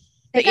to them.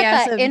 They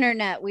got that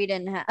internet we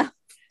didn't have.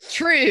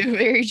 True.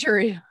 Very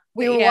true.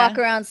 We would walk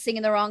around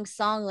singing the wrong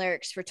song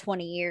lyrics for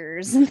 20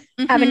 years and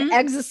have an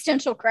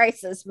existential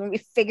crisis when we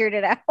figured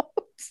it out.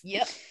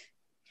 Yep.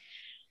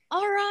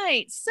 All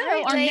right. So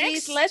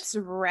ladies, let's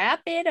wrap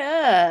it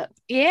up.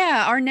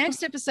 Yeah. Our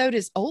next episode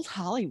is Old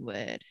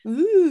Hollywood.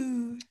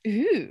 Ooh.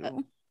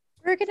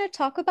 We're going to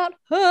talk about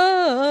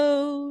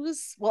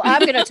hoes. Well,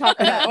 I'm going to talk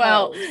about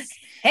hoes.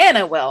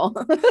 Hannah will.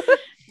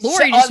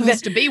 Lori just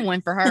wants to be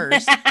one for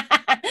hers.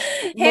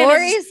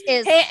 Lori's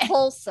is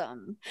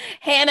wholesome.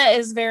 Hannah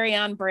is very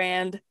on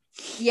brand.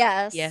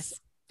 Yes.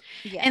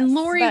 And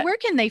Lori, where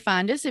can they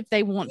find us if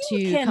they want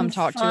to come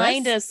talk to us?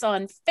 Find us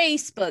on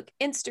Facebook,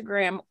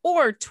 Instagram,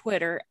 or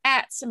Twitter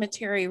at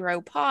Cemetery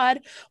Row Pod,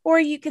 or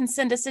you can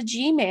send us a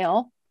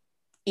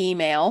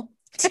email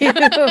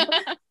to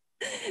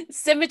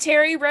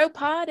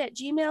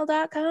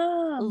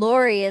cemeteryrowpod@gmail.com.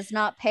 Lori is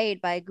not paid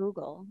by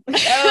Google.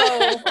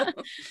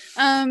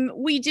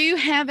 We do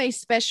have a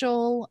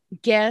special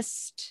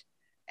guest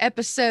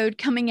episode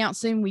coming out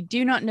soon. We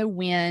do not know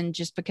when,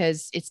 just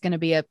because it's going to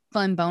be a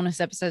fun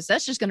bonus episode. So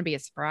that's just going to be a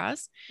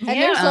surprise. And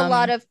there's a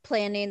lot of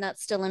planning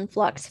that's still in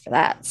flux for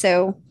that.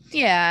 So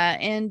yeah.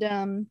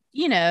 And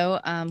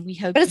we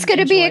hope, but it's going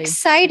to be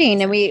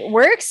exciting, and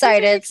we're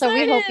excited. So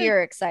we hope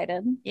you're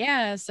excited.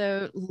 Yeah.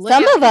 So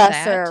some of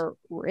us are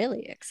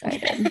really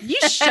excited.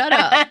 You shut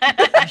up.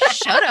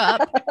 Shut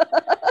up.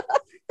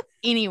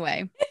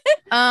 Anyway.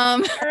 All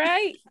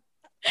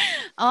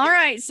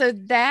right. So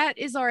that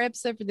is our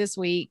episode for this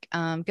week.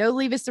 Go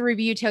leave us a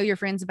review, tell your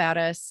friends about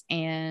us,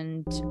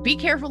 and be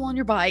careful on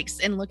your bikes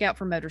and look out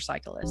for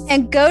motorcyclists.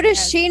 And go to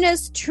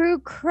Sheena's True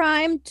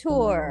Crime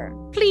Tour.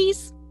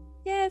 Please.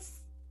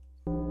 Yes.